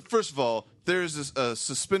 First of all, there's this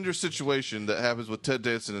suspender situation that happens with Ted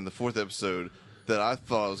Danson in the 4th episode that I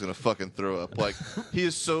thought I was gonna fucking throw up. Like he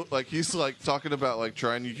is so like he's like talking about like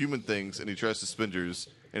trying new human things and he tries suspenders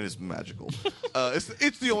and it's magical.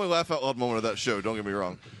 It's the only laugh out loud moment of that show. Don't get me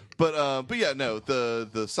wrong, but yeah, no,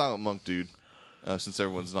 the Silent Monk dude. Since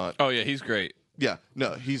everyone's not, Oh yeah, he's great. yeah,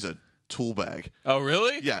 no, he's a tool bag. Oh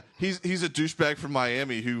really? Yeah, he's a douchebag from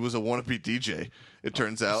Miami who was a wannabe DJ. It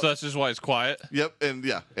turns out. So that's just why he's quiet. Yep, and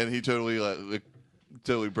he totally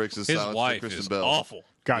totally breaks his His silence to wife Kristen is Bell. awful.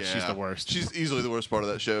 God, Yeah. she's the worst. She's easily the worst part of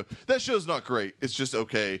that show. That show's not great. It's just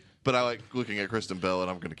okay. but I like looking at Kristen Bell, and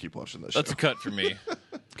I'm going to keep watching this show. That's a cut for me.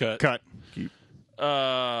 Cut.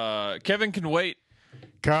 Kevin Can Wait.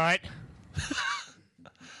 Cut.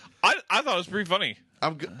 I thought it was pretty funny.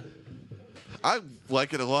 I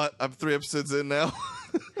like it a lot. I'm 3 episodes in now.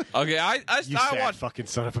 Okay, I Sad watched fucking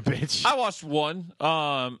son of a bitch. I watched one.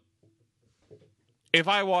 If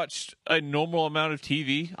I watched a normal amount of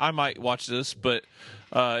TV, I might watch this, but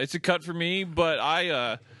it's a cut for me. But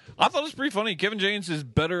I thought it was pretty funny. Kevin James is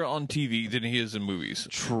better on TV than he is in movies.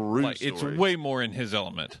 True Like, it's way more in his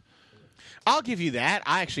element. I'll give you that.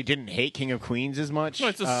 I actually didn't hate King of Queens as much. No,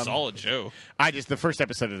 it's a solid show. The first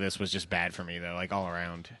episode of this was just bad for me though, like all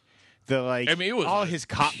around. I mean, it was all his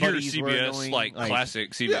cop pure buddies were CBS, annoying. like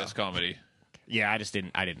classic CBS comedy. Yeah, I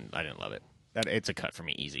didn't love it. It's a cut for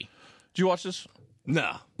me, easy. Did you watch this?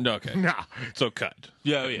 No. No, okay. Nah. So cut.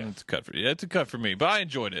 Yeah. It's a cut for you. It's a cut for me, but I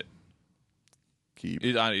enjoyed it.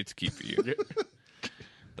 It's a keep for you.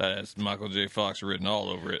 That has Michael J. Fox written all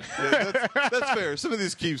over it. Yeah, that's fair. Some of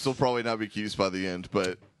these keeps will probably not be keeps by the end,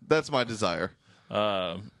 but that's my desire.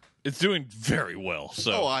 It's doing very well.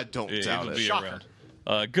 So I don't doubt it'll it. be Shocker.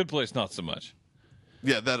 around. Good Place, not so much.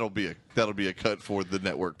 Yeah, that'll be a cut for the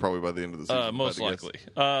network probably by the end of the season. Most I'd guess.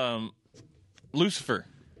 likely. Lucifer.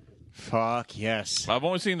 Fuck yes. I've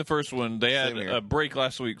only seen the first one. They had Same here. a break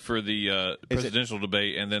last week for the presidential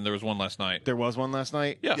debate, and then there was one last night. There was one last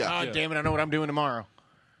night. Yeah. Ah, damn it! I know what I'm doing tomorrow.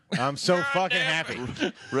 I'm so fucking happy.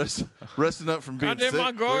 Resting up from being Goddamn sick.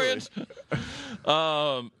 Mongolians.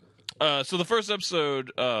 So the first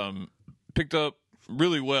episode picked up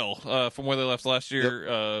really well from where they left last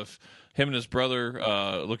year. Him and his brother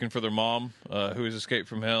looking for their mom, who has escaped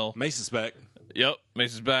from hell. Mace is back. Yep,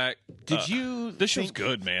 Mace is back. Did you? This show's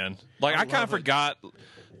good, man. Like I kind of forgot.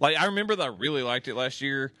 Like I remember that I really liked it last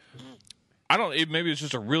year. Maybe it's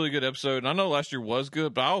just a really good episode. And I know last year was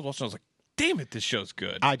good, but I was watching. I was like, damn it, this show's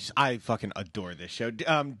good. I fucking adore this show.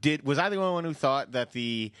 Was I the only one who thought that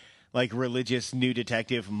the religious new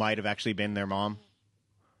detective might have actually been their mom?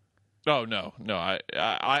 Oh no!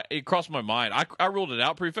 It crossed my mind. I ruled it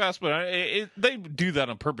out pretty fast, but they do that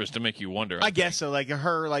on purpose to make you wonder. I guess so. Like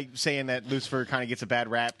her, saying that Lucifer kind of gets a bad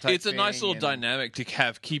rap. Type It's a nice thing, little dynamic to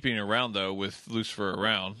have keeping around though with Lucifer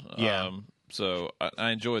around. Yeah. So I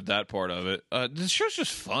enjoyed that part of it. This show's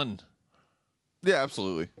just fun. Yeah,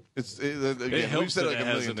 absolutely. Again, It we've helps said that it like it a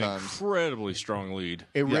has million an times. incredibly strong lead.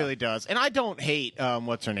 It really does, and I don't hate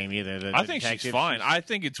what's her name either. I think she's fine. I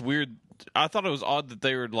think it's weird. I thought it was odd that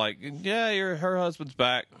they were like, "Yeah, her husband's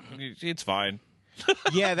back. It's fine."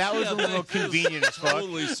 Yeah, that was a little convenient as fuck.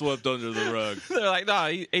 Totally swept under the rug. They're like, "Nah,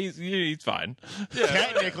 he's fine."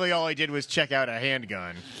 Technically, all he did was check out a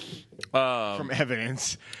handgun from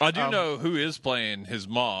evidence. I do know who is playing his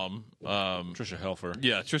mom. Trisha Helfer.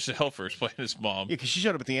 Yeah, Trisha Helfer is playing his mom. Yeah, because she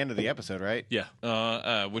showed up at the end of the episode, right?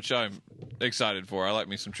 Yeah. Which I'm excited for. I like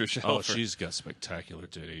me some Trisha Helfer. Oh, she's got spectacular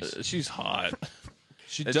titties. She's hot.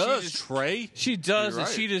 She And does, she just- Trey. She does, You're and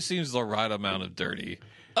right. she just seems the right amount of dirty.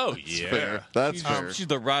 Oh, yeah. Fair. That's fair. She's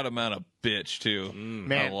the right amount of bitch too.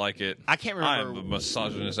 Man, I like it. I can't remember- I'm a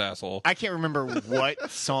misogynist asshole. I can't remember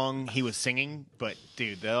what song he was singing, but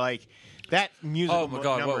dude, that music. Oh my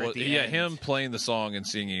god! number What at was, the yeah, end. him playing the song and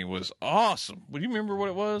singing was awesome. Would you remember what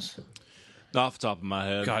it was? Not off the top of my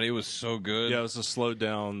head. God, it was so good. Yeah, it was a slowed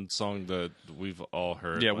down song that we've all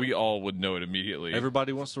heard. Yeah, Like, we all would know it immediately.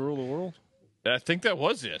 Everybody Wants to Rule the World? I think that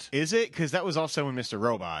was it. Is it? Because that was also in Mr.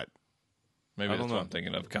 Robot. Maybe I that's don't what know. I'm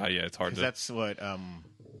thinking of. God, yeah, it's hard 'Cause to. that's what.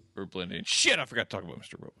 We're blending. Shit, I forgot to talk about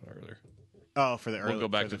Mr. Robot earlier. Oh, for the early. We'll go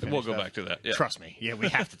back for to the we'll finish go stuff. back to that. Yeah. Trust me. Yeah, we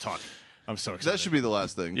have to talk. I'm so excited. That should be the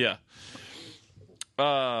last thing. Yeah.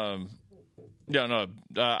 Yeah, no.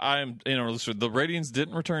 I'm in a list. The ratings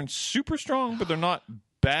didn't return super strong, but they're not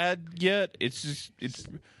bad yet. It's just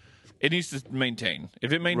it needs to maintain.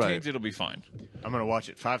 If it maintains, Right. it'll be fine. I'm gonna watch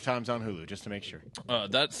it 5 times on Hulu just to make sure.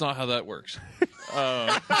 That's not how that works.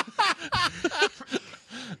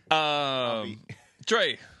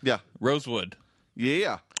 Trey, Yeah. Rosewood,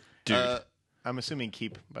 Yeah. dude. I'm assuming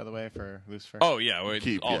keep, by the way, for Lucifer. Oh yeah, wait,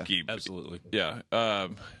 Keep, I'll yeah. keep. Absolutely. Yeah.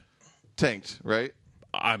 Tanked, right?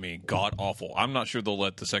 I mean, god awful. I'm not sure they'll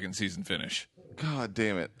let the second season finish. God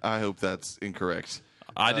damn it. I hope that's incorrect.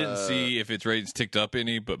 I didn't see if its ratings ticked up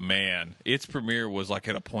any, but man, its premiere was like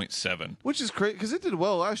at a 0.7. Which is crazy because it did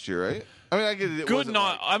well last year, right? I mean, I get it. It Good, wasn't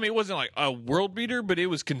not. like- I mean, it wasn't like a world beater, but it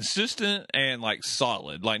was consistent and like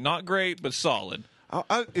solid. Like not great, but solid.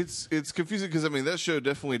 it's confusing because I mean that show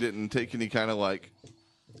definitely didn't take any kind of like.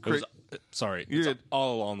 It was, sorry. You're It's good.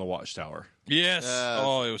 all on the Watchtower. Yes.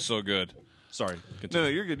 Oh, it was so good. Sorry. No, Continue.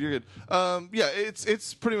 you're good. You're good. Yeah,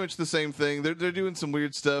 it's pretty much the same thing. They're doing some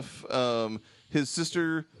weird stuff. His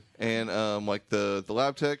sister and like the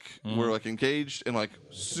lab tech were like engaged, and like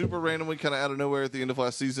super randomly, kind of out of nowhere at the end of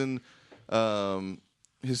last season,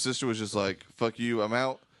 his sister was just like, "Fuck you, I'm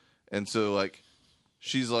out," and so like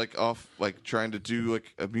she's like off like trying to do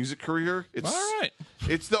like a music career. It's All right.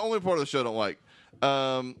 It's the only part of the show I don't like.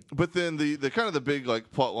 But then the kind of the big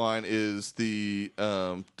like plot line is the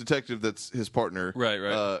detective that's his partner. Right.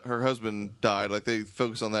 Her husband died. Like they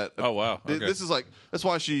focus on that. Oh, wow. Okay. This is like that's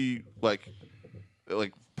why she like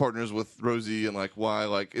partners with Rosie, and like why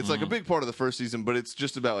like it's like a big part of the first season, but it's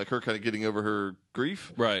just about like her kind of getting over her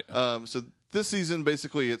grief. Right. So this season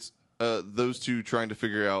basically it's those two trying to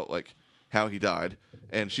figure out like how he died,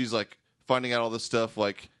 and she's like finding out all this stuff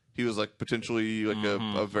like. He was like potentially like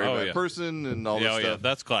a very bad person and all this stuff. Yeah,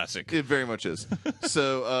 that's classic. It very much is.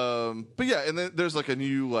 So, but yeah, and then there's like a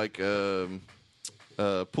new like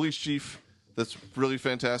police chief that's really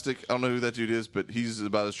fantastic. I don't know who that dude is, but he's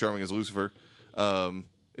about as charming as Lucifer.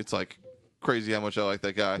 It's like crazy how much I like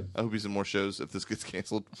that guy. I hope he's in more shows if this gets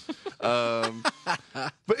canceled.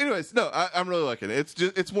 But anyways, no, I'm really liking it.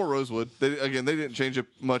 It's more Rosewood. They didn't change it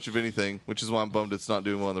much of anything, which is why I'm bummed it's not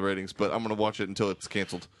doing well in the ratings. But I'm gonna watch it until it's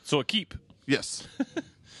canceled. So a keep. Yes,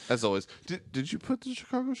 as always. Did you put the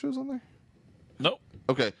Chicago shows on there? Nope.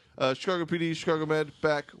 Okay, Chicago PD, Chicago Med,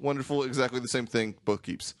 back, wonderful, exactly the same thing, both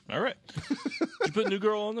keeps. All right. Did you put New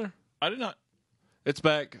Girl on there? I did not. It's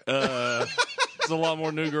back. It's a lot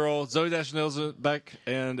more New Girl. Zoe Deschanel's back,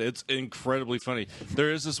 and it's incredibly funny.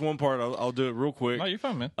 There is this one part. I'll do it real quick. No, you're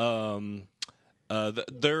fine, man.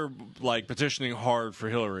 They're like petitioning hard for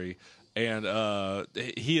Hillary, and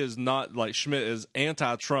he is not like Schmidt is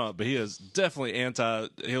anti-Trump, but he is definitely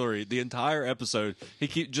anti-Hillary. The entire episode, he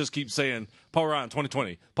just keeps saying Paul Ryan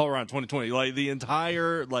 2020, Paul Ryan 2020, like the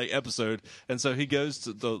entire like episode. And so he goes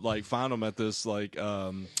to like find them at this like.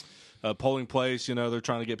 Polling place, they're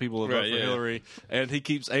trying to get people to vote for Hillary, and he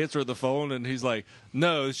keeps answering the phone, and he's like,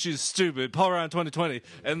 "No, she's stupid." Paul Ryan 2020,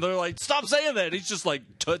 and they're like, "Stop saying that." He's just like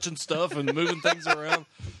touching stuff and moving things around.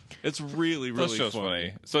 It's really, really That show's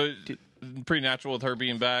funny. So pretty natural with her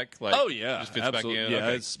being back. Like, Oh yeah, just fits absolutely. back in. Yeah,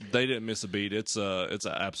 Okay. they didn't miss a beat. It's an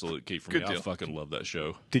absolute key for Good me. I deal. fucking love that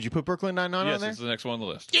show. Did you put Brooklyn Nine-Nine on Yes, there? it's the next one on the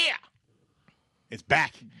list. Yeah. It's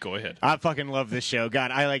back. Go ahead. I fucking love this show.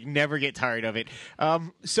 God, I like never get tired of it.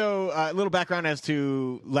 So a little background as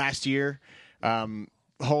to last year.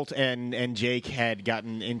 Holt and Jake had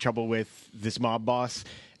gotten in trouble with this mob boss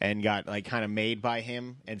and got like kind of made by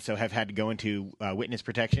him, and so have had to go into witness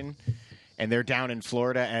protection. And they're down in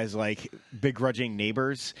Florida as like begrudging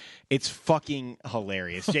neighbors. It's fucking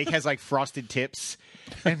hilarious. Jake has like frosted tips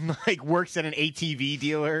and like works at an ATV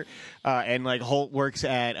dealer, and like Holt works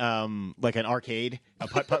at like an arcade, a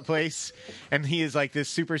putt place, and he is like this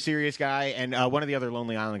super serious guy. And one of the other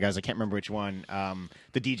Lonely Island guys, I can't remember which one,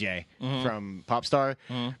 the DJ from Popstar,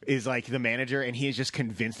 is like the manager, and he is just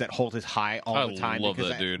convinced that Holt is high all the time love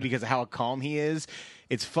that dude. because of how calm he is.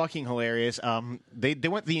 It's fucking hilarious. They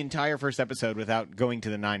went the entire first episode without going to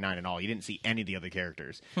the 9-9 at all. You didn't see any of the other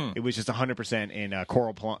characters. It was just 100% in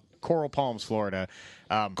Coral Palms, Florida.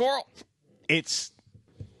 Coral. It's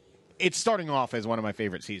starting off as one of my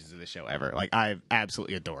favorite seasons of the show ever. Like, I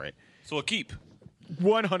absolutely adore it. So a keep.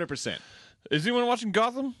 100%. Is anyone watching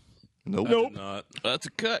Gotham? Nope. I did not. That's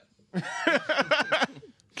a cut.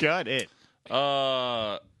 Got it.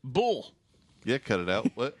 Bull. Yeah, cut it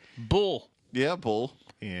out. What? Bull. Yeah, bull.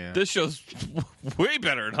 Yeah. This show's way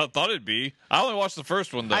better than I thought it'd be. I only watched the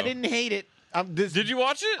first one, though. I didn't hate it. Did you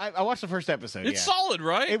watch it? I watched the first episode. It's yeah. solid,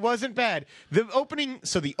 right? It wasn't bad. The opening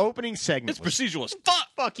segment It's was procedural as fuck.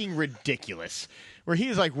 fucking ridiculous. Where he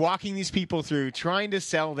is like walking these people through, trying to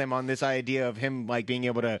sell them on this idea of him like being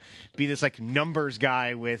able to be this like numbers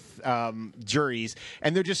guy with juries,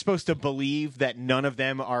 and they're just supposed to believe that none of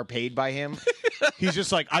them are paid by him. He's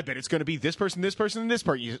just like, I bet it's going to be this person, this person, and this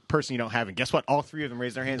person you don't have. And guess what? All three of them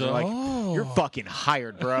raise their hands and are like, you're fucking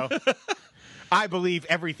hired, bro. I believe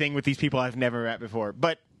everything with these people I've never met before,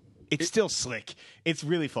 but it's still slick. It's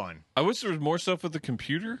really fun. I wish there was more stuff with the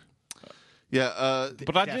computer, Yeah,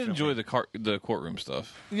 but I did Definitely. enjoy the courtroom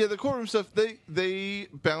stuff. yeah. The courtroom stuff they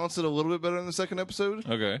balance it a little bit better in the second episode.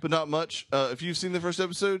 Okay. but not much. If you've seen the first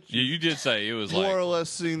episode, Yeah, you did say it was more like or less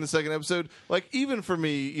seen the second episode. Like even for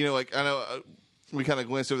me, like I know we kind of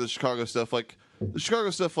glanced over the Chicago stuff. Like the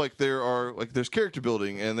Chicago stuff, like there's character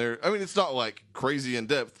building, and it's not like crazy in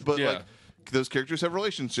depth, but Yeah. like those characters have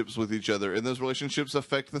relationships with each other, and those relationships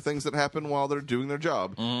affect the things that happen while they're doing their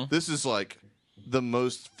job. This is like the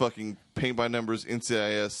most fucking paint by numbers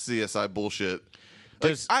NCIS CSI bullshit.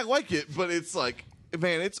 Like, I like it, but it's like,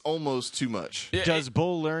 man, it's almost too much. Does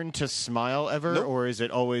Bull learn to smile ever, Nope. or is it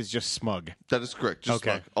always just smug? That is correct. Just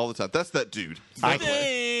Okay. fuck all the time. That's that dude. I-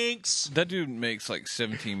 Hanks. That dude makes like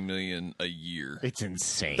 $17 million a year. It's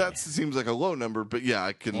insane. That seems like a low number, but yeah,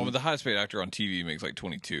 I can. Well, the highest paid actor on TV makes like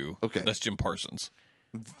 22. Okay. That's Jim Parsons.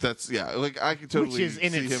 That's like I can totally. which is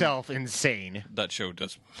in see him- itself insane. That show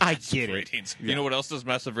does I massive get it. ratings. You know what else does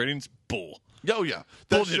massive ratings? Bull. Oh yeah,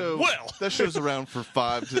 Bull did well. That show's around for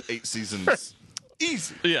 5 to 8 seasons.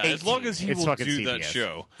 Easy. Yeah, as long as he It's will fucking do that CBS.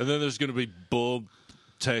 show. And then there's going to be Bull,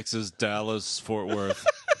 Texas, Dallas, Fort Worth.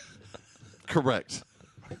 Correct.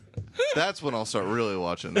 That's when I'll start really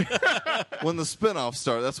watching. When the spinoffs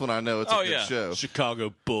start, that's when I know it's a Oh, good yeah. show.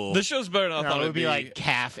 Chicago Bull. The show's better than I No, thought it it'd would be like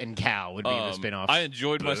calf and cow would be the spinoff. I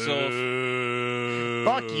enjoyed myself,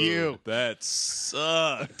 Fuck you. That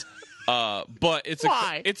sucked. but it's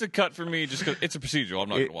Why? it's a cut for me just because it's a procedural. I'm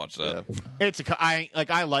not going to watch that. It's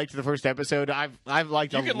I liked the first episode. I've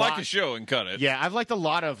liked You a can lot. like a show and cut it. Yeah, I've liked a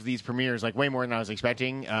lot of these premieres, like way more than I was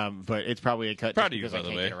expecting. But it's probably a cut. Proud just of you, because I by the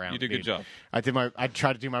can't way. get around, You did a good dude. job. I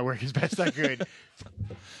tried to do my work as best I could.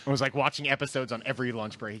 I was like watching episodes on every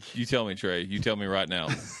lunch break. You tell me, Trey. You tell me right now.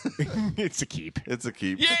 It's a keep. It's a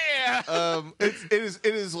keep. Yeah, It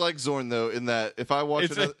is like Zorn though, in that if I watch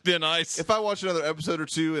it's another, a thin ice. if I watch another episode or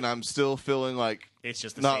two and I'm still feeling like It's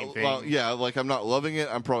just the not same thing. well, yeah, like I'm not loving it,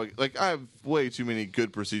 I'm probably like I have way too many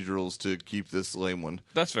good procedurals to keep this lame one.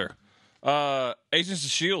 That's fair. Agents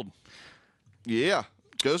of Shield, Yeah,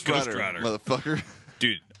 Ghost Ghost Rider, Rider. motherfucker.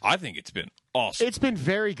 dude. I think it's been awesome. It's been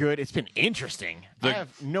very good. It's been interesting. I The-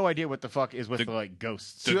 have no idea what the fuck is with the like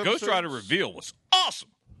ghosts. The Two Ghost episodes? Rider reveal was awesome.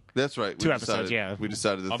 That's right. We 2 episodes, decided, yeah. we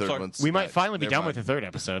decided the I'm third sorry. one's. We might back. finally be Never done mind. with the third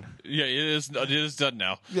episode. Yeah, it is done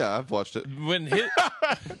now. Yeah, I've watched it.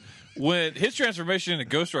 When his transformation into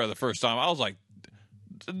Ghost Rider the first time, I was like,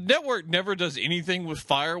 the network never does anything with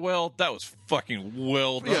fire well. That was fucking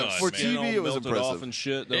well done. Yeah, for man. TV, it was melted impressive. off and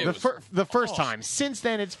shit. It The, was the first time. Since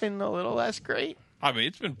then, it's been a little less great. I mean,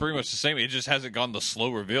 it's been pretty much the same. It just hasn't gone the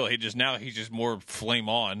slow reveal. He's just more flame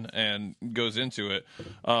on and goes into it.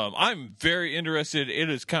 I'm very interested. It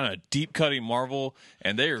is kind of deep cutting Marvel,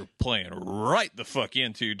 and they are playing right the fuck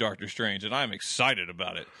into Doctor Strange, and I'm excited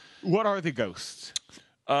about it. What are the ghosts?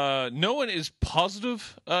 No one is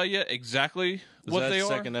positive yet exactly Is what that they are.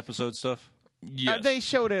 second episode stuff? Yes. They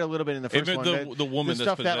showed it a little bit in the first Even one. the woman the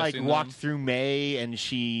that's stuff that like possessing walked them. through May and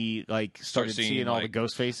she like started seeing, seeing all the like-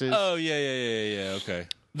 ghost faces. Oh yeah. Okay.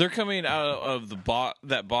 They're coming out of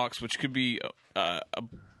that box, which could be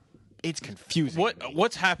It's confusing.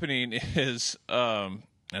 what's happening is, and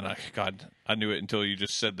I knew it until you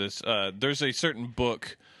just said this. There's a certain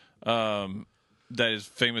book that is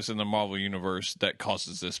famous in the Marvel universe that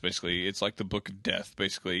causes this. Basically, it's like the Book of Death.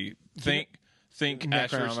 Basically, think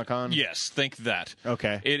Asher's. Necronomicon? Yes, think that.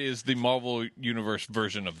 Okay. It is the Marvel universe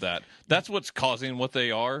version of that. That's what's causing what they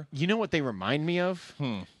are. You know what they remind me of?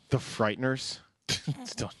 The Frighteners.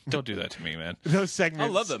 Don't do that to me, man. Those segments. I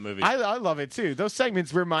love that movie. I love it too. Those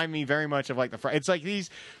segments remind me very much of like it's like these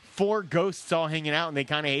 4 ghosts all hanging out and they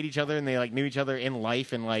kind of hate each other and they like knew each other in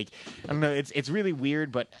life and like I don't know. It's really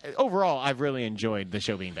weird, but overall, I've really enjoyed the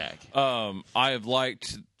show being back. I have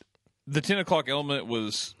liked the 10 o'clock element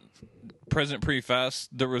was present pretty fast.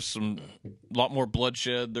 There was a lot more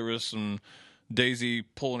bloodshed. There was some Daisy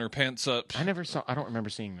pulling her pants up. I don't remember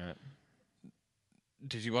seeing that.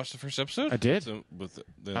 Did you watch the first episode? I did. So with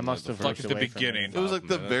I must have Like looked at the away from beginning. it. It was like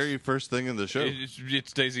the minutes. very first thing in the show.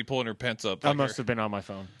 It's Daisy pulling her pants up. I like must her- have been on my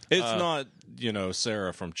phone. It's not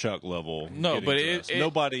Sarah from Chuck level. No, getting but dressed.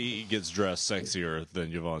 Nobody gets dressed sexier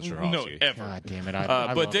than Yvonne Strahovski. No, ever. God damn it! I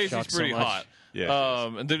But love Daisy's Chuck so pretty much. hot.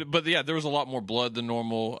 Yeah, but yeah, there was a lot more blood than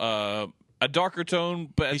normal. A darker tone,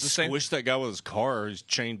 but at He the same squished that guy with his car. He's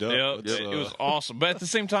chained up. yeah, That's, it was awesome. But at the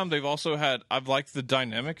same time, they've also had. I've liked the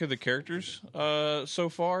dynamic of the characters so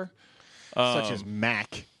far. Such as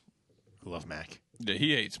Mac. I love Mac. Yeah,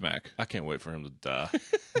 he hates Mac. I can't wait for him to die.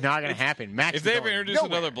 Not gonna happen. Mac. If they ever introduce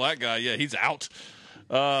another black guy, yeah, he's out.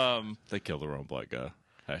 They killed the wrong black guy.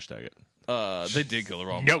 Hashtag it. They did kill the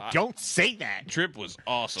wrong. No, guy. don't say that. Trip was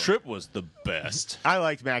awesome. Trip was the best. I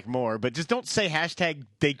liked Mac more, but just don't say hashtag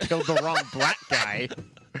they killed the wrong black guy.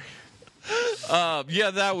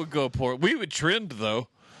 Yeah, that would go poor. We would trend though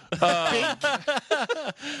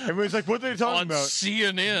Everyone's like, what are they talking on about?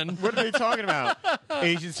 CNN. What are they talking about?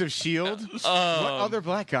 Agents of S.H.I.E.L.D.? What other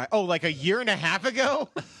black guy? Oh, like a year and a half ago?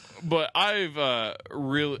 But I've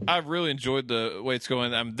really enjoyed the way it's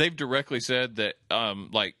going. They've directly said that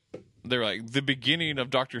like they're like, the beginning of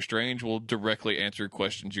Doctor Strange will directly answer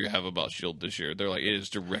questions you have about S.H.I.E.L.D. this year. They're like, it is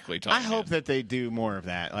directly tied I hope in. that they do more of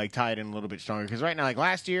that, like tie it in a little bit stronger. Because right now, like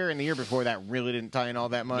last year and the year before, that really didn't tie in all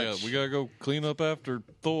that much. Yeah, we gotta go clean up after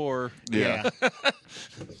Thor. Yeah.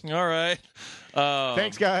 All right.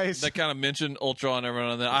 Thanks, guys. They kind of mentioned Ultron every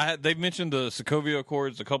now and then. They've mentioned the Sokovia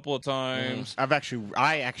Accords a couple of times.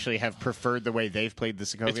 I actually have preferred the way they've played the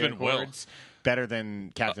Sokovia It's been well. Accords better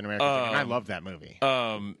than Captain America did, and I love that movie.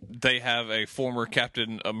 They have a former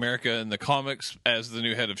Captain America in the comics as the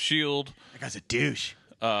new head of S.H.I.E.L.D. That guy's a douche.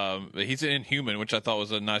 He's an Inhuman, which I thought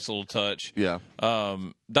was a nice little touch. Yeah.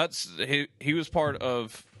 That's he was part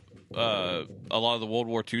of a lot of the World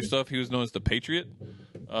War II stuff. He was known as the Patriot.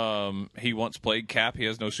 He once played Cap. He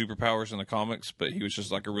has no superpowers in the comics, but he was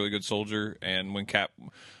just like a really good soldier. And when Cap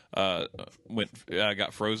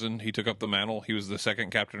got frozen, he took up the mantle. He was the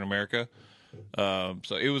second Captain America.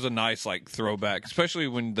 So it was a nice like throwback, especially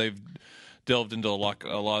when they've delved into a lot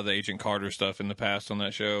of the Agent Carter stuff in the past on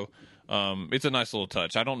that show. It's a nice little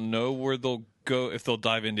touch. I don't know where they'll go, if they'll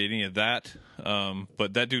dive into any of that.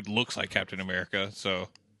 But that dude looks like Captain America, so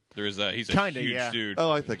there is that. He's a Kinda, huge yeah. dude. I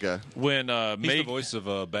like that guy. When He's May the voice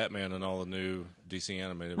of Batman and all the new DC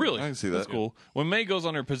animated. really, I can see that's that. cool. When May goes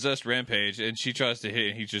on her possessed rampage and she tries to hit,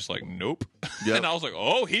 and he's just like, nope. Yep. And I was like,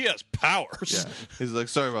 oh, he has powers. Yeah. He's like,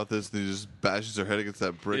 sorry about this. And he just bashes her head against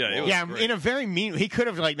that brick Yeah, it wall. was Yeah, great. in a very mean. He could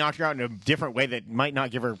have like knocked her out in a different way that might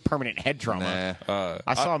not give her permanent head trauma. Nah.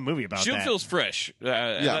 I saw a movie about Shield that. feels fresh,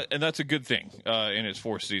 Yeah. and that's a good thing in its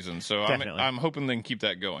fourth season. So Definitely. I'm hoping they can keep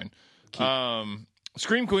that going.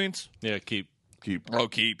 Scream Queens. Yeah, keep. Oh,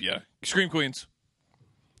 keep, yeah. Scream Queens.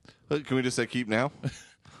 Can we just say keep now? So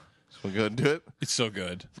we go ahead and do it? It's so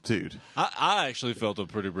good. Dude. I actually felt a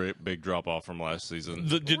pretty big drop off from last season.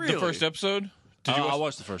 The first episode? Did you I watch?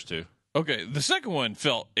 watched the first two. Okay, the second one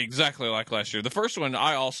felt exactly like last year. The first one,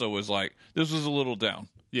 I also was like, this was a little down.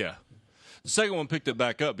 Yeah. The second one picked it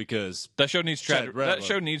back up because That show needs Chad. Chad That Radwell.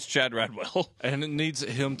 show needs Chad Radwell. and it needs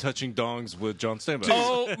him touching dongs with John Stamos.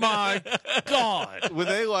 Oh my god! When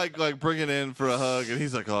they like bring it in for a hug, and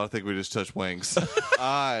he's like, "Oh, I think we just touched wings."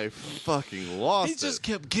 I fucking lost He it. just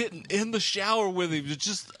kept getting in the shower with him,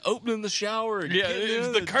 just opening the shower. And Yeah, getting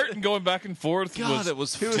in the and- curtain going back and forth. God, it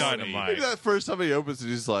was He was- dynamite. Maybe that first time he opens it,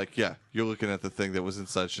 he's like, "Yeah, you're looking at the thing that was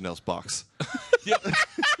inside Chanel's box."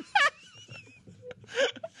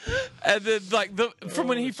 And then, like from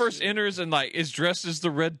when he first enters and like is dressed as the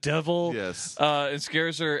Red Devil, Yes. and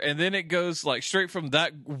scares her, and then it goes like straight from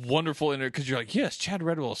that wonderful enter because you're like, yes, Chad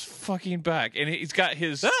Redwell is fucking back, and he's got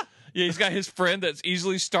his he's got his friend that's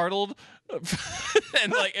easily startled,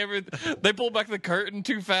 and like they pull back the curtain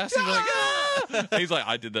too fast, he's like, ah! And he's like,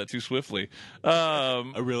 I did that too swiftly. I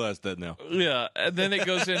realized that now. Yeah, and then it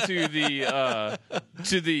goes into the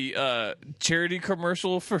charity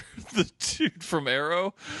commercial for the dude from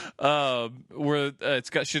Arrow, where it's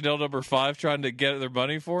got Chanel No. 5 trying to get their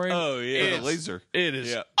money for him. Oh, yeah. It's- The laser. It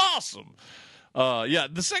is Yeah. awesome. Yeah,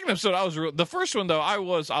 the second episode, the first one though, I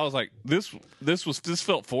was like, this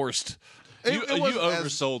felt forced. You It wasn't as-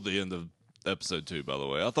 oversold the end of episode 2, by the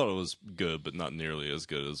way. I thought it was good, but not nearly as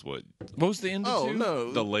good as what What was the end of Oh two?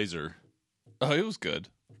 no! the laser. Oh, it was good.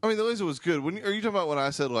 I mean, the laser was good. Are you talking about when I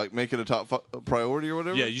said like make it a top priority or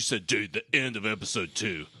whatever? Yeah, you said, dude, the end of episode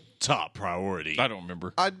 2, top priority. I don't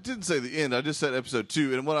remember. I didn't say the end. I just said episode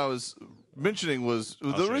 2, and what I was mentioning was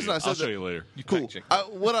the reason I said I'll show that. you later. Cool. Fact check.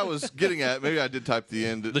 What I was getting at, maybe I did type the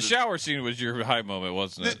end. The shower scene was your high moment,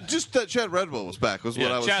 wasn't it? Just that Chad Redwell was back was what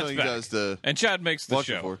Yeah, I was Chad's telling back. you guys to And Chad makes the watch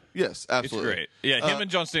it show. for. Yes, It's absolutely. great. Yeah, him and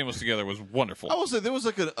John Stamos together was wonderful. I will say there was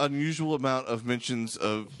like an unusual amount of mentions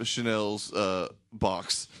of Chanel's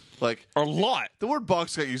box. Like A lot. the word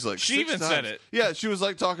box got used like She 6 even times. said it. Yeah, she was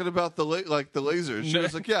like talking about the laser. She No.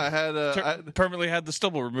 was like, "Yeah, I had." Permanently had the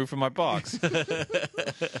stubble removed from my box.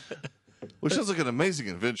 Which sounds like an amazing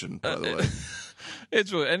invention, by the way.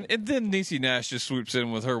 It's really, and then Niecy Nash just swoops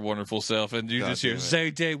in with her wonderful self, and you God just hear damn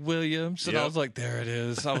it. Zay Williams, and I Yep. was like, there it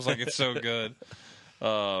is. I was like, it's so good.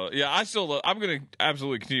 Yeah, I'm gonna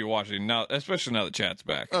absolutely continue watching now, especially now that Chad's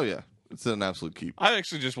back. Oh yeah, it's an absolute keep. I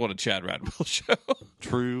actually just want a Chad Radwell show.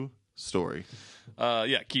 True story.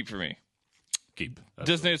 Yeah, keep for me. Keep.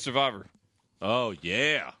 Designated Survivor. Oh,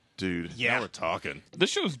 yeah. Dude. Yeah. Now we're talking.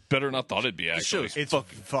 This show's better than I thought it'd be. Actually, show's It's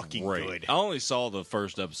fucking Great. good. I only saw the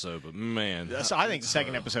first episode, but man. So I think the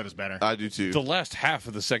second episode is better. I do too. the last half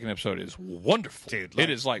of the second episode is wonderful. Dude, it like-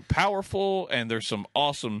 is like powerful, and there's some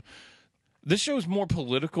awesome. This show is more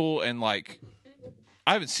political and like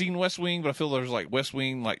I haven't seen West Wing, but I feel there's like West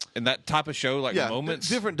Wing, like in that type of show, like Yeah, moments.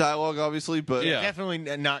 different dialogue, obviously, but Yeah. Definitely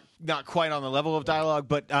not quite on the level of dialogue,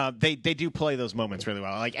 but they do play those moments really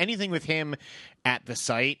well. Like anything with him at the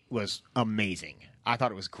site was amazing. I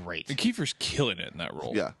thought it was great. And Kiefer's killing it in that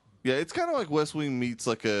role. yeah, it's kind of like West Wing meets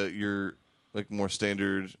like your like more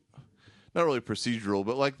standard, not really procedural,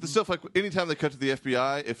 but like the stuff like anytime they cut to the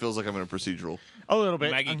FBI, it feels like I'm in a procedural. A little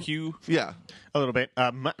bit. Maggie Q. Yeah, A little bit.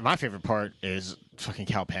 My favorite part is fucking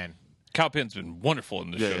Cal Penn. Cal Penn's been wonderful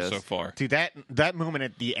in the Yeah, show yes. so far. Dude, that moment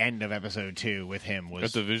at the end of episode 2 with him At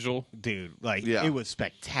was, the visual, dude, like Yeah. it was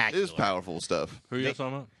spectacular. it is powerful stuff. Who are you guys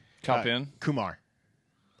talking about? Cal Penn. Kumar.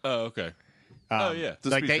 Oh, okay. Oh, yeah. The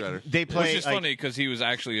Like speechwriter. they play Which is like, funny because he was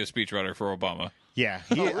actually a speechwriter for Obama. Yeah,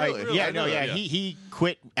 really? yeah, I no, know yeah. that. He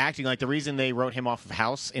quit acting. Like the reason they wrote him off of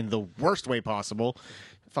House in the worst way possible.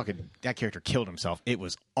 Fucking that character killed himself. It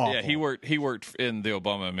was awful. Yeah, he worked in the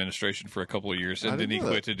Obama administration for a couple of years, and then didn't he know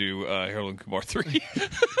quit that. to do Harold and Kumar 3.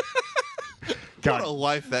 What a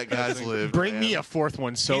life that guy's lived. Bring man. me a fourth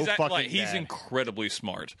one so he's fucking he's bad. incredibly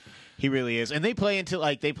smart. He really is, and they play into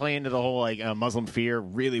the whole like Muslim fear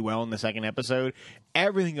really well in the second episode.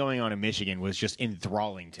 Everything going on in Michigan was just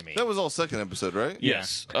enthralling to me. That was all second episode, right?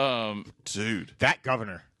 Yes. Dude, That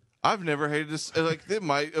governor. I've never hated this. Like, they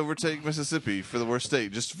might overtake Mississippi for the worst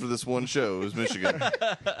state just for this one show. It was Michigan.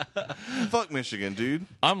 Fuck Michigan, dude.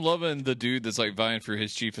 I'm loving the dude that's like vying for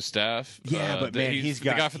his chief of staff. Yeah, but man, he's the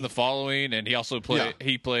got- guy from The Following, and he also played Yeah.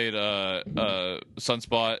 he played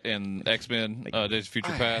Sunspot in X-Men: Days of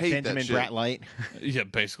Future I Past. hate Benjamin that shit. Bratlight. Yeah,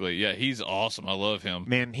 basically. Yeah, he's awesome. I love him.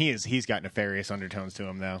 Man, he's got nefarious undertones to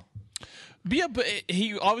him though. But yeah, but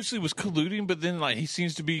he obviously was colluding, but then like he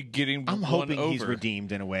seems to be getting I'm won hoping over. he's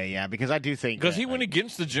redeemed in a way, yeah, because I do think Because that, he went like,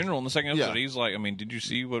 against the general in the second episode. Yeah. He's like, I mean, did you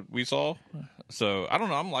see what we saw? So I don't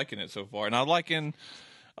know. I'm liking it so far, and I liking,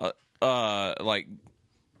 like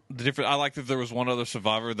the different. I like that there was one other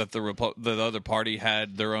survivor that the other party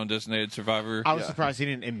had their own designated survivor. I was Yeah. surprised he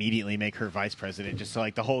didn't immediately make her vice president, just so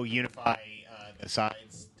like the whole unify the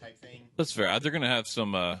sides type thing. That's fair. They're gonna have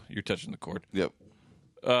some. You're touching the cord. Yep.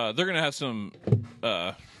 They're gonna have some.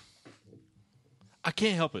 I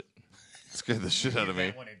can't help it. Scared the shit out of me.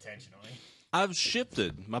 That one intentionally. I've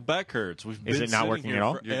shifted. My back hurts. We've Is been it not sitting working here at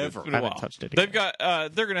all? Forever. It's been a I haven't while. touched it They've again.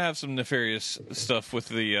 got. They're gonna have some nefarious stuff with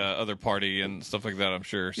the other party and stuff like that. I'm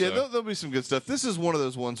sure. Yeah, So. there'll be some good stuff. This is one of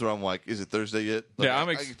those ones where I'm like, is it Thursday yet? Like, Yeah, I'm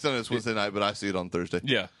I can tell you it's Wednesday night, but I see it on Thursday.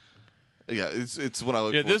 Yeah. Yeah, it's when I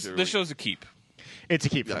look Yeah. forward This to every this week. show's a keep. It's a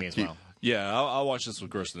keep for Yeah, me as keep. well. Yeah, I watched this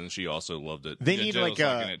with Kristen, and she also loved it. They Yeah, need Jill's like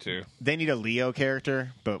liking it too. they need a Leo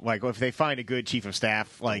character, but like if they find a good chief of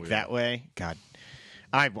staff like that way, God,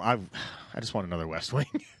 I just want another West Wing.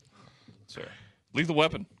 Sure. Lethal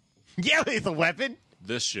Weapon. Yeah, Lethal Weapon.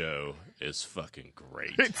 This show is fucking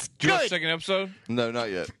great. It's Did you watch the good. second episode? No,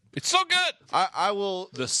 not yet. It's so good. I will.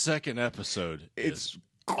 The second episode is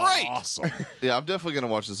Great. awesome. Yeah, I'm definitely gonna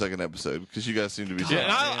watch the second episode because you guys seem to be. Yeah,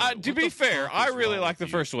 and I, Man, to what be the fair, fuck I is really wrong like the with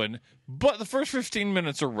you? first one, but the first 15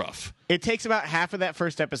 minutes are rough. It takes about half of that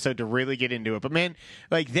first episode to really get into it, but man,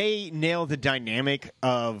 like they nail the dynamic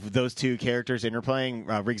of those two characters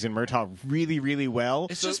interplaying Riggs and Murtaugh really, really well.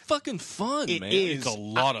 It's just fucking fun, It man. is It's a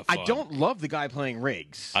lot of I fun. don't love the guy playing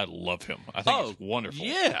Riggs. I love him. I think he's wonderful.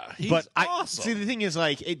 Yeah, he's but I awesome. see the thing is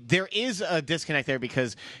like there is a disconnect there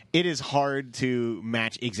because it is hard to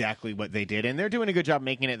match exactly what they did, and they're doing a good job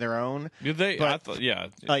making it their own. Yeah, I But- thought, yeah.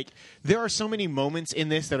 Like there are so many moments in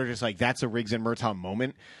this that are just like that's a Riggs and Murtaugh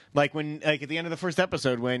moment. Like when like at the end of the first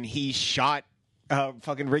episode when he shot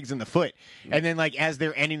fucking Riggs in the foot, and then like as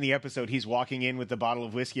they're ending the episode, he's walking in with the bottle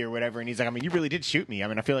of whiskey or whatever, and he's like, I mean, you really did shoot me. I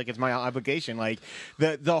mean, I feel like it's my obligation. Like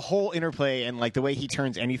the whole interplay and like the way he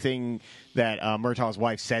turns anything that Murtaugh's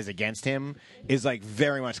wife says against him is like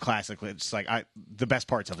very much classic. It's like the best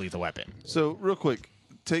parts of Lethal Weapon. So real quick,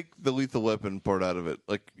 take the Lethal Weapon part out of it.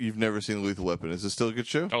 Like you've never seen Lethal Weapon. Is this still a good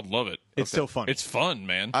show? I would love it. It's still fun. It's fun,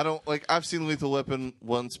 man. I don't like. I've seen Lethal Weapon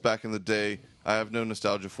once back in the day. I have no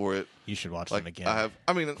nostalgia for it. You should watch Like them again. I have.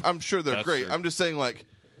 I mean, I'm sure they're That's great. true. I'm just saying, like,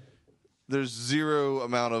 there's zero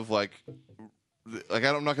amount of like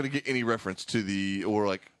I'm not going to get any reference to the or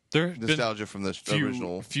like There have been nostalgia from the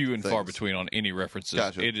original. few and far things. between on any references.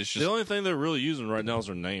 Gotcha. It is just the only thing they're really using right now is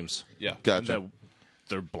their names. yeah, Gotcha. And that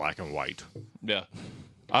they're black and white. yeah.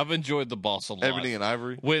 I've enjoyed the boss a lot. Ebony and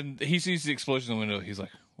Ivory. When he sees the explosion in the window, he's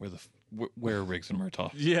like, "Where are Riggs and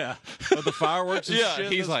Murtaugh?" Yeah, the fireworks and Yeah, shit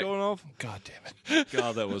he's that's like- going off. God damn it!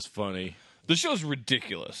 God, that was funny. The show's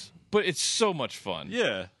ridiculous, but it's so much fun.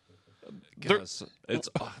 Yeah, Guys, it's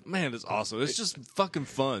man, it's awesome. It's just fucking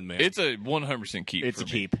fun, man. It's a 100% keep. It's for a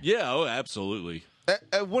me. keep. yeah, oh, absolutely.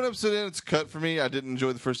 At one episode in, it's cut for me. I didn't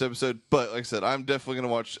enjoy the first episode, but like I said, I'm definitely going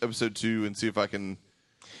to watch episode 2 and see if I can.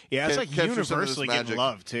 Yeah, it's Ca- like capture some of this universally magic. getting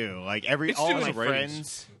love too. Like It's all doing my some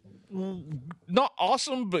friends. Not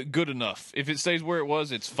awesome, but good enough. If it stays where it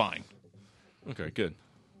was, it's fine. Okay, good.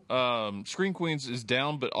 Screen Queens is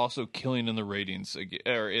down, but also killing in the ratings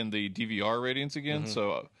or in the DVR ratings again.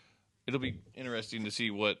 So it'll be interesting to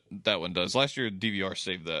see what that one does. Last year, DVR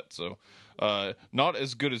saved that, so not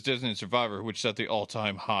as good as Designated Survivor, which set the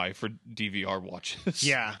all-time high for DVR watches.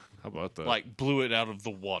 Yeah. How about that? like blew it out of the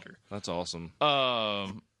water. That's awesome.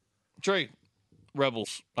 Trey,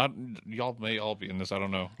 Rebels. Y'all may all be in this. I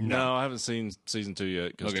don't know. No, I haven't seen season 2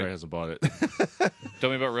 yet because Okay. Trey hasn't bought it. Tell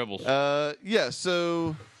me about Rebels. Yeah,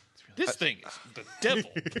 so this thing is the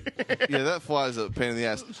devil. yeah, that flies a pain in the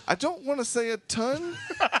ass. I don't want to say a ton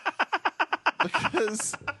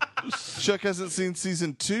because Chuck hasn't seen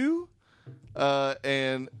season 2,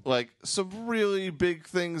 and like some really big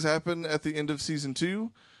things happen at the end of season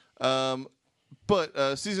 2.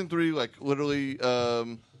 But season 3, like literally,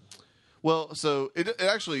 well, so it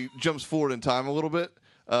actually jumps forward in time a little bit.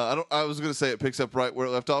 I was going to say it picks up right where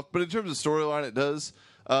it left off, but in terms of storyline, it does.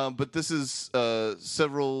 But this is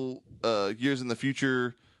several years in the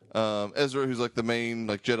future. Ezra, who's like the main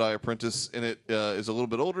like Jedi apprentice in it, is a little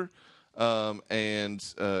bit older, and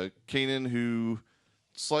Kanan, who,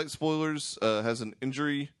 slight spoilers, has an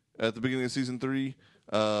injury at the beginning of season 3,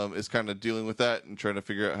 is kind of dealing with that and trying to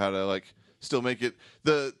figure out how to like still make it.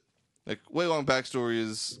 The like way long backstory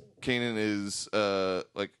is Kanan is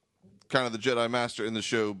like kind of the Jedi Master in the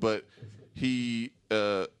show, but he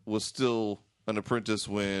was still an apprentice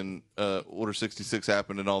when Order 66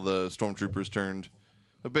 happened and all the stormtroopers turned.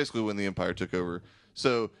 Basically, when the Empire took over,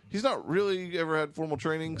 so he's not really ever had formal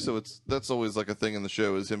training. So that's always like a thing in the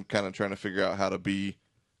show, is him kind of trying to figure out how to be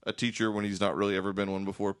a teacher when he's not really ever been one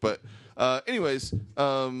before. But anyways,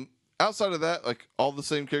 outside of that, like all the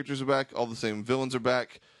same characters are back, all the same villains are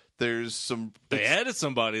back. There's some They added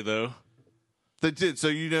somebody though. they did. So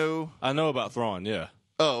you know. I know about Thrawn. Yeah.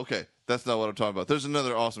 Oh, okay. That's not what I'm talking about. There's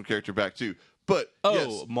another awesome character back too. But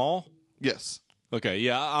Oh, Maul. yes. Okay.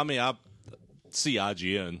 Yeah. I mean, I see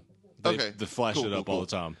IGN. They flash Cool, it up cool, all cool.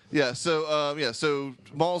 the time. Yeah. So so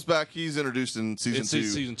Maul's back. He's introduced in season It's 2.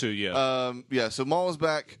 season 2. Yeah. Yeah, so Maul is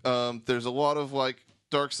back. There's a lot of like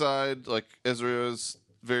dark side, like Ezra is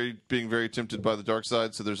being very tempted by the dark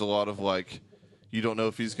side. So there's a lot of like, you don't know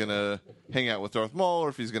if he's gonna hang out with Darth Maul or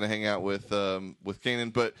if he's gonna hang out with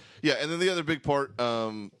Kanan. But yeah, and then the other big part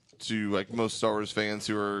to like most Star Wars fans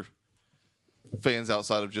who are fans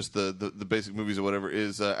outside of just the basic movies or whatever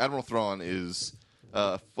is Admiral Thrawn is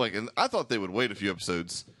like, and I thought they would wait a few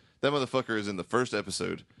episodes. That motherfucker is in the first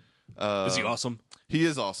episode. Is he awesome? He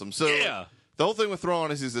is awesome. So Yeah. the whole thing with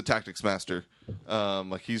Thrawn is he's a tactics master.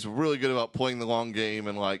 Like he's really good about playing the long game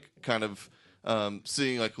and like kind of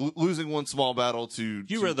seeing like losing one small battle to.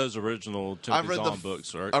 You read those original I've Timothy read Zahn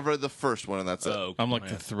books, right? I've read the first one and that's it. Oh, I'm like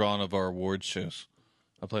man. the Thrawn of our awards shows.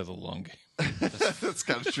 I play the long game. That's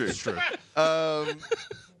kind of true. It's true.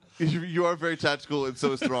 You are very tactical, and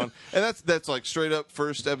so is Thrawn. And that's like straight up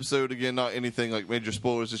first episode. Again, not anything like major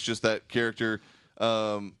spoilers. It's just that character.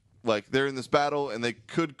 Like they're in this battle, and they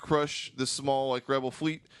could crush this small like rebel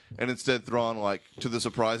fleet, and instead Thrawn, like to the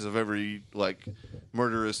surprise of every like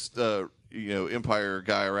murderous Empire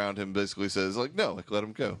guy around him, basically says like, no, like let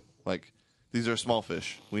them go. Like these are small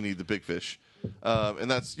fish. We need the big fish.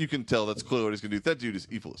 And that's, you can tell that's clearly what he's gonna do. That dude is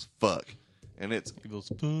evil as fuck, and it's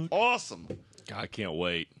awesome. God, I can't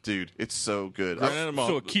wait. Dude, it's so good.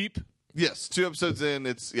 So a keep. Yes, 2 episodes in,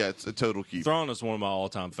 it's a total keep. Thrawn is one of my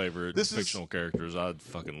all-time favorite This is- fictional characters. I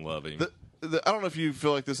fucking love him. I don't know if you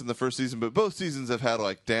feel like this in the first season, but both seasons have had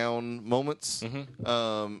like down moments.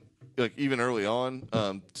 Like even early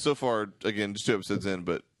on. So far, again, just 2 episodes in,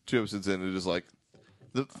 but 2 episodes in, it is like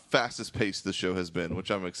the fastest pace the show has been,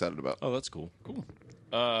 which I'm excited about. Oh, that's cool. Cool.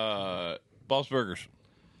 Bob's Burgers.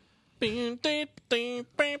 This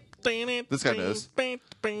guy knows.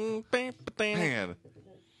 Man,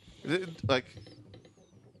 like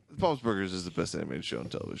Bob's Burgers is the best animated show on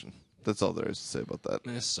television. That's all there is to say about that.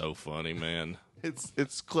 It's so funny, man.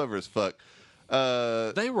 It's clever as fuck.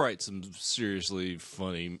 They write some seriously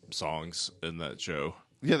funny songs in that show.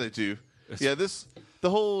 Yeah, they do. Yeah, the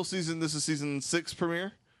whole season. This is season 6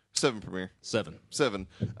 premiere, 7 premiere, 7. 7.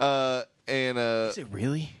 And Is it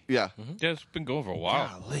really? yeah, Yeah, it's been going for a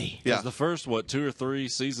while. Golly. yeah. The first 2 or 3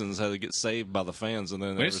 seasons had to get saved by the fans, and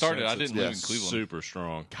then When it ever started, since, I didn't it's live in Cleveland. super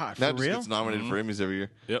strong. God, for That just real? gets nominated for Emmys every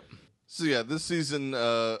year. Yep. So yeah, this season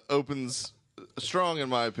opens strong in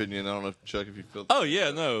my opinion. I don't know, Chuck, if you feel. Oh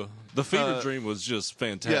yeah, no, the fever dream was just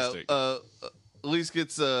fantastic. Yeah, Elise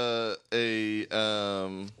gets she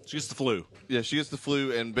gets the flu. Yeah, she gets the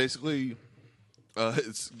flu, and basically,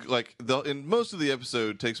 it's like in most of the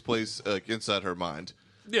episode takes place inside her mind.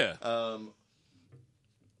 Yeah,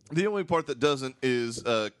 The only part that doesn't is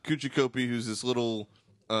Kuchikopi, who's this little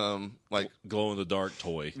like glow in the dark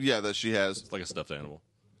toy. yeah that she has. It's like a stuffed animal.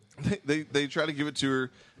 They try to give it to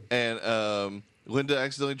her, and Linda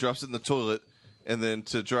accidentally drops it in the toilet, and then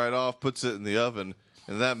to dry it off, puts it in the oven,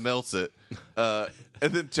 and that melts it.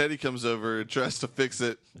 And then Teddy comes over and tries to fix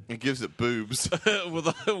it and gives it boobs.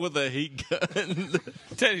 with a heat gun.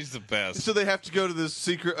 Teddy's the best. So they have to go to this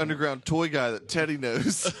secret underground toy guy that Teddy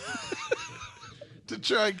knows to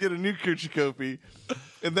try and get a new Kuchikopi.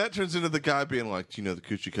 And that turns into the guy being like, "Do you know the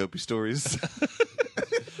Kuchikopi stories?"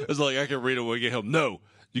 It's like, I can read it when we get home. No,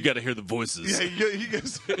 you got to hear the voices. Yeah, he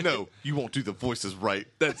goes, "No, you won't do the voices right."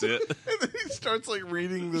 That's it. And then he starts like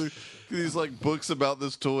reading these like books about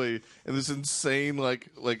this toy in this insane like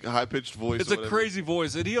high pitched voice. It's a crazy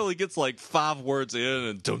voice, and he only gets like 5 words in,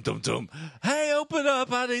 and dum dum dum. Hey, open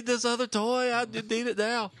up! I need this other toy. I need it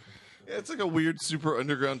now. Yeah, it's like a weird super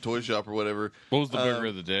underground toy shop or whatever. What was the burger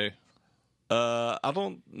of the day? I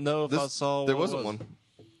don't know if I saw. There what wasn't it was. one.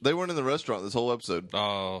 They weren't in the restaurant this whole episode.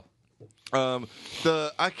 Oh,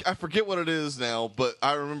 I forget what it is now, but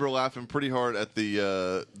I remember laughing pretty hard at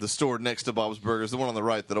the store next to Bob's Burgers, the one on the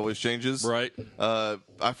right that always changes. Right.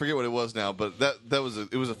 I forget what it was now, but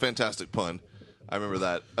it was a fantastic pun. I remember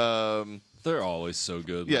that. They're always so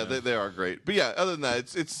good. Yeah, man. they are great. But yeah, other than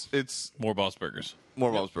that, it's more Boss Burgers.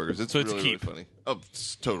 more Bob's Burgers. It's So it's a really, keep. really funny. Oh,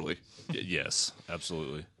 totally. Yes,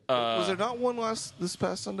 absolutely. Was there not one this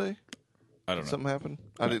past Sunday? I don't know. Something happened.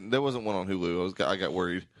 I didn't. There wasn't one on Hulu. I got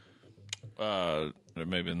worried. There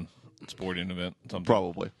may have been a sporting event. Something.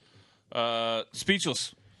 Probably.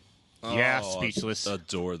 Speechless. Yeah, Oh, speechless. I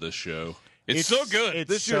adore this show. It's so good. It's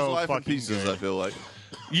This year's so Life in fucking Pieces. good. I feel like.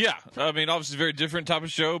 Yeah, I mean, obviously, very different type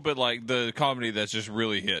of show, but like the comedy that's just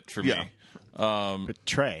really hit for Yeah. me. But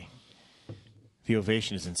Trey, the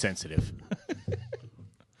ovation is insensitive.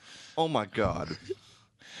 Oh my god.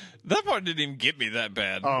 That part didn't even get me that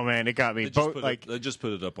bad. Oh man, it got me. They just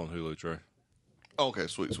put it up on Hulu, Trey. Okay,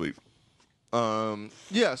 sweet.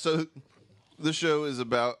 Yeah, so the show is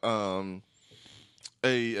about a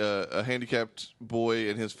handicapped boy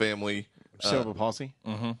and his family. Cerebral palsy.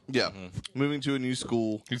 Yeah, moving to a new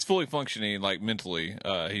school. He's fully functioning, like mentally.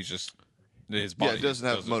 He's just his body. Yeah, it doesn't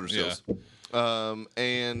have motor skills.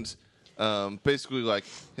 And basically, like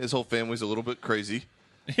his whole family's a little bit crazy.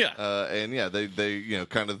 Yeah. And yeah, they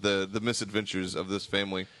kind of the misadventures of this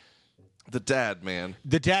family. The dad, man.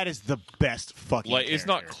 The dad is the best fucking. Like it's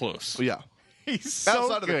not character. close. Yeah. He's so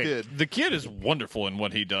Outside good. of the kid. The kid is wonderful in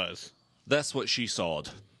what he does. That's what she sawed.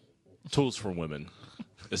 Tools for Women.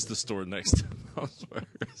 It's the store next to Bob's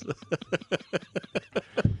Burgers.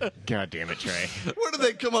 God damn it, Trey. Where did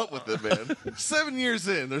they come up with it, man? 7 years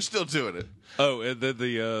in, they're still doing it. Oh, and then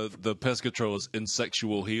the pest control is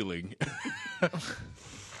insexual healing.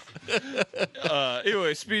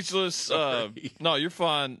 Anyway, Speechless. No, you're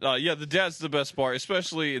fine. Yeah, the dad's the best part,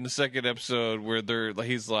 especially in the second episode where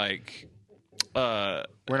he's like, We're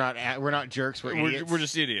not jerks. We're idiots. we're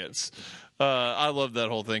just idiots. I love that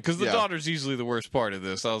whole thing because the Yeah. daughter's easily the worst part of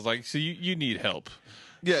this. I was like, so you need help.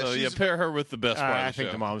 Yeah, So yeah, she's- pair her with the best part of the I think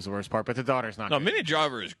show. the mom's the worst part, but the daughter's not. No, good. Minnie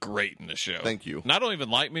Driver is great in the show. Thank you. And I don't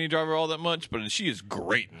even like Minnie Driver all that much, but she is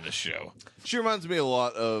great in the show. She reminds me a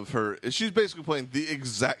lot of her. She's basically playing the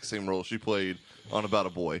exact same role she played on About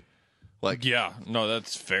a Boy. Like, Yeah, no,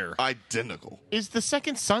 that's fair. identical. Is the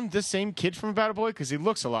second son the same kid from About a Boy? Because he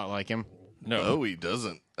looks a lot like him. No, No, he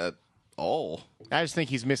doesn't at all. I just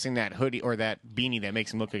think he's missing that hoodie or that beanie that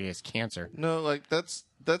makes him look like he has cancer. No, like that's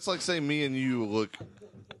like saying me and you look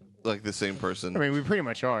like the same person. I mean, we pretty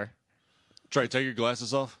much are. Trey, take your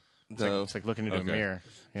glasses off. no. It's like looking into a Okay. mirror.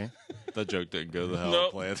 Yeah. That joke didn't go the hell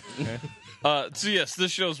Nope. planned. So yes,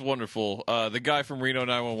 this show's wonderful. The guy from Reno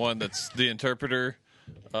 911, that's the interpreter,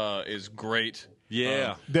 is great.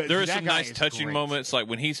 Yeah. There are That some guy nice is touching great. moments, like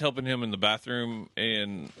when he's helping him in the bathroom.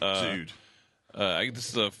 And Dude, this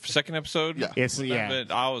is the second episode. Yeah. It's That yeah.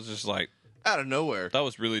 bit, I was just like, out of nowhere. that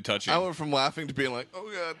was really touching. I went from laughing to being like,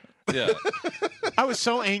 oh god. Yeah, I was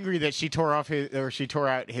so angry that she tore out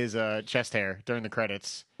his chest hair during the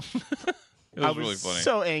credits. it was really funny.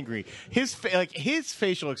 So angry. His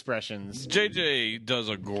facial expressions. JJ does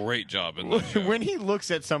a great job in this show. When he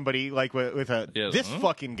looks at somebody like with a Yeah, this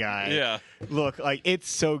fucking guy, Yeah. look like it's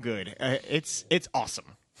so good. It's awesome.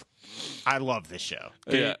 I love this show.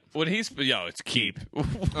 Yeah, when it's Keep.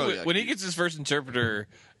 yeah, When he gets his first interpreter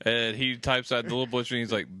and he types out the little boy screen,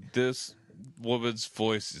 he's like, "This woman's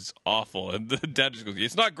voice is awful," and the dad just goes,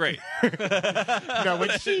 "It's not great." No,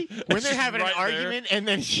 when they're having right an there. argument, and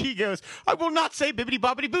then she goes, "I will not say bibbity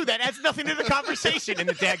bobbity boo. That adds nothing to the conversation." And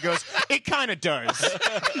the dad goes, "It kind of does."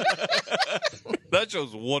 That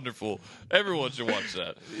show's wonderful. Everyone should watch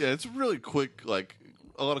that. Yeah, it's really quick. Like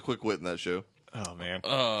a lot of quick wit in that show. Oh man.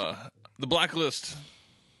 The Blacklist.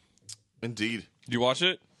 Indeed. Did you watch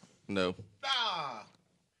it? No.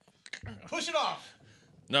 Push it off.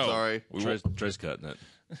 No. Sorry. Trey's cutting it.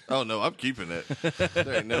 Oh no, I'm keeping it.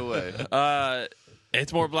 There ain't no way.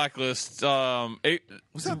 It's more Blacklist.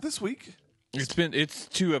 Was that this week? It's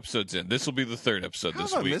 2 episodes in. This will be the 3rd episode How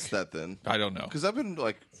this have I week. missed that then? I don't know. Because I've been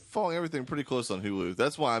like following everything pretty close on Hulu.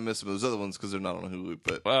 That's why I missed those other ones because they're not on Hulu.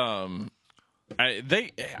 But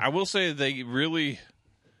I will say they really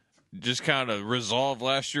just kind of resolved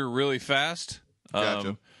last year really fast.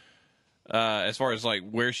 Gotcha. As far as like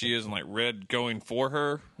where she is and like Red going for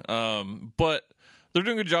her. But they're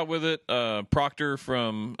doing a good job with it. Proctor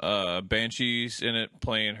from Banshees in it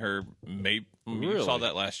playing her mate. You saw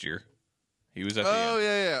that last year. He was at the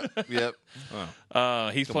end. yeah.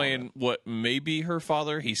 Yep. He's playing what may be her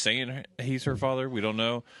father. He's saying he's her father. We don't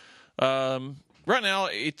know. Right now,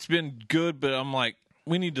 it's been good, but I'm like,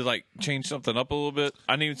 we need to like change something up a little bit.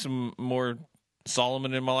 I need some more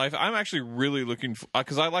Solomon in my life. I'm actually really looking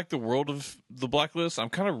because I like the world of the Blacklist. I'm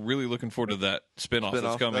kind of really looking forward to that spinoff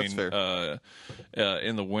that's coming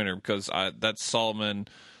in the winter because that's Solomon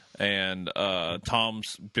and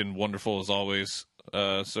Tom's been wonderful as always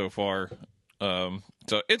so far.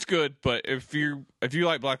 So it's good, but if you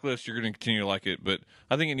like Blacklist, you're going to continue to like it. But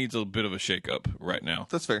I think it needs a bit of a shakeup right now.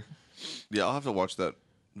 That's fair. Yeah, I'll have to watch that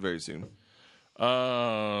very soon.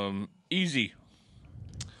 Easy.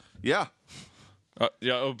 Yeah.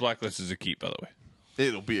 Blacklist is a keep, by the way.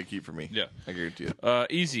 It'll be a keep for me. Yeah. I guarantee it.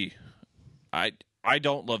 Easy. I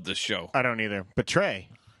don't love this show. I don't either. But Trey.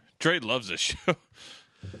 Trey loves this show.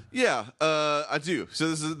 Yeah, I do. So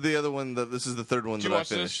this is the other one. This is the third one Did that you I watch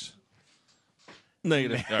finished.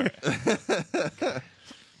 Negative. All right.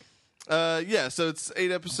 Yeah, so it's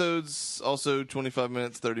 8 episodes, also 25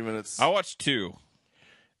 minutes, 30 minutes. I watched 2.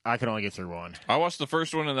 I can only get through one. I watched the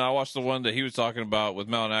first one, and then I watched the one that he was talking about with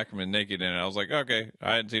Malin Ackerman naked in it. I was like, okay,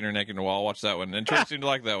 I hadn't seen her naked in a while. I'll watch that one. And Trey seemed to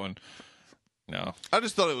like that one. No. I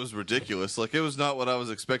just thought it was ridiculous. Like, it was not what I was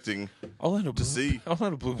expecting Orlando Bloom. see.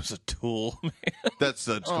 Orlando Bloom is a tool, man. That's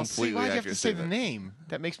a Oh, see, completely why do you have to accurate say the statement. name?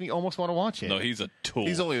 That makes me almost want to watch it. No, he's a tool.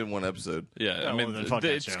 He's only in one episode. Yeah, I Oh, mean, well, then fuck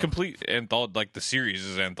that it's show. complete anthology. Like, the series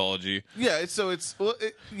is anthology. Yeah, it's well,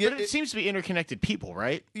 But it seems to be interconnected people,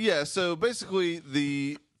 right? yeah. So basically,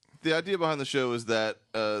 the idea behind the show is that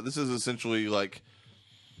this is essentially like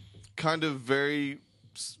kind of very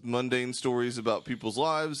mundane stories about people's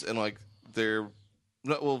lives and like their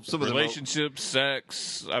some of them Relationships,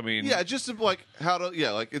 sex. I mean, yeah, just like how to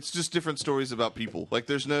like it's just different stories about people. Like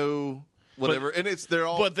there's no whatever, and they're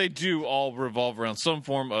all. But they do all revolve around some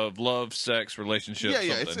form of love, sex, relationship.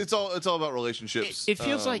 yeah, something. it's all about relationships. It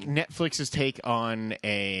feels like Netflix's take on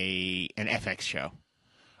an FX show.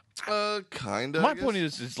 Kind of. My point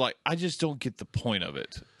is like I just don't get the point of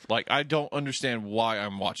it. Like I don't understand why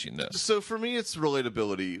I'm watching this. So for me, it's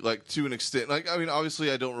relatability, like to an extent. Like I mean,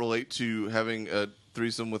 obviously, I don't relate to having a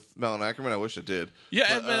threesome with Malin Ackerman. I wish I did.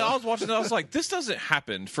 Yeah, and I was watching it. I was like, this doesn't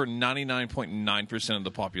happen for 99.9% of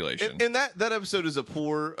the population. And that episode is a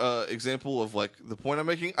poor example of like the point I'm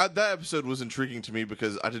making. That episode was intriguing to me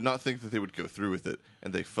because I did not think that they would go through with it,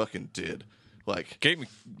 and they fucking did. Like Kate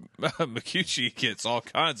McCucci gets all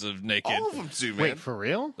kinds of naked, all of them do, man. Wait, for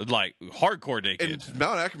real? like hardcore naked. And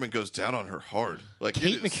Malin Ackerman goes down on her hard. Like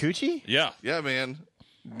Kate it is- McCucci? Yeah, Yeah, man.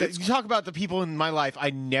 You talk about the people in my life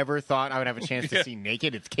I never thought I would have a chance to Yeah. see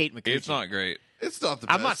naked. It's Kate McCucci. it's not great. It's not the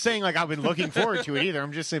best. I'm not saying like I've been looking forward to it either.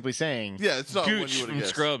 I'm just simply saying. Yeah, it's not one Gooch you would from have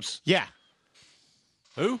guessed. Scrubs Yeah.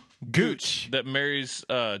 Who? Gooch. that marries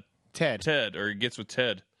Ted. Ted or gets with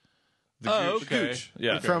Ted. Oh, Gooch. okay. Gooch.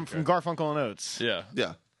 Yeah, From Garfunkel and Oates. yeah.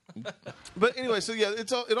 Yeah. But anyway, so yeah,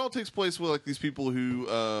 it all takes place with like these people who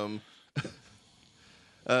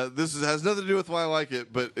has nothing to do with why I like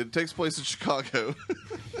it, but it takes place in Chicago.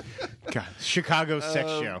 God, Chicago sex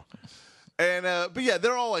show. And but yeah,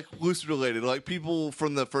 they're all like loosely related. Like people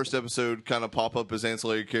from the first episode kind of pop up as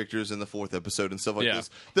ancillary characters in the fourth episode and stuff like Yeah.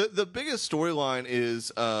 this. The biggest storyline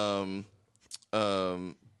is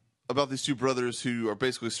about these two brothers who are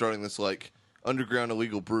basically starting this like underground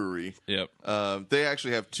illegal brewery. Yep. They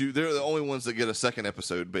actually have two. They're the only ones that get a second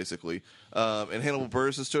episode, basically. And Hannibal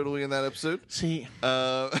Buress is totally in that episode. See,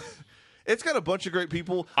 It's got a bunch of great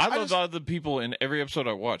people. I love all the people in every episode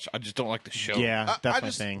I watch. I just don't like the show. Yeah, that's I my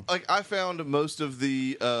just, thing. Like, I found most of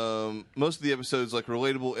the episodes like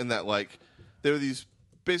relatable in that like there were these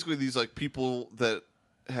basically these like people that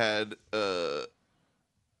had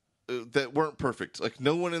that weren't perfect. Like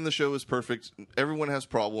no one in the show is perfect. Everyone has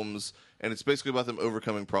problems, and it's basically about them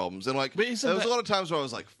overcoming problems. And like But there isn't was that- a lot of times where I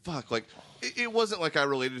was like, "Fuck!" Like it wasn't like I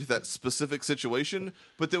related to that specific situation,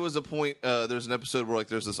 but there was a point. There's an episode where like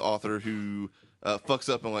there's this author who fucks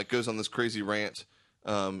up and like goes on this crazy rant,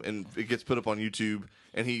 and it gets put up on YouTube.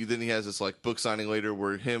 And he has this like book signing later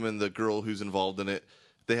where him and the girl who's involved in it,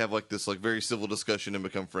 they have like this like very civil discussion and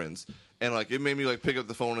become friends. And like it made me like pick up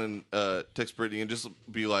the phone and text Brittany and just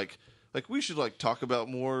be like we should like talk about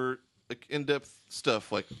more like in-depth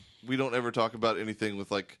stuff. Like we don't ever talk about anything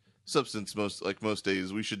with like substance most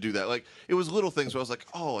days. We should do that. Like it was little things where I was like,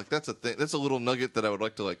 oh, like that's a thing. That's a little nugget that I would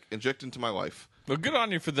like to like inject into my life. Well, good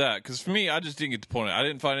on you for that. Because for me, I just didn't get the point. I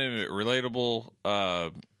didn't find any of it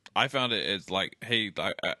relatable. I found it as like, hey,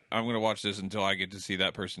 I'm going to watch this until I get to see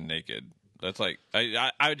that person naked. That's like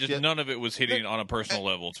I just none of it was hitting on a personal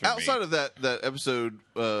level for Outside me. of that episode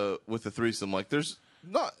with the threesome, like there's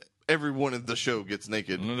not everyone in the show gets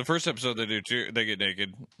naked. In the first episode, they get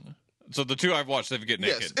naked. So the two I've watched, they get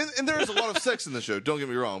naked. Yes, and there is a lot of sex in the show. Don't get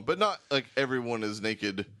me wrong, but not like everyone is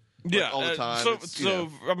naked. Like, Yeah, all the time. so It's, you know,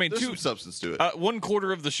 I mean, there's some substance to it.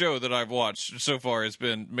 1/4 of the show that I've watched so far has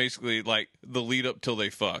been basically like the lead up till they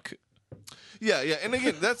fuck. Yeah, and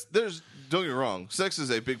again, don't get me wrong, sex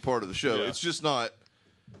is a big part of the show. Yeah. It's just not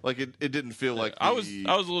like it didn't feel like I was a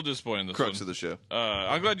little disappointed in this crux one. of the show.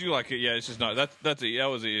 I'm glad you like it. Yeah, it's just not that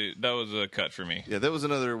was a cut for me. Yeah, that was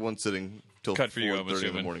another one sitting till Cut for you, I'm 4:30 in the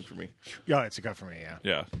assuming. morning for me. Yeah, it's a cut for me. Yeah.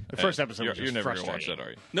 Yeah, The first episode was You're just never gonna watch frustrating. that,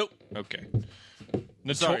 are you? Nope. Okay.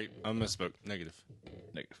 Sorry, I misspoke. Negative.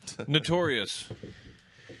 Notorious.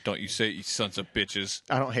 Don't you say it, you sons of bitches.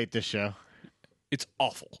 I don't hate this show. It's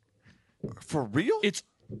awful. For real? It's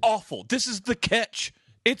awful. This is the catch.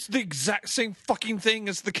 It's the exact same fucking thing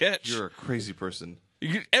as the catch. You're a crazy person.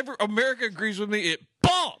 America agrees with me. It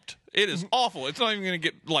bombed. It is awful. It's not even going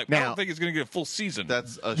to get I Now- don't think it's going to get a full season.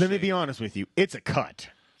 That's a Let me shame. be honest with you. It's a cut.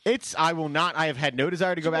 I will not. I have had no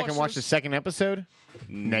desire to go you back watch and watch this? the second episode.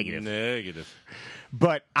 Negative. Negative.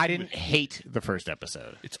 But I didn't hate the first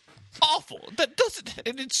episode. It's awful. That doesn't.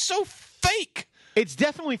 And it's so fake. It's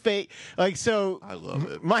definitely fake. Like so. I love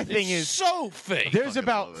it. My thing It's is, so fake. there's fucking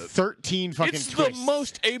about love it. 13 fucking It's twists. the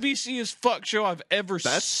most ABC as fuck show I've ever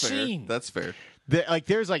That's seen. fair. That's fair.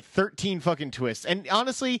 There's like 13 fucking twists, and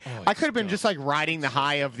honestly, I could have been just like riding the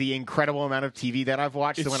high of the incredible amount of TV that I've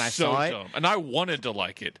watched. It's when I so saw it, dumb. And I wanted to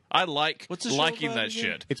like it. I like What's the show liking about that again?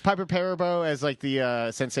 shit. it's Piper Perabo as like the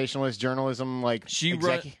sensationalist journalism like She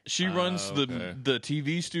runs the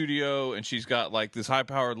TV studio, and she's got like this high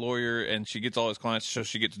powered lawyer, and she gets all his clients, so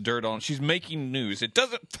she gets dirt on. She's making news. It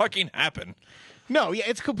doesn't fucking happen. No, yeah,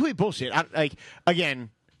 it's complete bullshit. Again,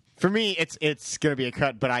 for me, it's gonna be a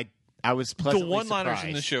cut, but I was The pleasantly one-liners surprised.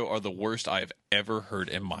 in the show are the worst I've ever heard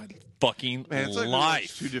in my fucking Man, it's like we watched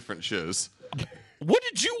life. two different shows. What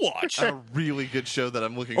did you watch? A really good show that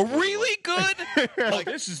I'm looking A forward to. really good? Oh,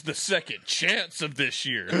 this is the second chance of this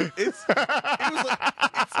year.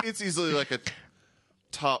 It's easily like a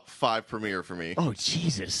top 5 premiere for me. Oh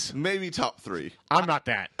Jesus! Maybe top 3. I'm not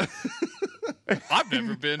that. I've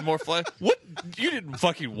never been more flat. What? You didn't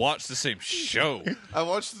fucking watch the same show. I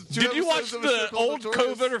watched the 2 Did you watch episodes of a show the called old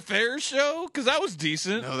Notorious. Covert Affairs show? Because that was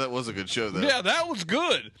decent. No, that was a good show though. Yeah, that was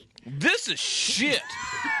good. This is shit.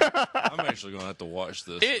 I'm actually going to have to watch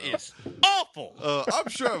this. It is awful. I'm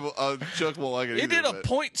sure Chuck won't like it. It did either, a but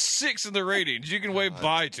 0.6 in the ratings. You can wave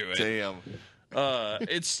bye to it. Damn,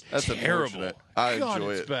 It's that's terrible. unfortunate. I God,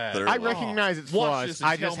 enjoy it's it. bad. thoroughly. I recognize its Watch flaws. this and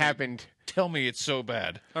I tell just me. happened. Tell me it's so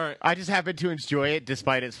bad. All right. I just happened to enjoy it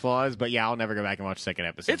despite its flaws. But yeah, I'll never go back and watch the second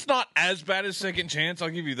episode. It's not as bad as Second Chance, I'll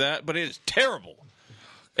give you that, but it is terrible.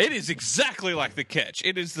 It is exactly like The Catch.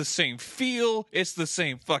 It is the same feel. It's the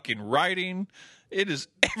same fucking writing. It is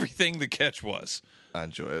everything The Catch was. I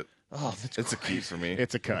enjoy it. Oh, that's It's a key for me.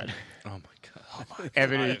 It's a cut. Oh my god.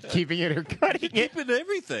 Evan, keeping it or cutting it. Keeping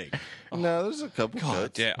everything. No, there's a couple God,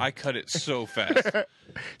 cuts. yeah, I cut it so fast.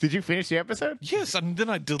 Did you finish the episode? Yes, and then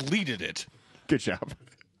I deleted it. Good job.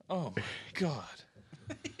 Oh my god.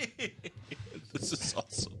 This is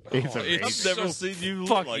awesome. It's Oh, amazing. it's I've never so seen you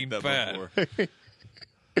look fucking like that bad. before.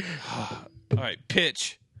 All right,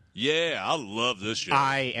 Pitch. Yeah, I love this show.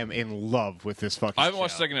 I am in love with this fucking I haven't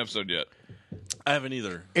watched show. the second episode yet. I haven't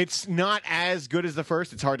either. It's not as good as the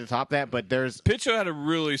first. It's hard to top that, but Pitcho had a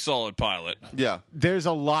really solid pilot. Yeah. there's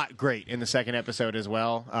a lot great in the second episode as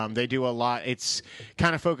well. They do a lot. It's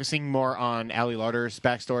kind of focusing more on Allie Lauder's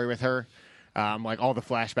backstory with her. Like all the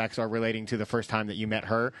flashbacks are relating to the first time that you met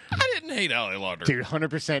her. I didn't hate Allie Lauder. Dude,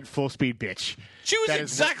 100% full speed bitch. She was That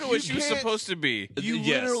is exactly what she was can't- supposed to You be.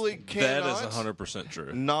 Yes, literally that cannot is 100%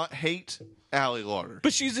 true. not hate Allie Lauder.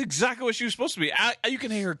 But she's exactly what she was supposed to be. You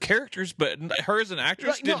can hate her characters, but her as an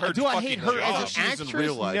actress No, did her do I fucking hate her job. as She's an in actress?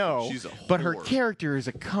 real life, No, she's a but her whore. character is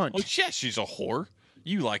a cunt. Well, yeah, she's a whore.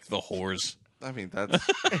 You like the whores. I mean, that's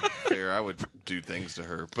fair. I would do things to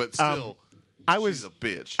her, but still, she's a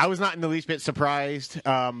bitch. I was not in the least bit surprised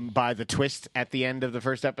by the twist at the end of the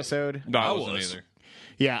first episode. No, I I wasn't was. either.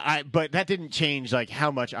 Yeah, but that didn't change like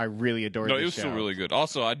how much I really adored No, this it was show. still really good.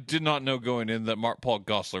 Also, I did not know going in that Mark Paul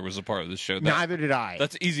Gosselaar was a part of this show. Neither did I.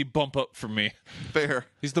 That's an easy bump up for me. Fair.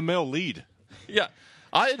 He's the male lead. Yeah.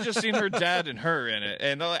 I had just seen her dad and her in it,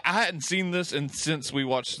 and I hadn't seen this since we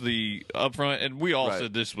watched the upfront, and we all Right.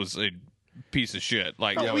 said this was a piece of shit.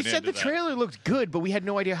 Like No, we going said the into that. trailer looked good, but we had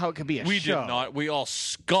no idea how it could be a We show. did not. We all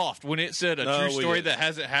scoffed when it said a No, true we story didn't. that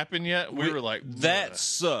hasn't happened yet. We were like, That "Bleh."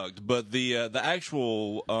 sucked, but the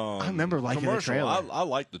actual I remember liking the commercial, trailer. I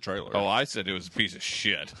liked the trailer. Oh, I said it was a piece of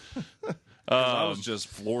shit. I was just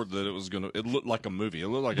floored that it was gonna. It looked like a movie. It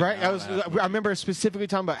looked like an Right? hour and a half. I remember specifically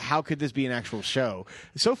talking about how could this be an actual show.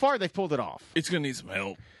 So far, they've pulled it off. It's gonna need some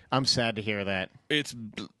help. I'm sad to hear that.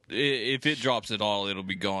 If it drops at all, it'll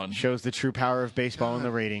be gone. Shows the true power of baseball in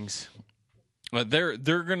the ratings. They're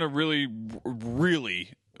gonna really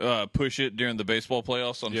push it during the baseball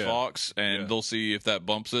playoffs on Yeah. Fox, and Yeah. they'll see if that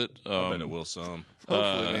bumps it. I bet it will some.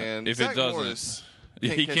 Hopefully, man. if Zach it doesn't, Morris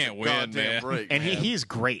he catch can't a win, goddamn man. Break, And man. he's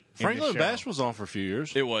great. in Franklin this show. Bash was on for a few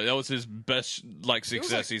years. That was his best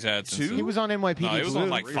success like he's had since. two? He was on NYPD No, it was Blue. on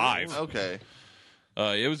like 5. Okay.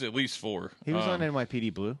 It was at least 4. He was on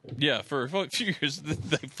NYPD Blue. Yeah, for a few years,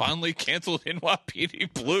 they finally canceled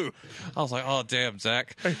NYPD Blue. I was like, oh, damn,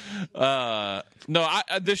 Zach. No,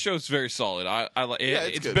 this show's very solid. I like Yeah,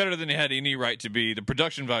 it's good. better than it had any right to be. The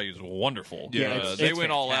production value is wonderful. Yeah, they it's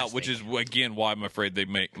went all out, which is, fantastic. again, why I'm afraid they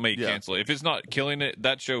may Yeah. cancel it. If it's not killing it,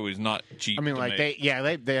 that show is not cheap I mean, to like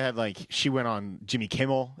make. they had like she went on Jimmy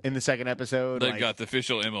Kimmel in the second episode. They've like, got the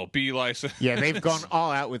official MLB license. yeah, they've gone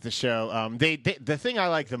all out with the show. They the thing I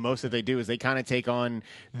like the most that they do is they kind of take on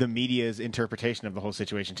the media's interpretation of the whole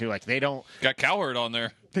situation too. Like they don't. Got Cowherd on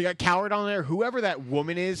there. They got Coward on there. Whoever that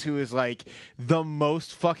woman is, who is like the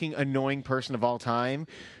most fucking annoying person of all time,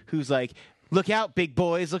 who's like, "Look out, big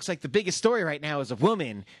boys! Looks like the biggest story right now is a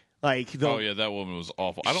woman." Like, Oh, yeah, that woman was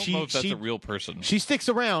awful. I don't know if that's a real person. She sticks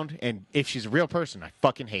around, and if she's a real person, I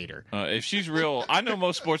fucking hate her. If she's real, I know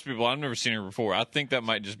most sports people. I've never seen her before. I think that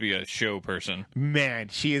might just be a show person. Man,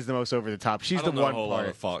 she is the most over the top. She's I the don't know one a whole lot part.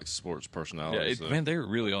 of Fox Sports Yeah, personalities. though. man, they're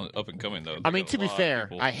really up and coming though. I They mean, got to a be lot of fair,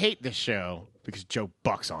 people. I hate this show because Joe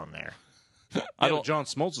Buck's on there. I I don't- don't. John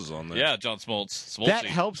Smoltz is on there. Yeah, John Smoltz. That Smoltzy.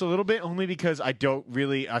 helps a little bit, only because I don't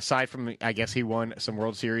really, aside from, I guess he won some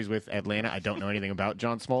World Series with Atlanta, I don't know anything about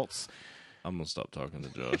John Smoltz. I'm gonna stop talking to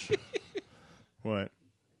Josh. What?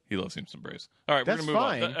 He loves him some Braves. All right, That's we're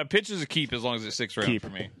gonna move fine. on. A pitch is a keep as long as it sticks around Keep. for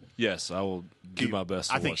me. Yes, I will do my best.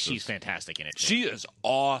 To I think watch she's this. fantastic in it. too. She is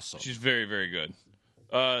awesome. She's very, very good.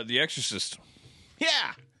 The Exorcist. Yeah.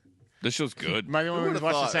 This show's good. Am I the only one who's would've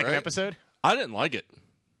watched the thought, second right? episode? I didn't like it.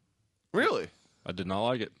 Really? I did not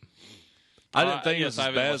like it. I didn't think it yes, was I as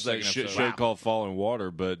haven't bad watched as the that second shit episode. show Wow. called Falling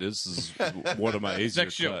Water, but this is one of my easier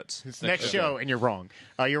Next show. cuts. Next show, and you're wrong.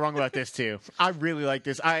 You're wrong about this, too. I really like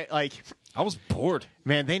this. I was bored.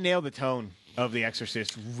 Man, they nailed the tone of The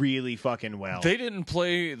Exorcist really fucking well. They didn't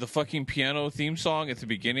play the fucking piano theme song at the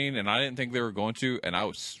beginning, and I didn't think they were going to, and I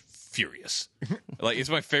was furious. Like, it's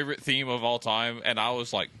my favorite theme of all time, and I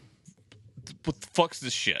was like, what the fuck's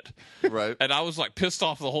this shit? Right. And I was like pissed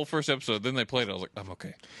off the whole first episode. Then they played it. I was like, I'm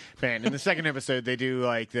okay. Man, in the second episode, they do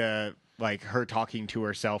like her talking to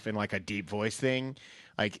herself in like a deep voice thing.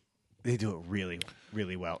 Like they do it really,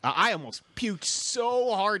 really well. I almost puked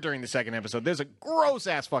so hard during the second episode. There's a gross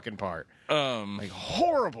ass fucking part, like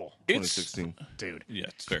horrible. It's 2016. Dude. Yeah,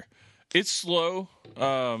 it's fair. It's slow.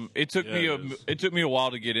 It took Yeah, me it is. it took me a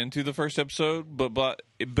while to get into the first episode, but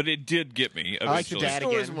it did get me. like the eventually. dad The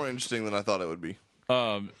story's again. more interesting than I thought it would be.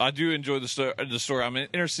 I do enjoy the story. I'm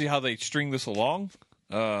interested to see how they string this along.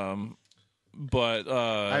 But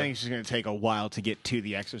I think it's just going to take a while to get to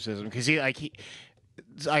the exorcism because I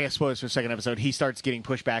guess spoilers for the second episode. He starts getting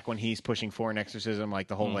pushed back when he's pushing for an exorcism. Like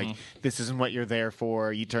the whole like this isn't what you're there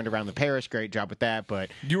for. You turned around the parish. Great job with that.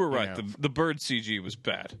 But you were right. know. The bird CG was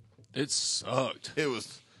bad. It sucked. It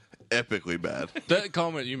was epically bad. That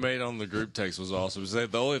comment you made on the group text was awesome. Saying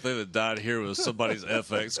the only thing that died here was somebody's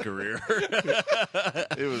FX career.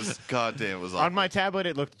 It was goddamn. It was awful. On my tablet,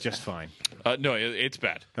 it looked just fine. No, it's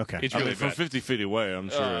bad. Okay. It's I really mean, from bad. 50 feet away, I'm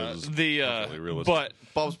sure it was perfectly realistic. But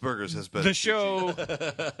Bob's Burgers has been the show,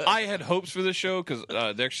 I had hopes for the show because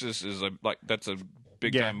The Exorcist is that's a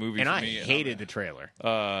big time movie and for I me. hated the trailer.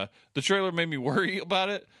 The trailer made me worry about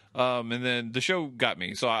it, and then the show got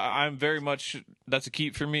me. So I'm very much that's a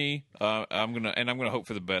keep for me. I'm gonna hope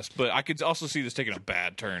for the best, but I could also see this taking a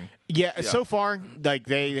bad turn. Yeah, so far, like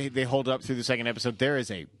they hold up through the second episode. There is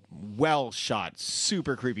a well shot,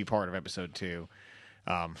 super creepy part of episode 2.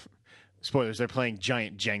 Spoilers: they're playing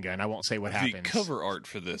giant Jenga, and I won't say what happens. The cover art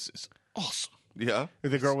for this is awesome. Yeah.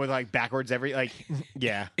 The girl with like backwards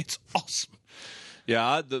yeah. It's awesome.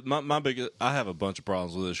 Yeah, my biggest. I have a bunch of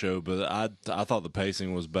problems with the show, but I thought the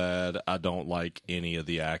pacing was bad. I don't like any of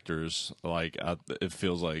the actors. Like it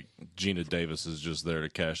feels like Gina Davis is just there to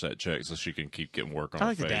cash that check so she can keep getting work on I her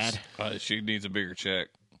like the face. dad. She needs a bigger check.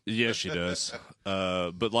 Yes, she does.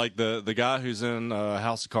 But like the guy who's in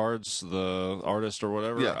House of Cards, the artist or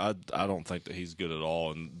whatever, Yeah. I don't think that he's good at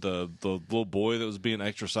all. And the little boy that was being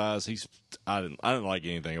exercised, I didn't like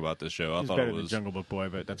anything about this show. I It's thought better it than was Jungle Book Boy,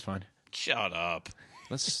 but that's fine. Shut up.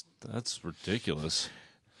 that's ridiculous.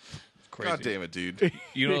 Crazy. God damn it, dude.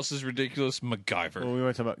 You know what else is ridiculous? MacGyver. Well, we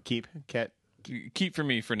want to talk about Cat. Keep for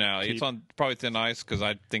me for now. Keep. It's on probably thin ice because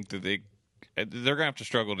I think that they're gonna have to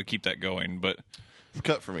struggle to keep that going. But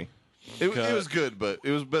Cut for me. It was good, but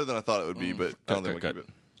it was better than I thought it would be. But I don't think we cut. keep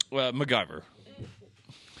MacGyver.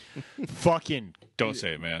 Fucking Don't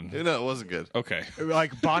say it, man. it. No, it wasn't good. Okay.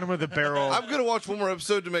 like bottom of the barrel. I'm gonna watch one more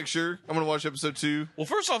episode to make sure. I'm gonna watch episode 2. Well,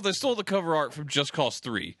 first off, they stole the cover art from Just Cause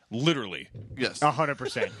 3. Literally. Yes.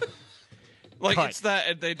 100%. Like Cut. it's that,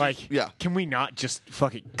 and they just, Like, Yeah. Can we not just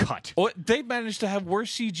fucking cut? they managed to have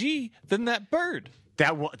worse CG than that bird.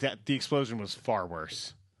 That the explosion was far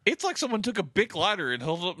worse. It's like someone took a Bic lighter and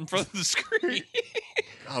held it up in front of the screen.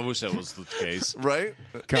 I wish that was the case. Right?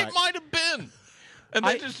 Cut. It might have been. And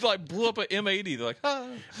they just like blew up an M80. They're like, ah.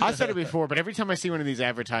 I said it before, but every time I see one of these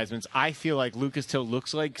advertisements, I feel like Lucas Till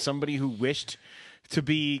looks like somebody who wished to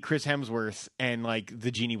be Chris Hemsworth, and like the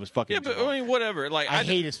genie was fucking. Yeah, but I mean, whatever. Like I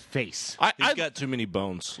hate his face. He's got too many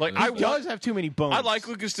bones. Like, He does have too many bones. I like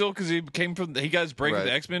Lucas Still because he came from he got his break with Right.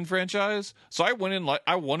 the X-Men franchise. So I went in like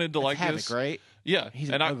I wanted to like Havoc, this. right? Yeah, He's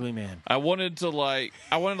an and ugly man. I wanted to like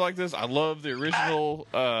this. I love the original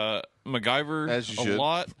MacGyver As you a should.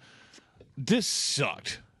 lot. This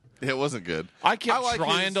sucked. It wasn't good. I kept like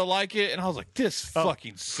trying his- to like it, and I was like, "This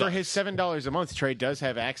fucking sucks." For his $7 a month, Trey does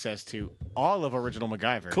have access to all of original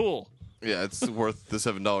MacGyver. cool. Yeah, it's worth the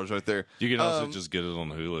 $7 right there. You can also just get it on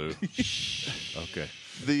Hulu. Okay.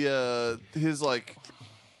 The his like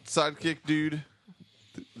sidekick dude,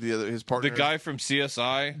 the other his partner, The guy from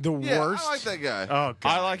CSI. The Yeah, worst. I like that guy. Oh, God.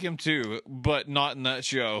 I like him too, but not in that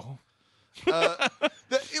show.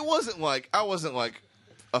 It wasn't like I wasn't like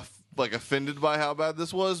offended by how bad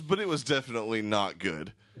this was, but it was definitely not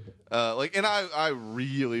good. And I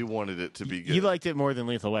really wanted it to be good. You liked it more than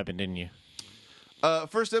Lethal Weapon, didn't you?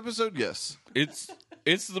 First episode, yes. It's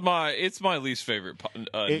my least favorite.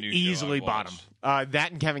 It new easily show I've bottom. watched.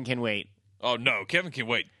 That and Kevin Can Wait. Oh no, Kevin Can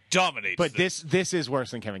Wait dominates. But this is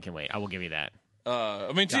worse than Kevin Can Wait. I will give you that.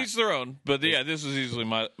 I mean, to each their own. But yeah, this was easily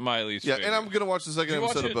my least. Yeah, favorite. and I'm gonna watch the second You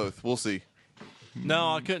watch episode it? of both. We'll see.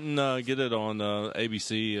 No, I couldn't get it on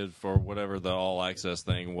ABC for whatever the all access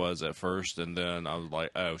thing was at first, and then I was like,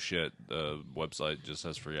 "Oh shit!" The website just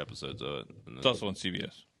has free episodes of it. And It's also on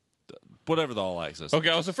CBS. whatever the all access. Okay,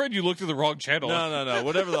 I was afraid you looked at the wrong channel. No.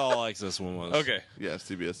 Whatever the all access one was. Okay. Yeah, it's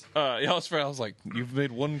CBS. Yeah, I was afraid. I was like, you've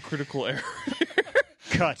made one critical error.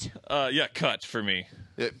 Cut. Yeah, cut for me.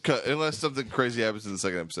 Yeah, cut unless something crazy happens in the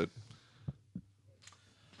second episode.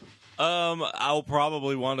 I'll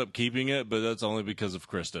probably wind up keeping it, but that's only because of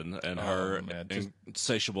Kristen and her man, just-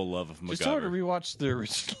 insatiable love of MacGyver. Just tell her to rewatch the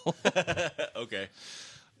original. Okay.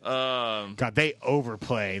 God, they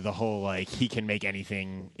overplay the whole like he can make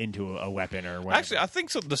anything into a weapon or whatever. Actually, I think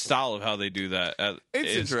so. The style of how they do that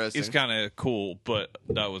It's interesting. It's kind of cool, but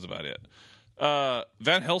that was about it.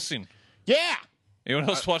 Van Helsing. yeah. Anyone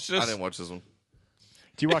else watch this? I didn't watch this one.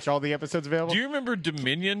 Do you watch all the episodes available? Do you remember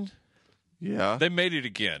Dominion? Yeah. They made it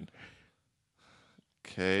again.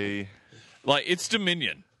 Okay. Like it's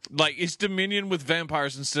Dominion. Like it's Dominion with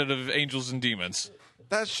vampires instead of angels and demons.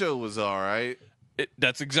 That show was all right.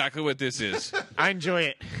 That's exactly what this is. I enjoy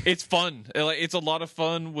it. It's fun. It's a lot of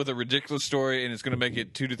fun with a ridiculous story, and it's going to make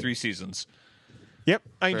it 2 to 3 seasons. Yep,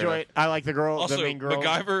 I enjoy enough. it. I like the girl, Also, the main girl.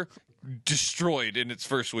 MacGyver, destroyed in its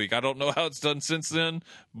first week. I don't know how it's done since then,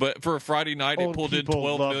 but for a Friday night, it Old pulled in people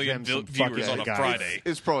 12 love million them some viewers fucking on a MacGyver. Friday.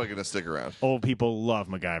 It's probably going to stick around. Old people love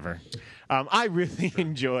MacGyver. I really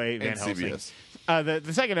enjoy Van And Helsing. CBS.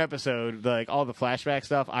 The second episode, like all the flashback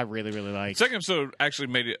stuff, I really like. Second episode actually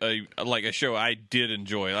made it a show I did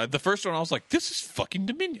enjoy. Like, the first one, I was like, "This is fucking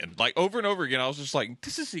Dominion." Like over and over again, I was just like,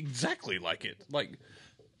 "This is exactly like it." Like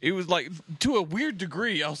it was like to a weird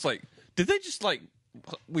degree. I was like, "Did they just like?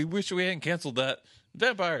 We wish we hadn't canceled that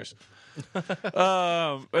vampires." And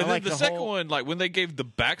then like the the second whole- one, like when they gave the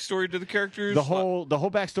backstory to the characters, the whole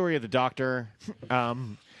backstory of the Doctor,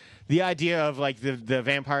 the idea of like the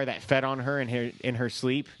vampire that fed on her in her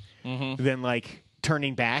sleep, then like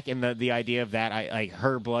turning back, and the idea of that, like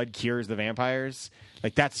her blood cures the vampires,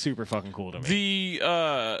 like that's super fucking cool to me.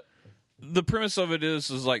 the premise of it is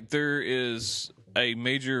like there is a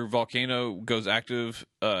major volcano goes active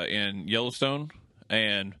in Yellowstone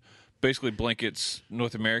and basically blankets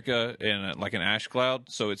North America in like an ash cloud.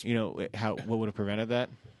 So it's You know what would have prevented that?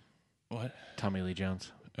 what? Tommy Lee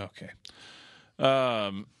Jones. Okay.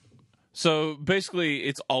 So basically,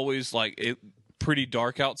 it's always like pretty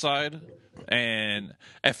dark outside, and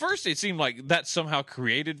at first it seemed like that somehow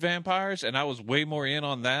created vampires, and I was way more in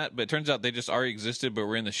on that. But it turns out they just already existed, but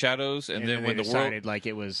were in the shadows. And then they when the decided world like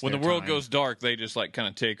it was when the their world time. goes dark, they just like kind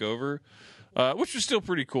of take over, which was still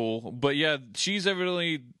pretty cool. But yeah, she's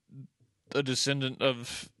evidently a descendant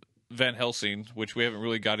of Van Helsing, which we haven't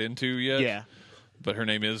really got into yet. Yeah. But her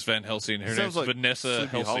name is Van Helsing. Her name's Sounds like Vanessa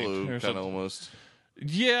Sleepy Helsing. Hollow, or kind something. of almost.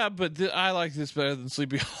 Yeah, but I like this better than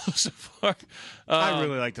Sleepy Hollow so far. I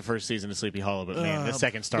really like the first season of Sleepy Hollow, but man, the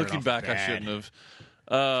second started Looking off back, bad. I shouldn't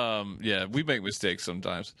have. Yeah, we make mistakes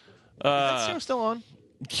sometimes. That show's still on.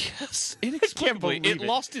 Yes, inexplicably, believe it it.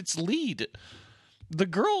 lost its lead. The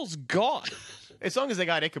girl's gone. As long as they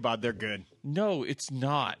got Ichabod, they're good. No, it's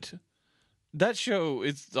not. That show,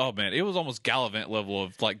 oh man, it was almost Gallivant level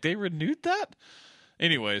of like they renewed that.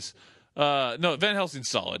 Anyways, no, Van Helsing's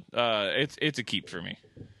solid. It's a keep for me.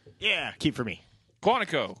 Yeah, keep for me.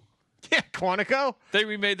 Quantico, Yeah, Quantico. they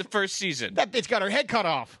remade the first season. That bitch got her head cut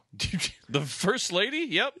off. The first lady,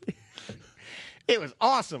 yep. It was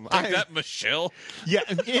awesome. Like that, Michelle. Yeah,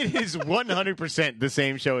 it is 100% the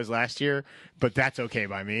same show as last year, but that's okay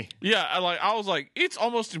by me. Yeah, I was like, it's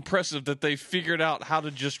almost impressive that they figured out how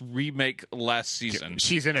to just remake last season.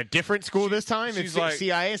 She's in a different school this time. She's It's like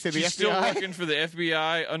CIA instead of the she's still FBI. working for the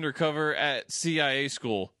FBI undercover at CIA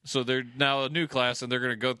school. So they're now a new class and they're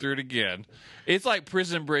going to go through it again. It's like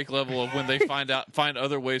Prison Break level of when they find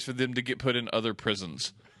other ways for them to get put in other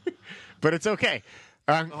prisons. But it's okay.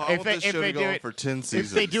 I want this show to go on for 10 if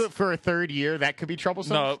seasons. they do it for a third year, that could be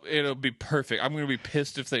troublesome. No, it'll be perfect. I'm going to be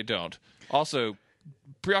pissed if they don't. Also,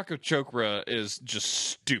 Priyanka Chopra is just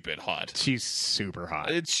stupid hot. She's super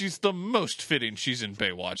hot. She's the most fitting she's in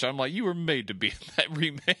Baywatch. I'm like, you were made to be in that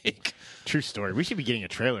remake. True story. We should be getting a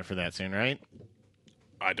trailer for that soon, right?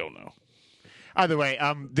 I don't know. Either way,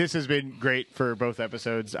 this has been great for both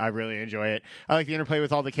episodes. I really enjoy it. I like the interplay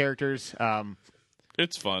with all the characters.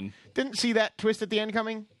 It's fun. Didn't see that twist at the end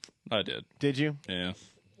coming. I did. Did you? Yeah.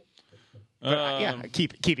 Yeah,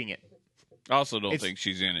 keeping it. I also don't It's- think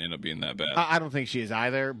she's going to end up being that bad. I don't think she is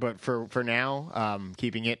either. But for now,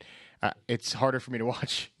 keeping it. It's harder for me to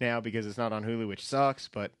watch now because it's not on Hulu, which sucks.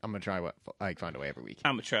 But I'm gonna try what I can find a way every week.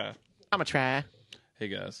 I'm going to try. I'm gonna try. Hey,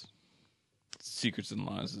 guys. Secrets and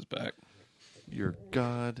Lies is back. You're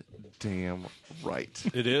goddamn right.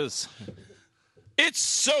 It is. It's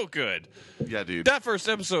so good. Yeah, dude. That first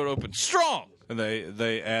episode opened strong. And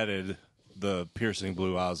they added the piercing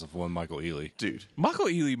blue eyes of one Michael Ealy. Dude, Michael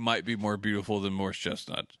Ealy might be more beautiful than Morris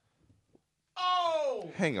Chestnut.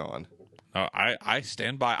 hang on. I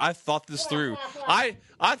stand by. I thought this through. I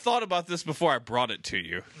thought about this before I brought it to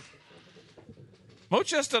you. Mo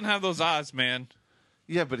Chestnut doesn't have those eyes, man.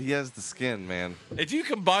 Yeah, but he has the skin, man. If you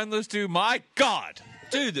combine those two, my God.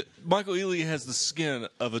 Dude, Michael Ealy has the skin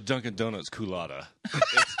of a Dunkin' Donuts culotta.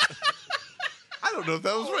 I don't know if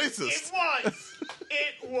that was racist. was.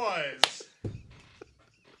 It was.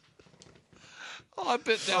 Oh, I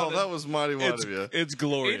bit down. Oh, that was mighty wide It's, of you. it's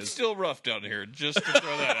glorious. It's still rough down here, just to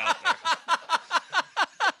throw that out there.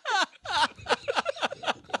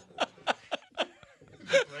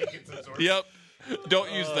 Yep.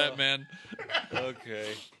 Don't use that, man.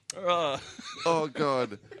 okay. Oh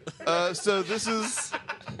god. So this is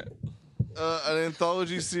an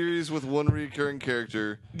anthology series with one recurring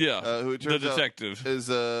character. Yeah, who it the turns out detective. is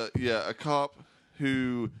a cop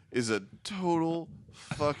who is a total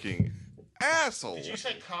fucking asshole.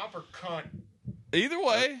 say cop or cunt? Either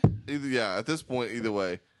way, At this point, either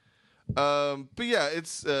way. But yeah,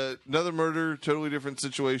 it's another murder, totally different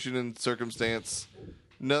situation and circumstance.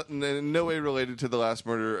 In no way related to the last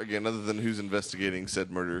murder, again, other than who's investigating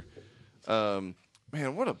said murder.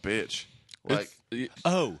 Man, what a bitch. Like,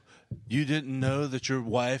 Oh, you didn't know that your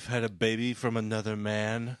wife had a baby from another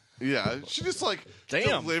man? yeah, she just like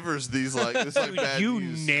Damn. delivers these like this like bad You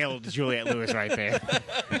news. nailed Juliette Lewis right there.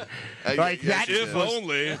 Like, that she if does.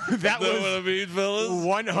 only. That Know was what I mean, fellas?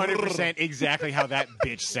 100% exactly how that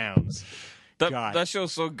bitch sounds. God. That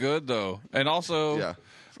show's so good though, and also Yeah.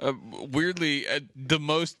 weirdly the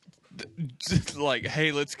most like,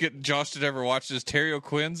 hey, let's get Josh to ever watch this. Terry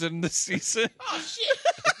O'Quinn's in this season. Oh shit!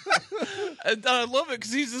 And I love it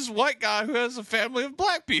because he's this white guy who has a family of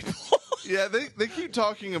black people. Yeah, they keep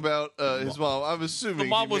talking about his mom. I'm assuming The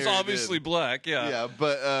mom he was married obviously in. black. Yeah,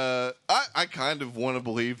 but I kind of want to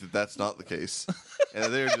believe that that's not the case,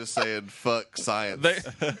 and they're just saying fuck science.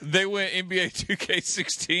 They went NBA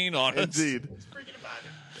 2K16 on us. Indeed.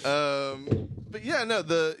 But yeah, no.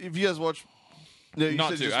 If you guys watch, no, you Not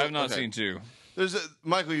said two. just I have not okay. seen two.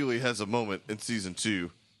 Michael Ealy has a moment in season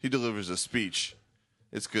 2. He delivers a speech.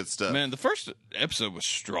 It's good stuff. Man, the first episode was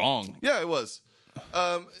strong. Yeah, it was.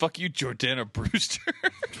 Fuck you, Jordana Brewster.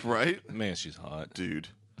 Right, Man, she's hot. dude.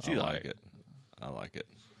 I like it. I like it.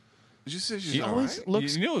 Did you say she's She all always right?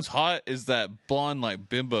 looks. You know what's hot is that blonde like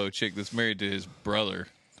bimbo chick that's married to his brother.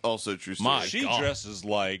 Also true story. My She God. dresses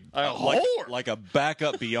like A like, whore. like a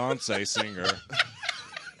backup Beyonce singer.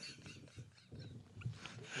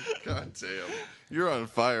 God damn, you're on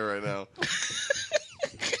fire right now.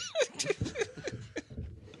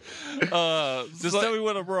 Just tell me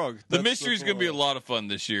what I'm wrong. The mystery's going to be a lot of fun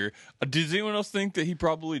this year. Does anyone else think that he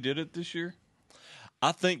probably did it this year?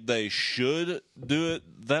 I think they should do it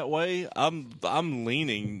that way. I'm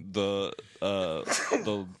leaning the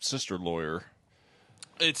sister lawyer.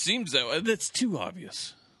 It seems that way. That's too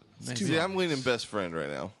obvious. See, I'm leaning best friend right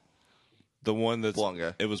now. The one that's Blonde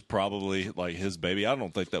guy. It was probably like his baby. I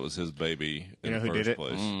don't think that was his baby in know the who first did it?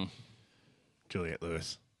 place. Juliette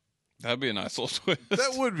Lewis. That'd be a nice little twist.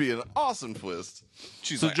 That would be an awesome twist.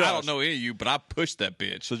 She's So, like, I Josh- don't know any of you, but I pushed that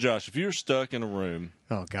bitch. So, Josh, if you're stuck in a room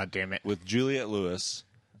Oh, God damn it. with Juliette Lewis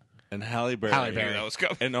and Halle Berry, Halle Berry. That was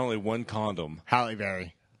coming. and only one condom, Halle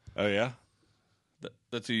Berry. oh yeah,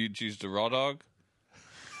 That's who you choose to raw dog?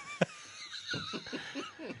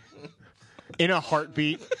 In a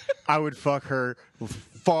heartbeat, I would fuck her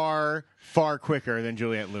far, far quicker than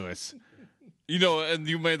Juliette Lewis. You know, and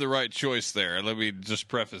you made the right choice there. Let me just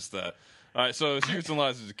preface that. All right, so Secrets and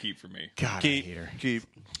Lies is a keep for me. God, Keep. I hate her. Keep.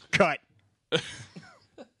 Cut.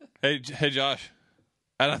 Hey, Josh.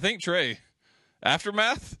 And I think Trey.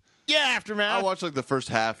 Aftermath? Yeah, Aftermath. I watched like the first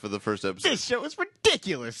half of the first episode. This show is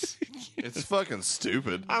ridiculous. It's fucking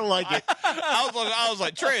stupid. I like it. I was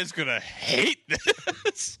like, Trey is going to hate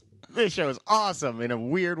this. This show is awesome in a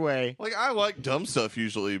weird way. Like I like dumb stuff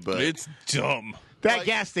usually, but It's dumb. That Like-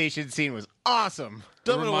 gas station scene was awesome.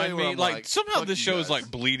 dumb in a way Remind where me, I'm like, somehow fuck this you show is guys.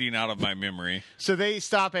 like bleeding out of my memory. So they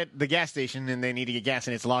stop at the gas station and they need to get gas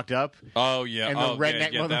and it's locked up. Oh, yeah. And the oh,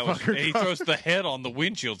 redneck yeah, that was, motherfucker he comes. throws the head on the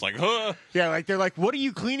windshield. It's like, huh? Yeah, like they're like, "What are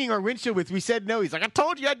you cleaning our windshield with?" We said no. He's like, "I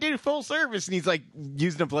told you I did full service," and he's like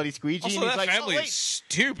using a bloody squeegee. Also, and he's that like, family "Oh, wait." is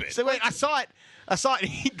stupid. So wait, I saw it. And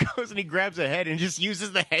he goes and he grabs a head and just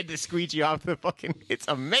uses the head to squeegee off the fucking. It's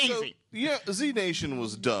So, amazing. yeah, Z Nation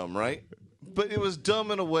was dumb, right? But it was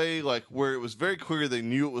dumb in a way like where it was very clear they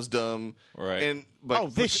knew it was dumb, Right. And like, Oh,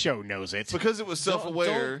 this show knows it. because it was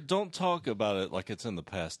self-aware. Don't talk about it like it's in the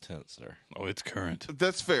past tense, there. Oh, it's current.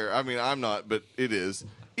 That's fair. I mean, I'm not, but it is.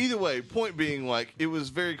 Either way, point being, like, it was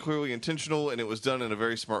very clearly intentional and it was done in a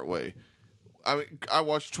very smart way. I mean, I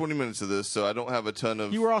watched 20 minutes of this, so I don't have a ton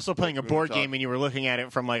of. You were also playing a board talk. game and you were looking at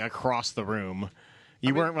it from like across the room.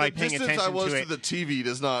 You weren't like the paying distance attention I was to to it. the TV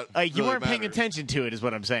does not. Like you really weren't paying matter. attention to it, is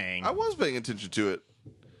what I'm saying. I was paying attention to it.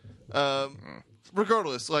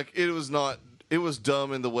 Regardless, like it was not. It was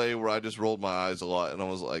dumb in the way where I just rolled my eyes a lot, and I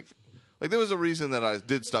was like there was a reason that I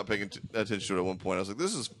did stop paying attention to it at one point. I was like,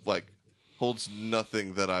 this is like holds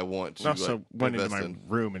nothing that I want to. also like, went into invest my in.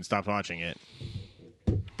 room and stopped watching it.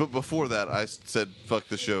 But before that, I said fuck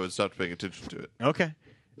the show and stopped paying attention to it. Okay,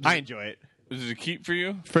 I enjoy it. Is it a keep for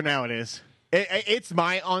you? For now, it is. It's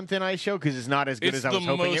my on thin ice show because it's not as good It's as I the was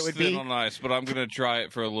hoping most it would thin be. on ice, but I'm gonna try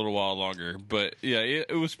it for a little while longer. But yeah,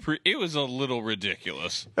 it was it was a little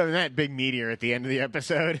ridiculous. Other than that big meteor at the end of the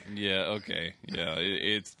episode. Yeah, okay, yeah,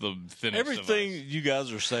 it's the thinnest. Everything of ice. you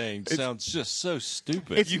guys are saying sounds just so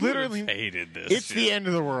stupid. It's You would have literally hated this. it's the end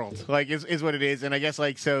of the world. Like is what it is. And I guess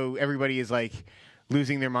like so everybody is like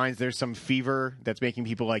losing their minds. There's some fever that's making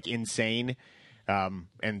people like insane,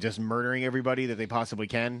 and just murdering everybody that they possibly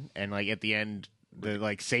can. And like at the end, the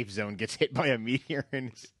like safe zone gets hit by a meteor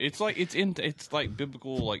and It's like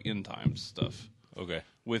biblical like end times stuff Okay.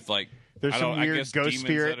 with like There's I some don't- I weird guess ghost demons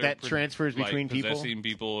spirit are that transfers like, between people? possessing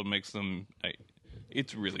people and makes them.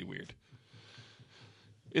 It's really weird.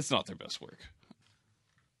 It's not their best work.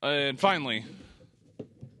 And finally,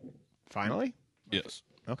 finally. yes,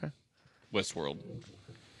 Okay. Westworld.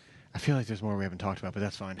 I feel like there's more we haven't talked about, but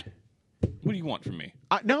that's fine. What do you want from me?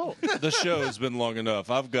 No. The show has been long enough.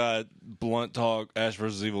 I've got Blunt Talk, Ash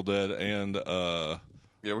vs. Evil Dead, and Yeah,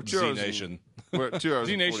 we're 2 Z hours. in- Nation. We're at 2 hours.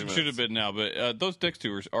 Z and 40 Nation minutes. should have been now, but those Dex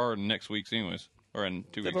tours are next week's anyways, or in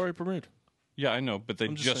 2 They've weeks. already premiered. Yeah, I know, but they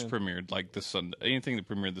I'm just just saying. premiered like this Sunday. Anything that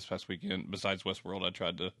premiered this past weekend besides Westworld, I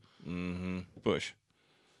tried to push.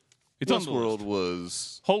 It's on the Westworld list.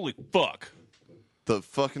 was Holy fuck! the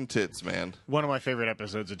fucking tits, man. One of my favorite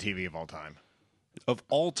episodes of TV of all time. Of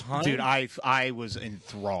all time? Dude, I was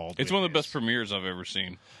enthralled. It's with one of the this. best premieres I've ever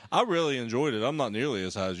seen. I really enjoyed it. I'm not nearly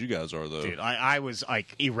as high as you guys are, though. Dude, I was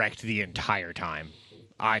like erect the entire time.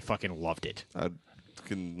 I fucking loved it. I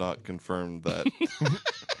cannot confirm that.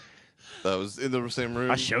 That was in the same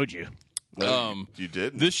room. I showed you. No, you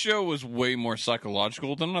did. This show was way more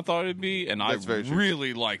psychological than I thought it'd be, and I That's very true.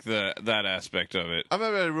 really like that aspect of it. I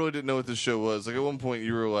remember I really didn't know what this show was. Like at one point,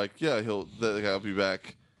 you were like, "Yeah, that guy will be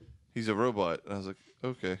back. He's a robot," and I was like,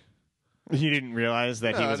 "Okay." You didn't realize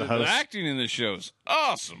that he No, was a I didn't. The host. acting in this show is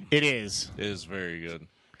awesome. It is. It is very good.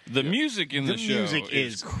 The music in The the show music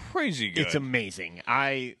is is- crazy good. It's amazing.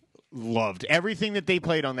 I loved everything that they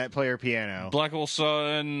played on that player piano. Black Hole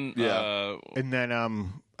Sun, Yeah. And then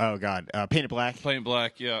oh god, Painted Black. Plain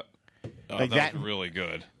Black, yeah. Like that that- was really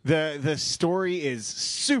good. The story is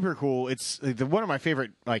super cool. It's one of my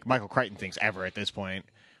favorite like Michael Crichton things ever at this point.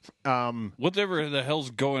 Whatever the hell's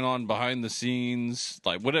going on behind the scenes,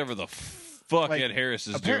 like whatever the fuck Like, Ed Harris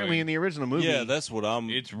is apparently doing. in the original movie. Yeah, that's what I'm.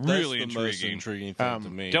 It's that's really the most intriguing. intriguing thing to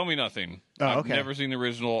me. Tell me nothing. Oh, I've okay. never seen the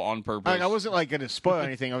original on purpose. I wasn't like going to spoil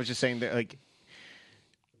anything. I was just saying that like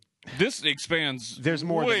This expands. there's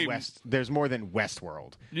more way than West. There's more than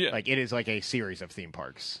Westworld. Yeah. like it is like a series of theme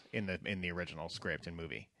parks in the original script and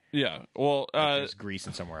movie. Yeah. Well, There's Greece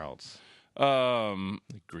and somewhere else.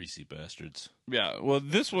 Greasy bastards. yeah. Well,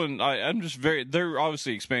 this one, I'm just very. They're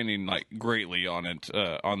obviously expanding like greatly on it,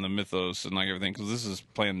 on the mythos and like everything, because this is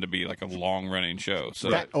planned to be like a long running show. So,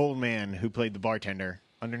 That old man who played the bartender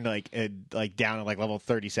under like down at like level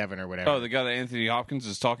 37 or whatever. oh, the guy that Anthony Hopkins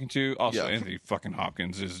is talking to. Also, Yeah. Anthony fucking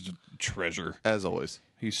Hopkins is a treasure. As always.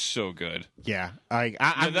 He's so good. yeah, Man,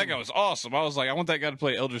 that guy was awesome. I was like, I want that guy to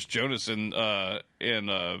play Eldridge Jonas in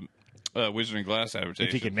Wizard and Glass adaptation.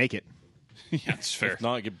 if he could make it. Yeah, it's fair. If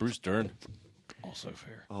not, get Bruce Dern. Also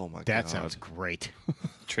fair. Oh my god. That sounds great.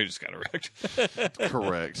 Trey just got erect.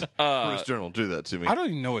 correct. Bruce Dern will do that to me. I don't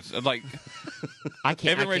even know what's like. I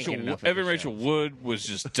can't. Evan I can't get Rachel enough of Evan this Rachel show. Wood was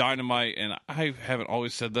just dynamite, and I haven't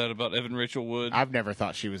always said that about Evan Rachel Wood. I've never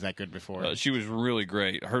thought she was that good before. She was really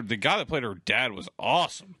great. The guy that played her dad was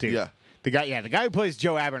awesome. Dude. Yeah. The guy who plays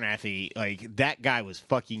Joe Abernathy, like that guy was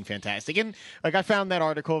fucking fantastic. And like I found that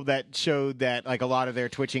article that showed that like a lot of their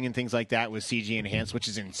twitching and things like that was CG enhanced, which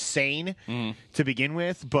is insane to begin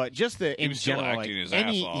with. But just the in was still general, acting like his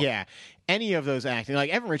any ass off. any of those acting,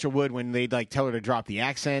 like Evan Rachel Wood when they like tell her to drop the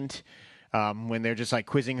accent. When they're just like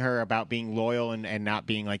quizzing her about being loyal and not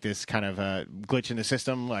being like this kind of glitch in the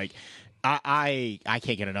system, like I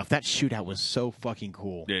can't get enough. That shootout was so fucking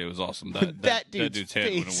cool. Yeah, it was awesome. That dude's dude's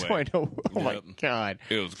head went face away. went away. Oh my Yep. god!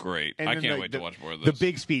 It was great. And I then, can't like, wait to watch more of The this.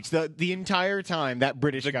 big speech, the entire time, that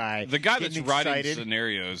British guy, The guy that's getting writing excited.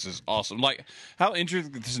 scenarios is awesome. Like how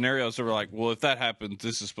interesting the scenarios are. Like, well, if that happens,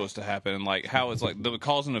 this is supposed to happen. And like how it's like the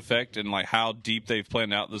cause and effect, and like how deep they've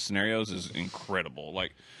planned out the scenarios is incredible.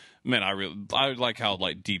 Like, man, I like how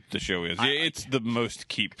like deep the show is. It's the most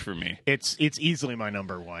keep for me. It's easily my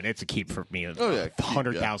number one. It's a keep for me. Oh, yeah, keep, yeah.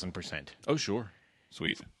 100,000%. Oh, sure.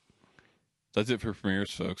 Sweet. That's it for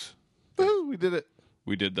premieres, folks. Woo, we did it.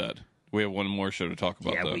 We did that. We have one more show to talk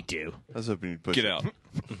about. Yeah, though. we do. I was hoping you'd push Get it.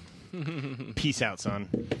 out. Peace out, son.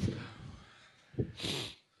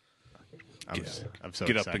 I'm so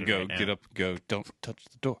Get up excited and go. right now. Get up and go. Don't touch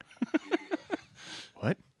the door.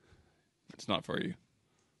 What? It's not for you.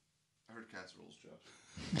 I heard casseroles,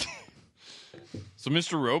 Josh. So,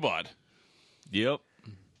 Mr. Robot, Yep.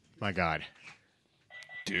 My God.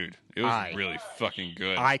 dude, it was really fucking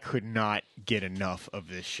good. I could not get enough of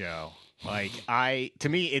this show. Like to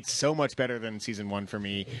me, it's so much better than season one for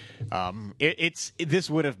me. This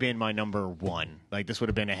would have been my number one. Like this would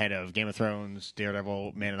have been ahead of Game of Thrones,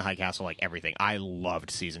 Daredevil, Man in the High Castle, like everything. I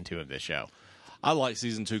loved season two of this show. I like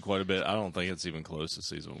season 2 quite a bit. I don't think it's even close to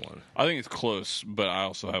season 1. I think it's close, but I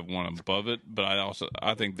also have one above it. But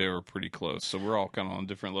I think they were pretty close. So we're all kind of on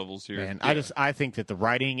different levels here. Man, I think that the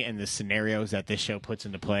writing and the scenarios that this show puts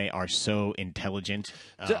into play are so intelligent.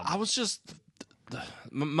 I was just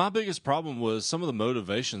my biggest problem was some of the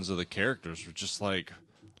motivations of the characters were just like,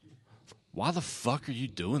 why the fuck are you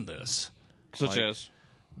doing this? Such Like, as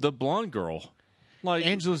the blonde girl. Like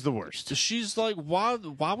Angela's the worst. she's like, why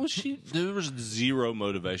was she? There was zero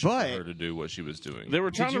motivation But- for her to do what she was doing. they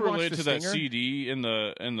were trying you to watch relate the to that Stinger? CD in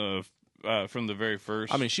the from the very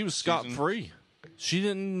first. I mean, she was scot free. She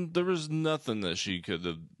didn't. There was nothing that she could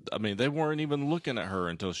have. I mean, they weren't even looking at her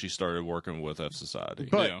until she started working with F Society.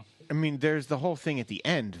 But Yeah. I mean, there's the whole thing at the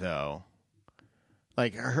end, though.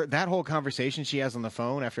 Like that whole conversation she has on the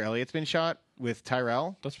phone after Elliot's been shot with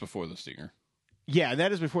Tyrell. That's before the Stinger. Yeah,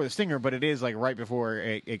 that is before the Stinger, but it is like right before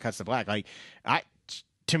it cuts to black. Like,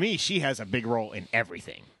 to me, she has a big role in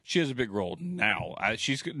everything. She has a big role now.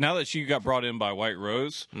 Now that she got brought in by White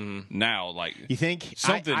Rose. Now, like You think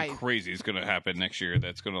something crazy is going to happen next year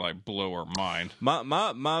that's going to like blow our mind.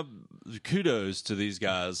 My kudos to these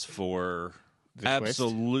guys for twist?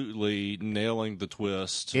 absolutely nailing the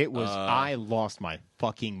twist. It was I lost my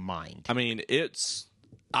fucking mind. I mean, it's.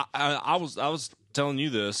 I was telling you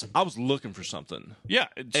this. I was looking for something. Yeah,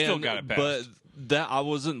 it still And- got it passed. But that I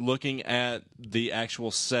wasn't looking at the actual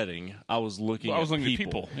setting. I was looking. I was at looking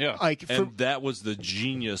people. at people. Yeah, Like, And that was the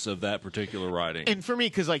genius of that particular writing. and for me,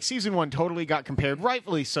 because like season 1 totally got compared,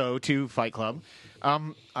 rightfully so, to Fight Club.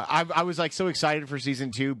 I was like so excited for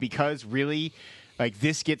season 2 because really, like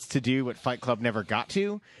this gets to do what Fight Club never got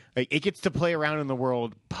to. Like it gets to play around in the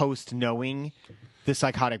world post knowing the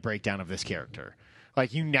psychotic breakdown of this character.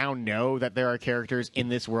 Like you now know that there are characters in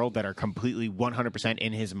this world that are completely 100%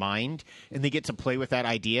 in his mind, and they get to play with that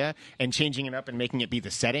idea and changing it up and making it be the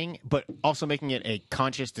setting, but also making it a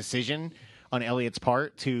conscious decision on Elliot's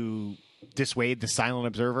part to dissuade the silent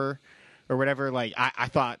observer or whatever. Like I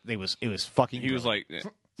thought it was fucking. he was brilliant.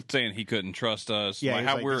 like saying he couldn't trust us. Yeah, like he was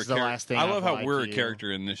how like, we're "This a is the last thing I I've love how lied we're to a you."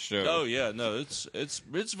 character in this show. oh yeah, no, it's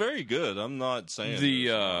very good. I'm not saying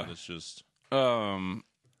it's just.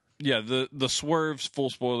 Yeah, the swerves.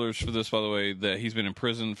 Full spoilers for this, by the way. That he's been in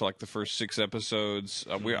prison for like the first 6 episodes.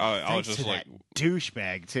 I was Thanks just to like, that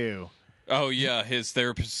douchebag too. oh yeah, his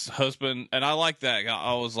therapist's husband, and I like that.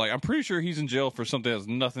 I was like, I'm pretty sure he's in jail for something that has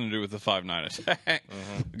nothing to do with the 5/9 attack.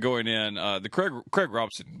 Going in, the Craig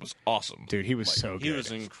Robson was awesome. Dude, he was so good. He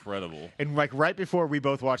was incredible. And like right before we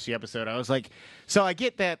both watched the episode, I was like, so I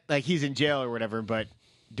get that like he's in jail or whatever, but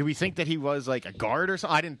do we think that he was like a guard or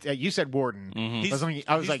something? I didn't. You said warden.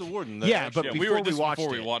 I was He's like, the warden that yeah, actually- but Yeah, before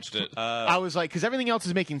we we watched it. I was like, because everything else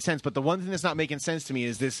is making sense, but the one thing that's not making sense to me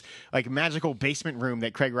is this like magical basement room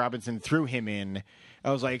that Craig Robinson threw him in.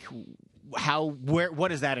 I was like,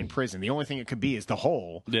 what is that in prison? The only thing it could be is the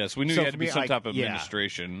hole. Yes, we knew So he had for to be me, some like, type of yeah.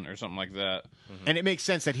 administration or something like that. And it makes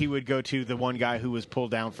sense that he would go to the one guy who was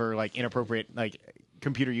pulled down for like inappropriate like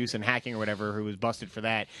computer use and hacking or whatever, who was busted for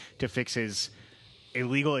that to fix his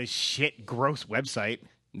illegal as shit gross website.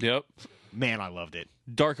 Yep. Man, I loved it.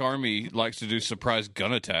 Dark Army likes to do surprise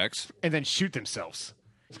gun attacks. And then shoot themselves.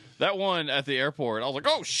 That one at the airport, I was like,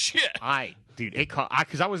 oh shit! Dude, it caught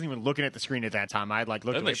because I wasn't even looking at the screen at that time. I had like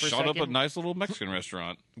looked And away they for a shot up second. a nice little Mexican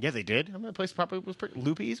restaurant. Yeah, they did. I mean, the place probably was pretty.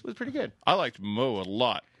 Loopy's was pretty good. I liked Mo a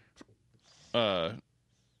lot.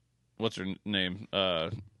 What's her name?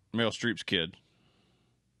 Meryl Streep's kid.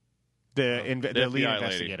 The FBI lead lady.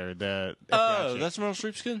 investigator. The Oh, FBI chick. that's Meryl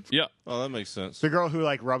Streep's kid? Yeah. Oh, that makes sense. the girl who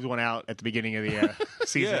like rubbed one out at the beginning of the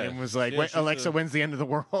season Yeah. and was like, Yeah, she's "Alexa, when's the end of the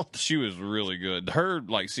world?" She was really good. Her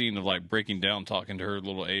like scene of like breaking down, talking to her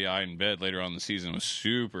little AI in bed later on in the season was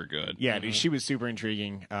super good. Yeah, dude, she was super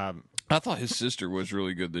intriguing. I thought his sister was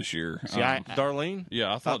really good this year. Darlene?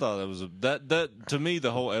 Yeah, I I thought thought that was that to me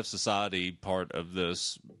the whole F Society part of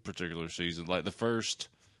this particular season, like the first,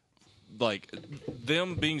 like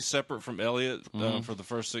them being separate from Elliot for the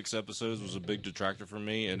first 6 episodes was a big detractor for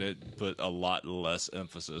me, and it put a lot less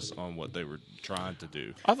emphasis on what they were trying to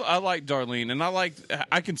do. I like Darlene, and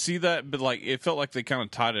I can see that, but like it felt like they kind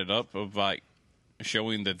of tied it up of like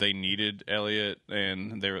showing that they needed Elliot,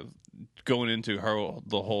 and they were going into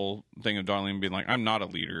the whole thing of Darlene being like, I'm not a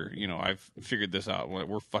leader, you know, I've figured this out,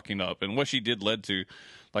 we're fucking up, and what she did led to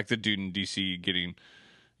like the dude in DC getting,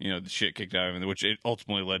 you know, the shit kicked out of him, which it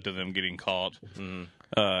ultimately led to them getting caught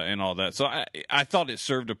and all that. So I thought it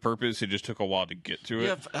served a purpose. It just took a while to get to it.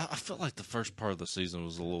 Yeah, I felt like the first part of the season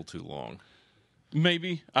was a little too long.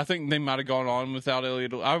 Maybe. I think they might have gone on without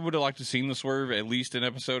Elliot. I would have liked to seen the swerve at least an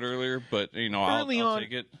episode earlier, but, you know, I'll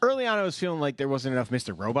take it. Early on, I was feeling like there wasn't enough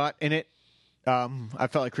Mr. Robot in it. I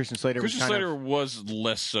felt like Christian Slater. Christian was kind Slater of, was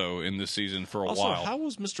less so in this season for a Also, while. how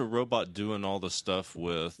was Mr. Robot doing all the stuff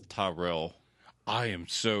with Tyrell? I am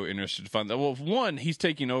so interested to find that. Well, one, he's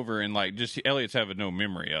taking over, and like just Elliot's having no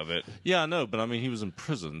memory of it. Yeah, I know, but I mean, he was in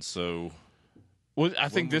prison, so Well, I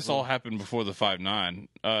think this all happened before the 5/9,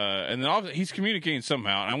 and then obviously he's communicating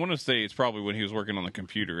somehow. And I want to say it's probably when he was working on the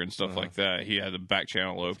computer and stuff like that. He had a back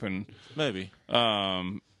channel open. maybe.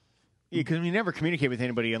 because we never communicate with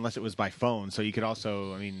anybody unless it was by phone. So you could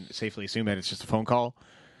also, safely assume that it's just a phone call.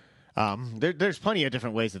 There's plenty of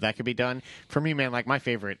different ways that could be done. For me, man, like my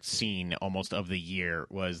favorite scene almost of the year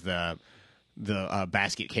was the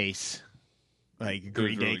basket case, like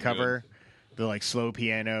Green Day really cover. The like slow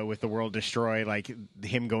piano with the world destroyed, like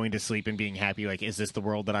him going to sleep and being happy, like, is this the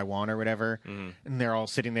world that I want or whatever? And they're all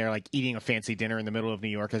sitting there like eating a fancy dinner in the middle of New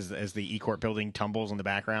York as the E-Court building tumbles in the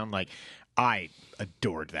background. Like, I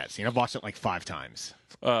adored that scene. I've watched it like 5 times.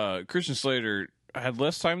 Christian Slater had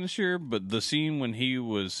less time this year, but the scene when he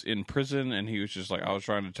was in prison and he was just like, I was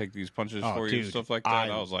trying to take these punches for you and stuff like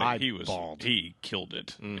that. I was like, he killed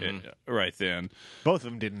it right then. Both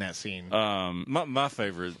of them did in that scene. My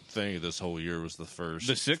favorite thing of this whole year was the first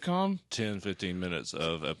The sitcom? 10-15 minutes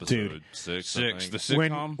of episode 6. I think. The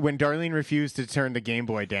sitcom? when Darlene refused to turn the Game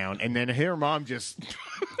Boy down, and then her mom just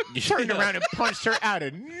turned around and punched her out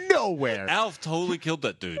of nowhere. Alf totally killed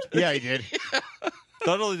that dude. Yeah, he did.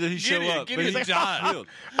 Not only did he show up, but he died.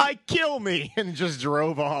 I kill me, and just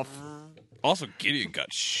drove off. Also, Gideon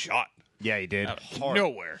got shot Yeah, he did. out of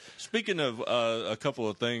nowhere. Speaking of a couple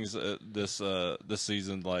of things this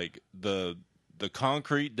season, like the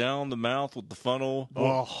concrete down the mouth with the funnel,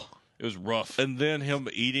 Oh, It was rough. and then him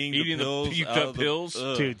eating the pills, puked out up of the- pills.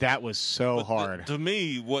 dude, that was so hard. To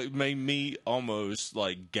me, what made me almost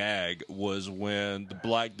like gag was when the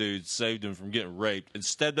black dude saved him from getting raped and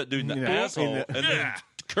stabbed that dude in the Yeah. asshole and then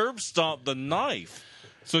curb stomped the knife.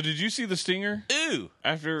 So did you see the stinger Ew.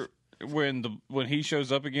 after when he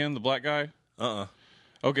shows up again, the black guy?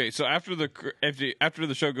 Okay, so after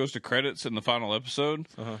the show goes to credits in the final episode,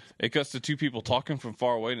 it cuts to 2 people talking from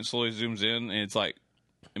far away, and it slowly zooms in, and it's like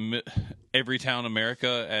every town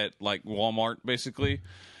America at like Walmart, basically.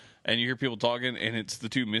 And you hear people talking, and it's the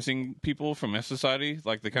 2 missing people from S Society,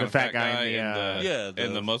 like the kind of fat guy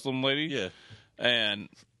and the Muslim lady. Yeah. And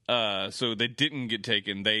so they didn't get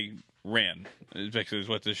taken; they ran. Basically, is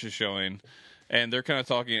what this is showing. And they're kind of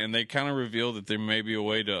talking, and they kind of reveal that there may be a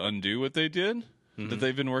way to undo what they did that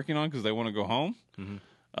they've been working on because they want to go home.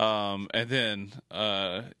 And then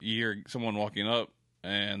you hear someone walking up,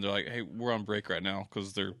 and they're like, "Hey, we're on break right now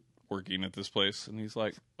because they're working at this place." And he's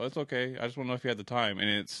like, "Oh, it's okay. I just want to know if you had the time." And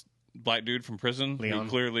it's black dude from prison Leon. who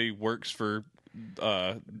clearly works for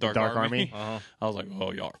Dark Army. I was like,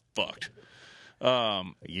 "Oh, y'all are fucked."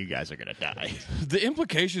 You guys are gonna die. The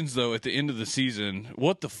implications, though, at the end of the season,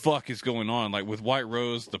 what the fuck is going on? Like with White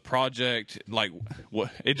Rose, the project, like what?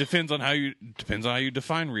 It depends on how you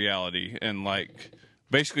define reality, and like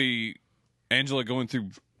basically, Angela going through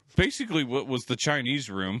basically what was the Chinese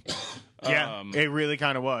room. Yeah, it really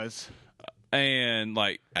kind of was. And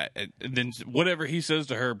like, and then whatever he says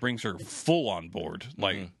to her brings her full on board.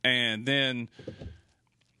 Like, and then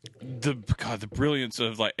the brilliance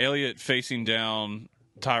of like Elliot facing down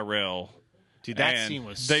Tyrell. Dude, that And scene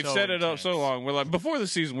was. they've so set it up intense. so long. We're like, before the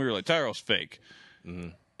season, we were like, Tyrell's fake.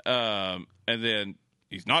 And then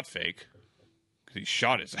he's not fake because he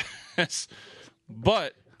shot his ass.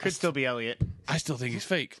 But Could still be Elliot. I still think he's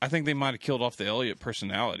fake. I think they might have killed off the Elliot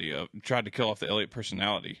personality. Tried to kill off the Elliot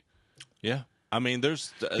personality. Yeah. I mean,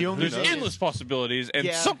 there's only- There's endless possibilities, and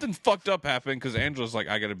Yeah. something fucked up happened because Angela's like,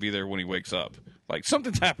 I got to be there when he wakes up. Like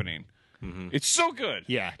something's happening. It's so good.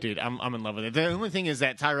 Yeah, dude, I'm in love with it. The only thing is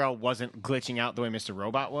that Tyrell wasn't glitching out the way Mr.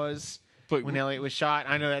 Robot was But- when Elliot was shot.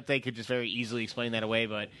 I know that they could just very easily explain that away,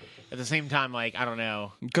 but at the same time, like, I don't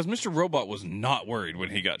know. Because Mr. Robot was not worried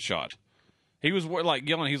when he got shot. He was like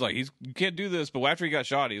yelling. He's like, you can't do this. But after he got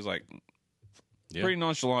shot, he was like, pretty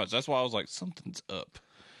nonchalant. That's why I was like, something's up.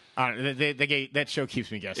 That show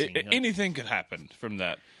keeps me guessing. Anything could happen from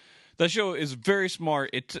that. That show is very smart.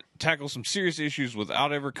 It tackles some serious issues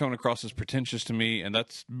without ever coming across as pretentious to me, and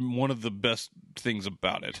that's one of the best things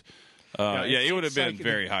about it. It would have it's been like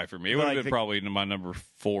very high for me. It would have been probably my number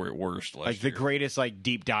 4 at worst last like the year. greatest like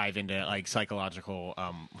deep dive into like psychological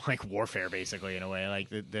like warfare, basically, in a way. Like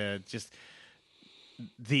the just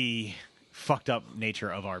the fucked up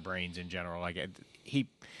nature of our brains in general. Like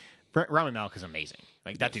Rami Malek is amazing.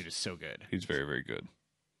 Like that dude is so good. He's very, very good.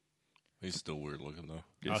 He's still weird looking though.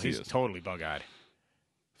 Yes, He's he is. totally bug-eyed.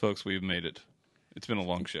 Folks, we've made it. It's been a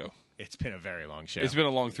long show. It's been a very long show. It's been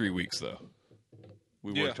a long 3 weeks, though.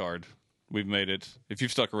 We worked hard. We've made it. If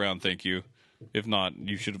you've stuck around, thank you. If not,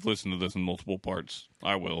 you should have listened to this in multiple parts.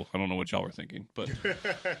 I will. I don't know what y'all were thinking, but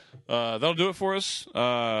that'll do it for us.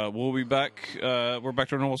 We'll be back. We're back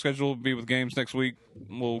to our normal schedule. We'll be with games next week.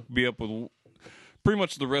 We'll be up with pretty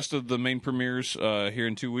much the rest of the main premieres here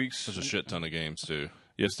in 2 weeks. There's a shit ton of games too.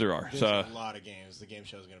 Yes, there are. There's a lot of games. The game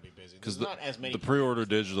show is going to be busy. Because There's not as many. the pre-order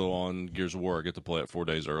digital on Gears of War, I get to play it 4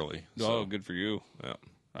 days early. Oh, good for you. Yeah.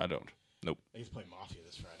 I don't. Nope. I get to play Mafia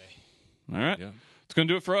this Friday. All right. Yeah. It's going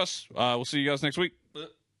to do it for us. We'll see you guys next week.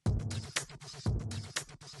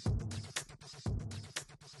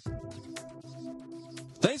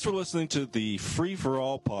 Thanks for listening to the Free for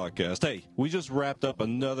All podcast. Hey, we just wrapped up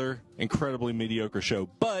another incredibly mediocre show,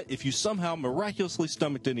 but if you somehow miraculously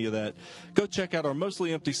stomached any of that, go check out our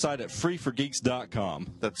mostly empty site at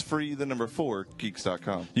freeforgeeks.com. That's free, the number 4,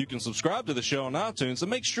 geeks.com. You can subscribe to the show on iTunes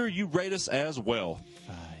and make sure you rate us as well.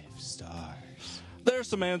 5 stars. There's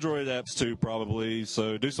some Android apps too, probably,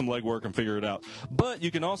 so do some legwork and figure it out. But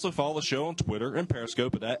you can also follow the show on Twitter and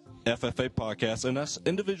Periscope at FFA Podcast, and us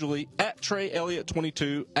individually at Trey Elliott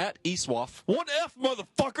 22, at Eastwoff, 1F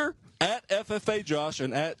motherfucker, at FFA Josh,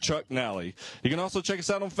 and at Chuck Nally. You can also check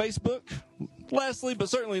us out on Facebook. Lastly, but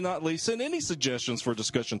certainly not least, send any suggestions for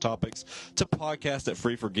discussion topics to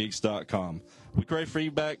podcast@freeforgeeks.com. We crave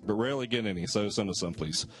feedback, but rarely get any, so send us some,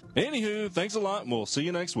 please. Anywho, thanks a lot, and we'll see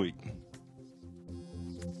you next week.